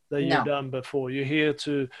thing that you've done before. You're here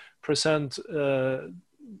to present a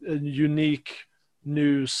unique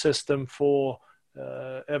new system for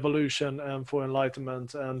evolution and for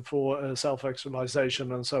enlightenment and for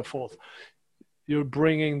self-actualization and so forth. You're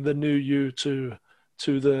bringing the new you to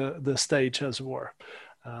the stage, as it were.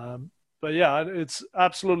 But yeah, it's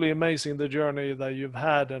absolutely amazing, the journey that you've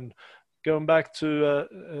had. And going back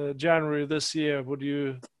to January this year, would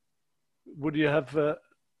you have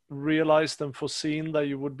realized and foreseen that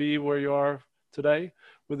you would be where you are today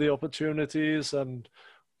with the opportunities and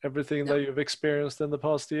everything that you've experienced in the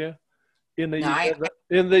past year? in a No, year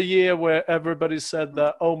in the year where everybody said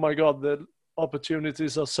that, oh my God, the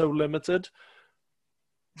opportunities are so limited?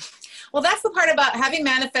 Well, that's the part about having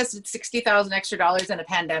manifested $60,000 extra in a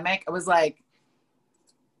pandemic. I was like,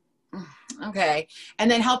 okay.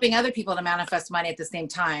 And then helping other people to manifest money at the same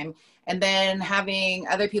time. And then having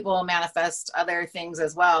other people manifest other things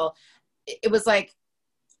as well. It was like,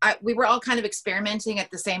 we were all kind of experimenting at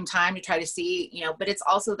the same time to try to see, you know, but it's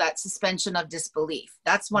also that suspension of disbelief.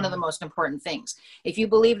 That's one of the most important things. If you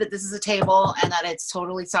believe that this is a table and that it's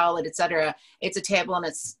totally solid, etc., it's a table and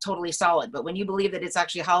it's totally solid. But when you believe that it's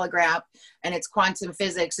actually hologram and it's quantum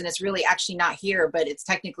physics and it's really actually not here, but it's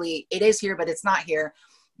technically, it is here, but it's not here,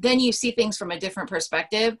 then you see things from a different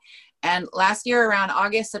perspective. And last year around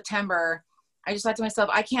August, September, I just thought to myself,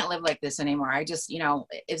 I can't live like this anymore. I just, you know,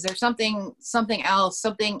 is there something else,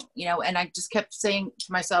 you know, and I just kept saying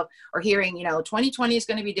to myself or hearing, you know, 2020 is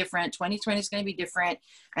going to be different. 2020 is going to be different.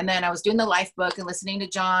 And then I was doing the life book and listening to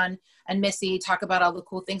John and Missy talk about all the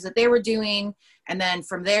cool things that they were doing. And then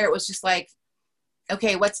from there, it was just like,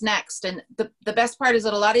 okay, what's next? And the best part is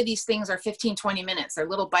that a lot of these things are 15, 20 minutes. They're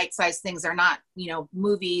little bite-sized things. They're not, you know,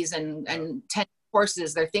 movies and 10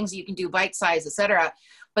 courses. They're things that you can do bite-sized, etc.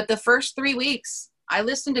 But the first 3 weeks, I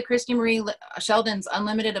listened to Christy Marie Sheldon's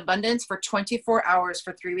Unlimited Abundance for 24 hours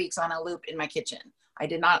for 3 weeks on a loop in my kitchen. I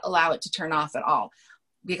did not allow it to turn off at all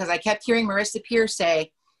because I kept hearing Marissa Peer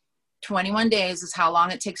say, 21 days is how long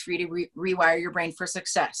it takes for you to rewire your brain for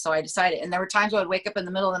success. So I decided, and there were times I would wake up in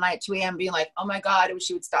the middle of the night at 2 a.m. being like, oh my God, I wish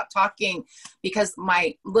she would stop talking, because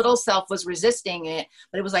my little self was resisting it.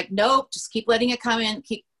 But it was like, nope, just keep letting it come in,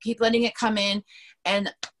 keep letting it come in.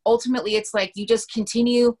 And ultimately it's like, you just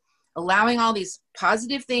continue allowing all these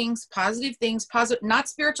positive things, not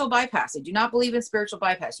spiritual bypass. I do not believe in spiritual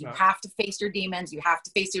bypass. You have to face your demons. You have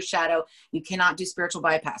to face your shadow. You cannot do spiritual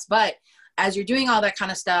bypass. But as you're doing all that kind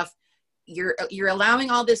of stuff, you're allowing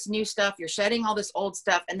all this new stuff, you're shedding all this old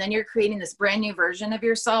stuff, and then you're creating this brand new version of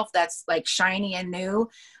yourself that's like shiny and new.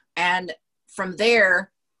 And from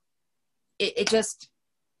there, it just,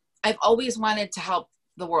 I've always wanted to help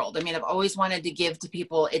the world. I mean, I've always wanted to give to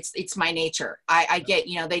people. It's my nature. I get,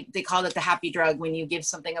 you know, they call it the happy drug when you give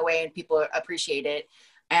something away and people appreciate it.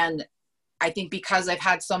 And I think because I've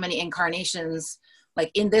had so many incarnations,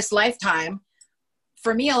 like in this lifetime,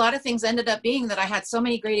 for me, a lot of things ended up being that I had so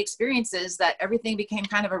many great experiences that everything became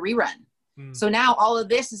kind of a rerun. So now all of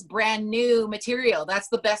this is brand new material. That's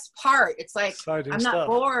the best part. It's like, exciting I'm not stuff.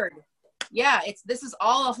 Bored. Yeah, this is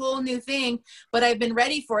all a whole new thing, but I've been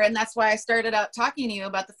ready for it. And that's why I started out talking to you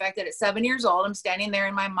about the fact that at 7 years old, I'm standing there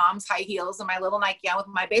in my mom's high heels and my little nightgown with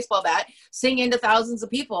my baseball bat, singing to thousands of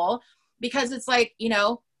people, because it's like, you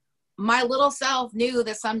know, my little self knew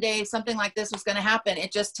that someday something like this was going to happen.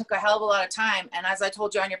 It just took a hell of a lot of time. And as I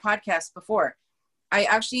told you on your podcast before, I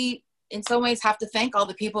actually, in some ways, have to thank all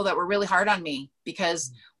the people that were really hard on me,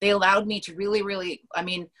 because they allowed me to really, really, I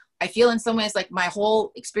mean, I feel in some ways like my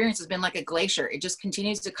whole experience has been like a glacier. It just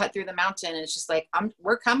continues to cut through the mountain. And it's just like,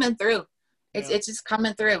 we're coming through. It's just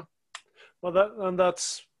coming through. Well,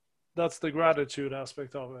 that's the gratitude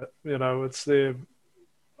aspect of it. You know,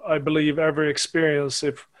 I believe every experience,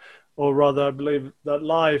 I believe that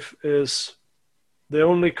life is the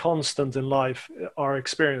only constant in life are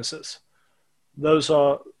experiences. Those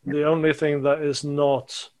are the only thing that is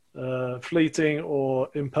not fleeting or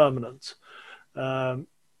impermanent.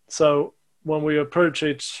 So when we approach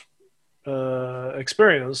each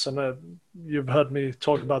experience, and you've heard me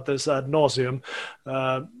talk about this ad nauseum,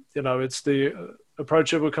 you know, it's the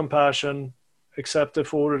approach it with compassion, accept it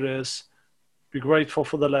for what it is, be grateful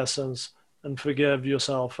for the lessons, and forgive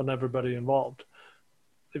yourself and everybody involved.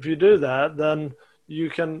 If you do that, then you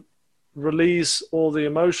can release all the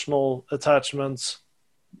emotional attachments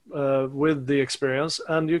with the experience,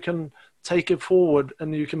 and you can take it forward,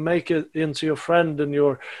 and you can make it into your friend and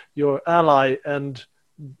your ally, and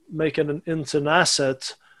make it into an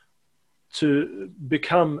asset to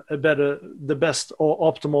become the best or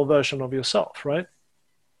optimal version of yourself, right?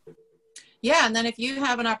 Yeah, and then if you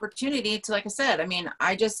have an opportunity to, like I said, I mean,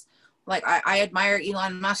 I admire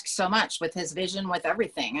Elon Musk so much with his vision, with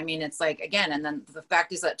everything. I mean, it's like, again, and then the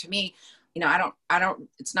fact is that to me, you know, I don't,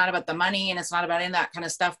 it's not about the money and it's not about any of that kind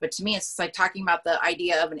of stuff. But to me, it's like talking about the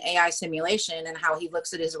idea of an AI simulation and how he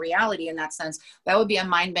looks at his reality in that sense. That would be a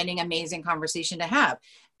mind-bending, amazing conversation to have.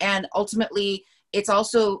 And ultimately, it's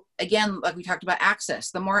also, again, like we talked about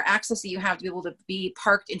access. The more access that you have to be able to be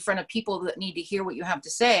parked in front of people that need to hear what you have to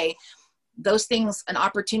say, those things and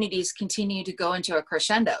opportunities continue to go into a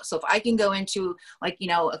crescendo. So if I can go into like, you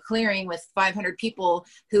know, a clearing with 500 people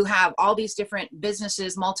who have all these different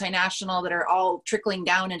businesses, multinational, that are all trickling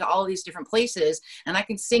down into all these different places, and I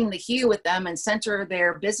can sing the hue with them and center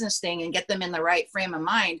their business thing and get them in the right frame of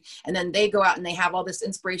mind, and then they go out and they have all this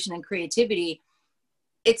inspiration and creativity,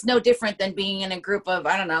 it's no different than being in a group of,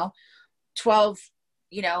 I don't know, 12,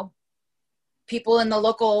 you know, people in the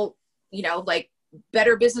local, you know, like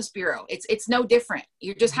Better Business Bureau. It's no different.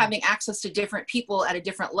 You're just having access to different people at a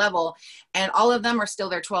different level. And all of them are still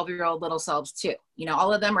their 12-year-old little selves too. You know,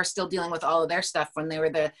 all of them are still dealing with all of their stuff when they were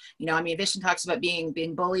the, you know, I mean, Vishen talks about being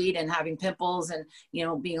bullied and having pimples and, you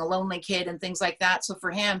know, being a lonely kid and things like that. So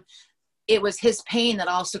for him, it was his pain that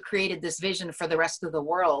also created this vision for the rest of the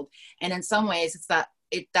world. And in some ways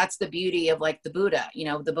that's the beauty of like the Buddha, you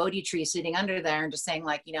know, the Bodhi tree sitting under there and just saying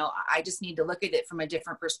like, you know, I just need to look at it from a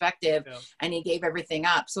different perspective. Yeah. And he gave everything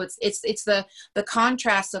up. So it's the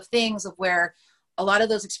contrast of things of where a lot of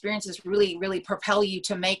those experiences really, really propel you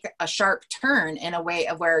to make a sharp turn in a way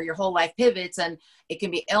of where your whole life pivots, and it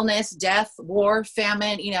can be illness, death, war,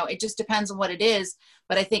 famine, you know, it just depends on what it is.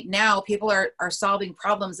 But I think now people are solving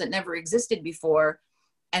problems that never existed before.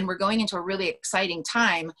 And we're going into a really exciting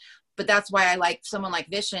time. But that's why I like someone like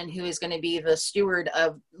Vishen, who is going to be the steward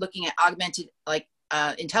of looking at augmented like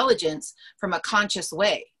intelligence from a conscious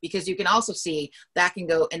way, because you can also see that can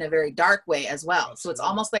go in a very dark way as well. Absolutely. So it's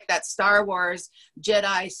almost like that Star Wars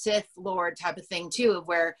Jedi Sith Lord type of thing too, of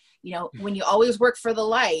where, you know, when you always work for the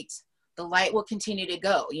light will continue to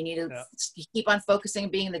go. You need to keep on focusing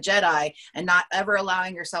being the Jedi and not ever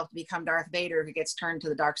allowing yourself to become Darth Vader who gets turned to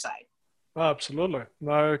the dark side. Absolutely.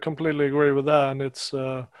 I completely agree with that. And it's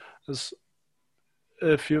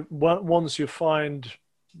if you once you find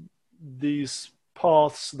these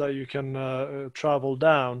paths that you can travel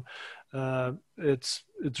down, it's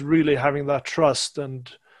really having that trust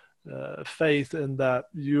and faith in that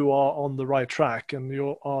you are on the right track and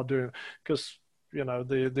you are doing, because you know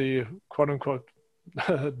the quote unquote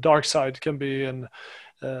dark side can be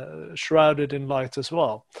shrouded in light as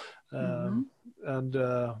well. And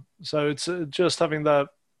so it's just having that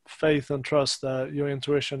faith and trust that your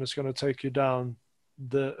intuition is going to take you down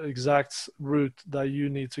the exact route that you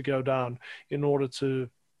need to go down in order to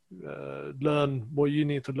learn what you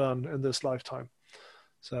need to learn in this lifetime.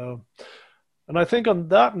 So, and I think on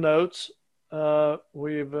that note,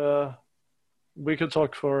 we could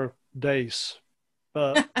talk for days,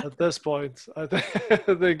 but at this point, I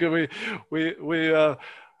think we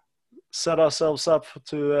set ourselves up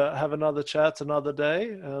to have another chat another day,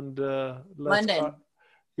 and London.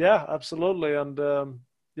 Yeah, absolutely. And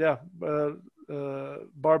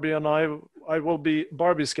Barbie and I will be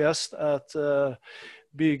Barbie's guest at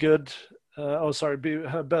Be Best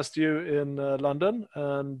You in London,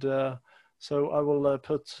 and so I will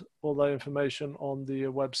put all that information on the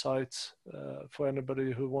website for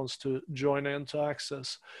anybody who wants to join in to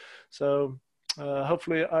access. So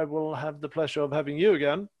hopefully I will have the pleasure of having you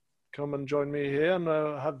again come and join me here and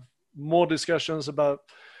have more discussions about,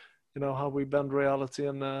 you know, how we bend reality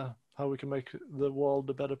and how we can make the world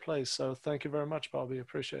a better place. So thank you very much, Barbie.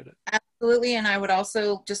 Appreciate it. Absolutely. And I would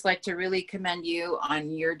also just like to really commend you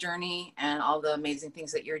on your journey and all the amazing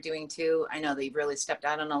things that you're doing too. I know that you've really stepped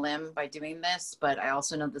out on a limb by doing this, but I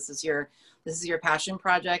also know this is your passion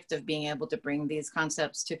project of being able to bring these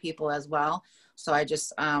concepts to people as well. So I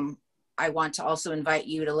just, I want to also invite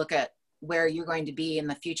you to look at where you're going to be in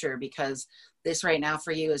the future, because this right now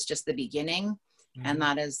for you is just the beginning. Mm-hmm. And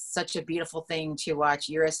that is such a beautiful thing to watch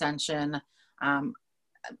your ascension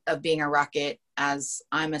of being a rocket as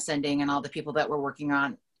I'm ascending, and all the people that we're working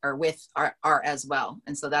on or with are as well.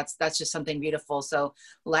 And so that's just something beautiful. So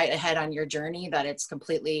light ahead on your journey, that it's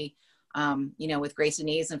completely, you know, with grace and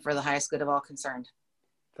ease and for the highest good of all concerned.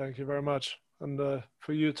 Thank you very much. And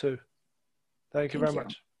for you too. Thank you very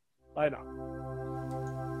much. Bye now.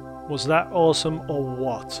 Was that awesome or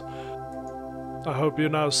what? I hope you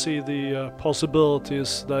now see the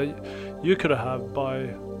possibilities that you could have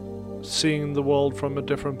by seeing the world from a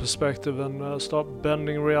different perspective and start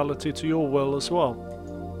bending reality to your will as well.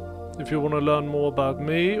 If you want to learn more about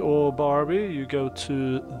me or Barbie, you go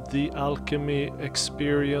to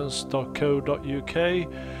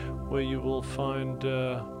thealchemyexperience.co.uk, where you will find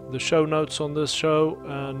the show notes on this show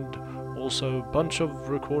and also a bunch of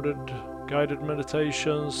recorded guided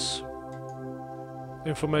meditations,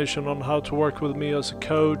 information on how to work with me as a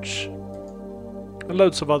coach, and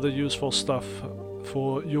loads of other useful stuff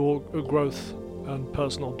for your growth and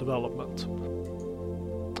personal development.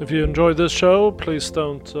 If you enjoyed this show, please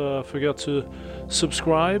don't forget to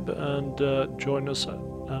subscribe and join us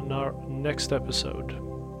in our next episode.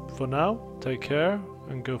 For now, take care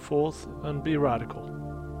and go forth and be radical.